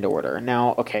Fate Grand Order?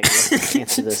 Now, okay, let's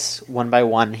answer this one by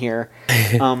one here.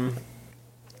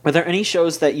 Were there any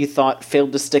shows that you thought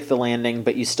failed to stick the landing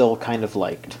but you still kind of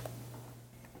liked?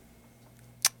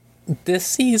 This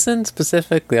season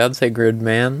specifically, I'd say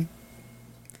Gridman.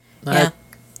 Yeah.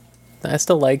 I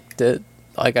still liked it.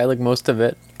 Like, I like most of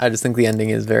it. I just think the ending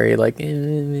is very, like,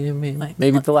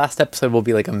 maybe the last episode will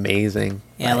be, like, amazing.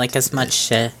 Yeah, like as much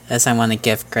shit as I want to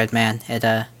give Gridman,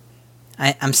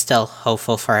 I'm still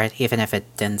hopeful for it, even if it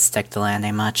didn't stick the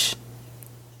landing much.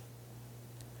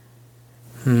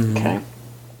 Okay.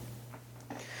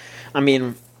 I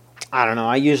mean, I don't know.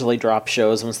 I usually drop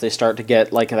shows once they start to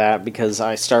get like that because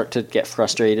I start to get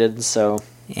frustrated, so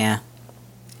Yeah.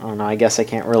 I don't know. I guess I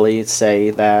can't really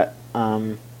say that.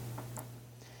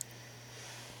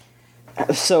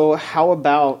 So how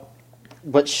about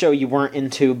what show you weren't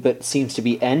into but seems to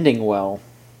be ending well?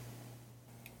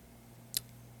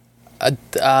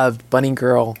 Bunny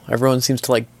Girl. Everyone seems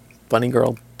to like Bunny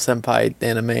Girl Senpai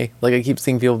anime. Like, I keep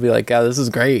seeing people be like, "Yeah, this is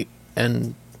great,"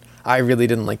 and I really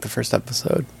didn't like the first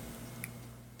episode.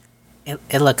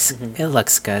 It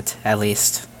looks good, at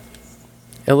least.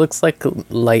 It looks like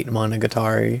light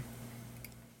Monogatari,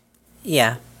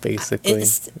 Yeah. basically.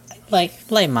 It's like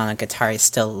Light Monogatari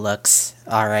still looks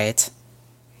alright.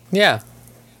 Yeah.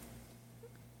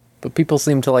 But people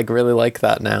seem to like really like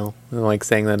that now, and like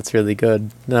saying that it's really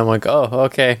good. And I'm like, oh,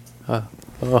 okay. Oh.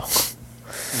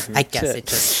 I guess Shit. it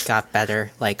just got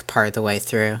better, like, part of the way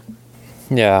through.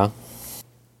 Yeah.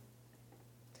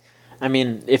 I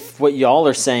mean, if what y'all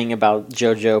are saying about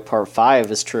JoJo Part 5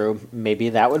 is true, maybe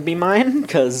that would be mine,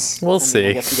 because... We'll see.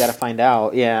 I guess we gotta find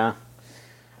out, yeah.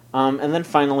 And then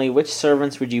finally, which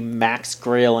servants would you max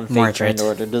Grail in Fate Mordred. Grand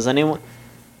Order? Does anyone...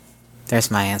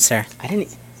 There's my answer. I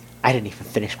didn't even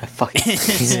finish my fucking...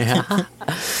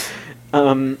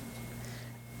 Yeah.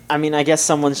 I mean, I guess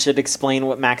someone should explain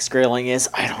what max grailing is.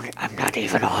 I'm not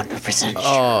even 100% sure.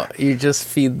 Oh, you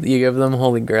give them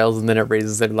holy grails, and then it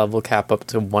raises their level cap up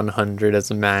to 100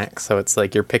 as a max. So it's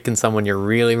like you're picking someone you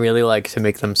really, really like to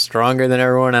make them stronger than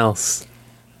everyone else.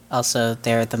 Also,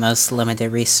 they're the most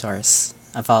limited resource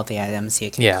of all the items you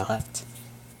can Yeah. collect.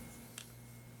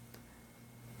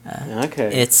 Okay.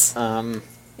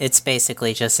 It's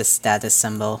basically just a status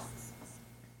symbol.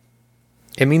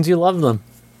 It means you love them.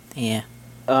 Yeah.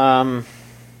 I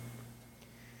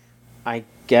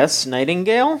guess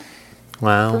Nightingale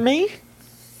Wow. for me.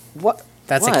 What?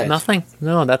 That's What? Nothing.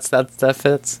 No, that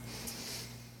fits.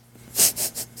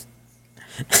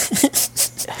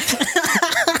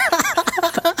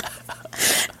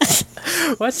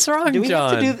 What's wrong, Do we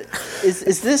John? have to do?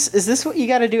 Is this what you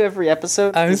got to do every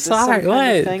episode? I'm Is this some sorry. kind of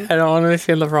What? thing? I don't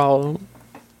understand the problem.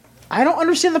 I don't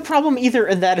understand the problem either,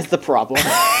 and that is the problem.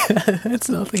 It's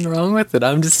nothing wrong with it.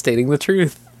 I'm just stating the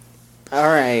truth. All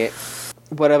right.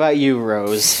 What about you,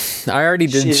 Rose? I already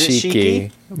did Is it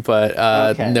Shiki, but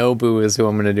Okay. Nobu is who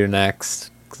I'm gonna do next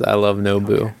because I love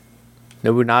Nobu. Okay.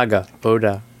 Nobunaga,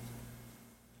 Oda,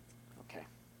 Okay.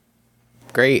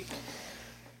 great.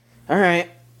 All right.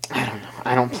 I don't know.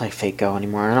 I don't play Fate Go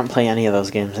anymore. I don't play any of those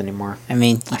games anymore. I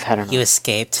mean, I've had enough. you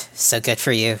escaped, so good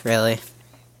for you, really.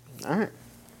 All right.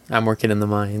 I'm working in the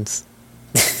mines.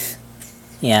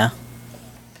 Yeah.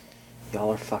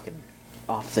 Y'all are fucking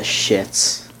off the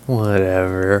shits.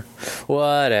 Whatever.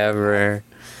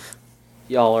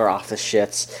 Y'all are off the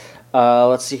shits.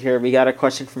 Let's see here. We got a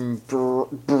question from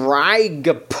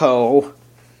Brigapo.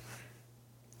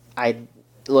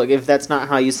 Look, if that's not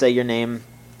how you say your name,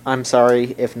 I'm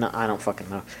sorry. If not, I don't fucking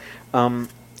know.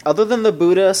 Other than the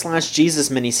Buddha/Jesus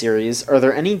miniseries, are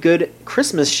there any good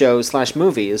Christmas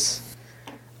shows/movies?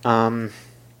 I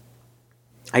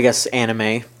guess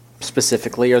anime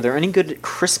specifically. Are there any good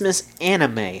Christmas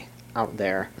anime out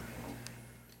there?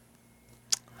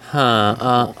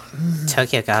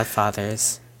 Tokyo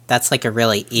Godfathers. That's like a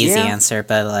really easy Yeah. answer,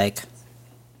 but like,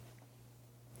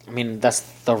 I mean, that's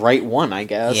the right one, I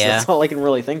guess. Yeah. That's all I can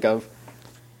really think of.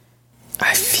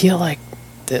 I feel like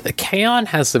the K-On!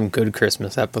 Has some good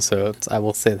Christmas episodes. I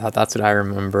will say that. That's what I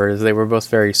remember. Is they were both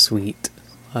very sweet.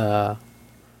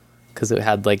 Because it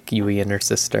had like Yui and her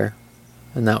sister,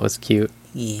 and that was cute.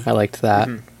 yeah. I liked that.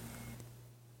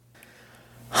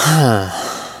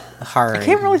 Horror. I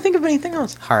can't really think of anything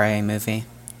else. Horror movie.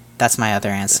 That's my other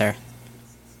answer.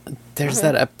 There's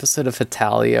that episode of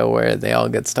Italia where they all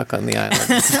get stuck on the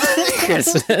island.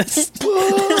 Christmas.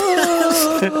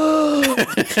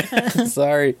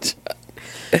 Sorry.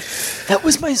 That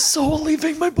was my soul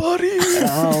leaving my body.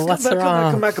 Oh, what's Come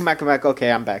wrong? back.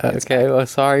 Okay, I'm back. It's Okay, well,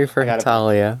 sorry for got it.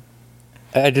 Italia.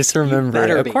 I just remembered.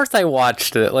 better Of be. course I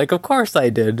watched it. Like, of course I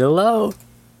did. Hello?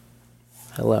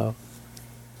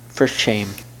 For shame.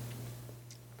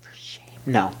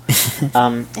 No.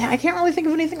 Yeah, I can't really think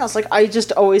of anything else. Like, I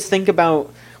just always think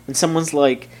about when someone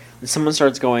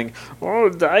starts going, "Oh,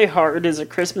 Die Hard is a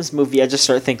Christmas movie," I just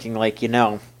start thinking, like,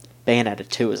 Bayonetta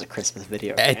 2 is a Christmas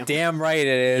video game. Damn right it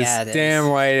is. Yeah, it is. Damn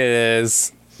right it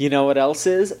is. You know what else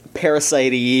is?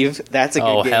 Parasite Eve. That's a good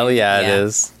Oh, game. hell yeah, it Yeah.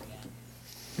 is.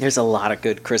 There's a lot of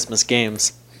good Christmas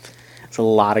games. There's a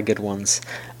lot of good ones.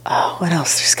 What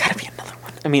else? There's got to be another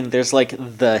one. I mean, there's like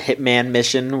the Hitman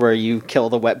mission where you kill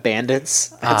the wet bandits.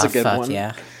 That's a good fuck, one.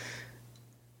 Yeah.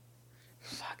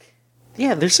 Fuck.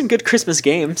 Yeah, there's some good Christmas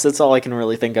games. That's all I can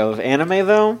really think of. Anime,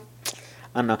 though?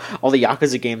 I don't know. All the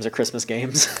Yakuza games are Christmas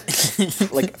games.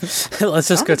 Like, Let's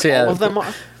just go to all of them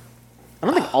are. I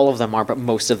don't think all of them are, but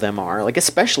most of them are. Like,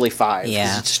 especially 5. 'cause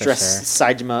Yeah, you just for dress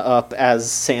Saitama up as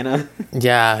Santa.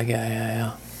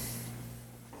 Yeah.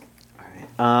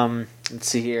 Let's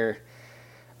see here.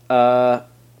 I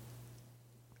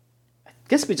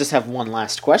guess we just have one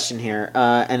last question here,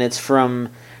 and it's from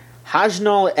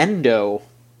Hajnal Endo,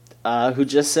 who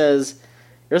just says,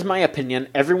 "Here's my opinion.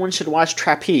 Everyone should watch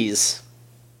Trapeze."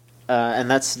 And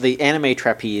that's the anime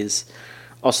Trapeze,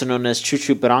 also known as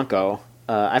Chuchu Branco.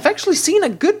 I've actually seen a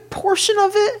good portion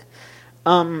of it.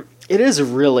 It is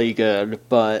really good,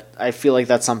 but I feel like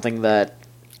that's something that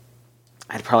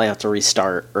I'd probably have to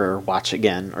restart or watch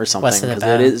again or something. What's it 'cause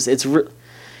about?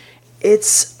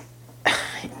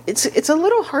 It's a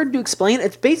little hard to explain.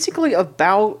 It's basically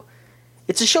about,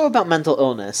 it's a show about mental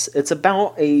illness. It's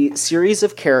about a series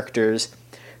of characters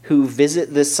who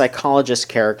visit this psychologist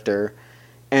character,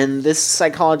 and this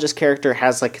psychologist character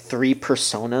has like 3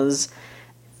 personas.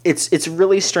 It's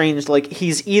really strange. Like,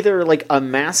 he's either like a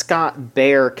mascot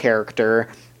bear character,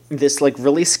 this like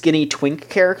really skinny twink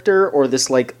character, or this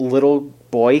like little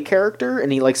boy character,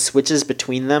 and he like switches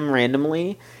between them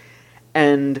randomly.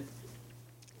 And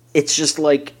it's just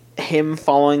like him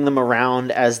following them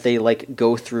around as they like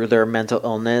go through their mental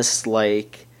illness.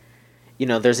 Like,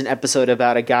 there's an episode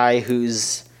about a guy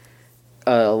who's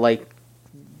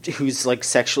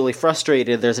sexually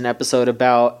frustrated. There's an episode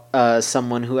about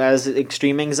someone who has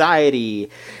extreme anxiety.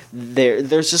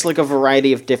 There's just like a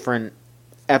variety of different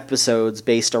episodes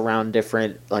based around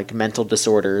different like mental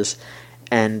disorders,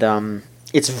 and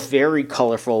it's very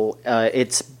colorful.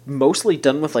 It's mostly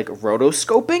done with like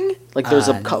rotoscoping. Like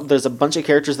there's a bunch of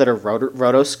characters that are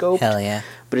rotoscoped. Hell yeah.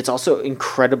 But it's also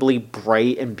incredibly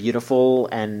bright and beautiful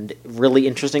and really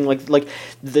interesting. Like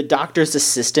the doctor's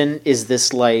assistant is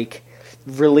this like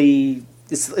really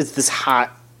it's this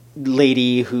hot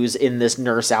lady who's in this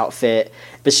nurse outfit,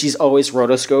 but she's always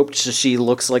rotoscoped, so she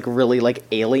looks like really like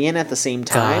alien at the same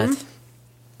time. God.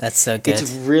 That's so good.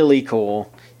 It's really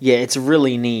cool. Yeah, it's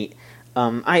really neat.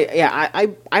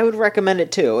 I would recommend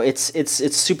it too.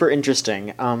 It's super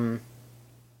interesting.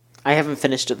 I haven't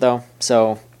finished it though,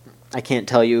 so I can't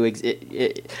tell you.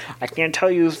 I can't tell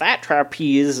you if that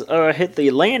trapeze hit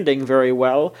the landing very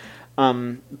well.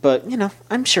 But you know,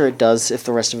 I'm sure it does. If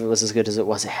the rest of it was as good as it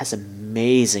was, it has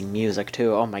amazing music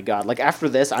too. Oh my god! Like after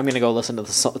this, I'm gonna go listen to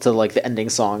the ending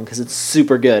song because it's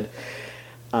super good.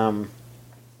 But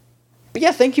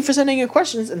yeah, thank you for sending in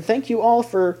questions, and thank you all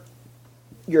for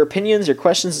your opinions, your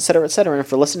questions, etc., and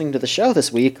for listening to the show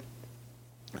this week.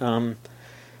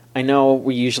 I know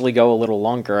we usually go a little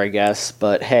longer, I guess,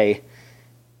 but hey,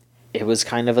 it was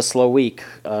kind of a slow week.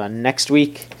 Next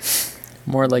week,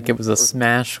 more like it was a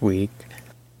smash week.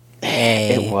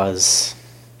 Hey. It was.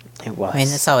 I mean,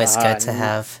 it's always good to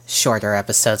have shorter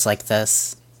episodes like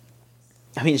this.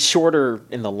 I mean, shorter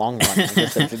in the long run, I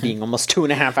guess, of it being almost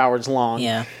 2.5 hours long.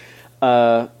 Yeah.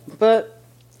 But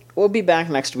we'll be back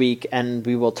next week, and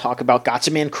we will talk about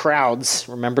Gatchaman Crowds.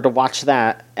 Remember to watch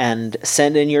that, and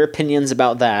send in your opinions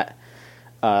about that.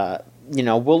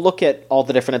 We'll look at all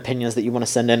the different opinions that you want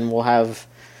to send in. We'll have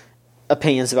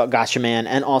opinions about Gatchaman,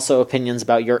 and also opinions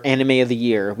about your anime of the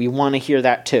year. We want to hear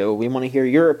that, too. We want to hear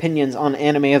your opinions on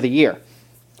anime of the year.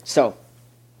 So,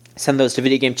 send those to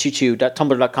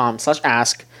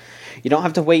videogamechoochoo.tumblr.com/ask. You don't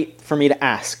have to wait for me to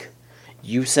ask.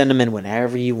 You send them in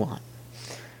whenever you want.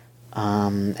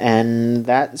 And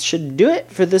that should do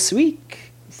it for this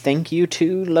week. Thank you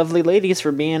to lovely ladies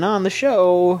for being on the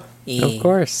show. Of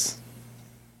course.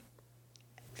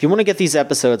 If you want to get these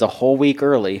episodes a whole week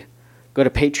early, go to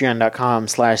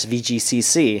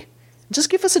patreon.com/VGCC. Just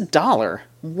give us $1.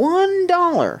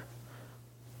 $1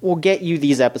 will get you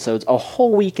these episodes a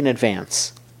whole week in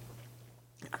advance.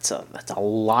 That's a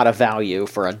lot of value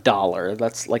for $1.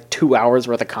 That's like 2 hours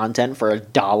worth of content for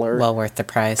 $1. Well worth the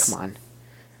price. Come on.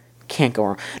 Can't go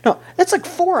wrong. No, that's like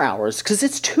 4 hours because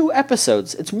it's 2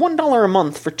 episodes. It's $1 a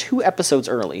month for 2 episodes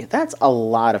early. That's a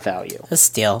lot of value. A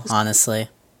steal, honestly.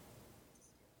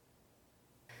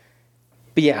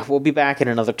 But yeah, we'll be back in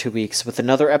another 2 weeks with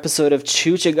another episode of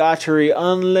Chuchagatari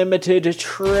Unlimited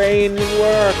Train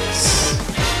Works.「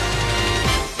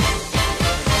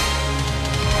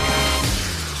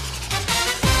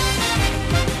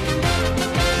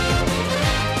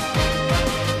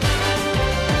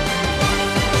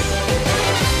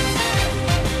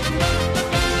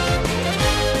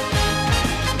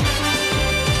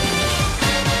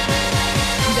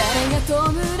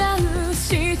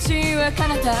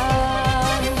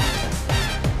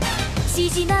し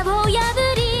じなを破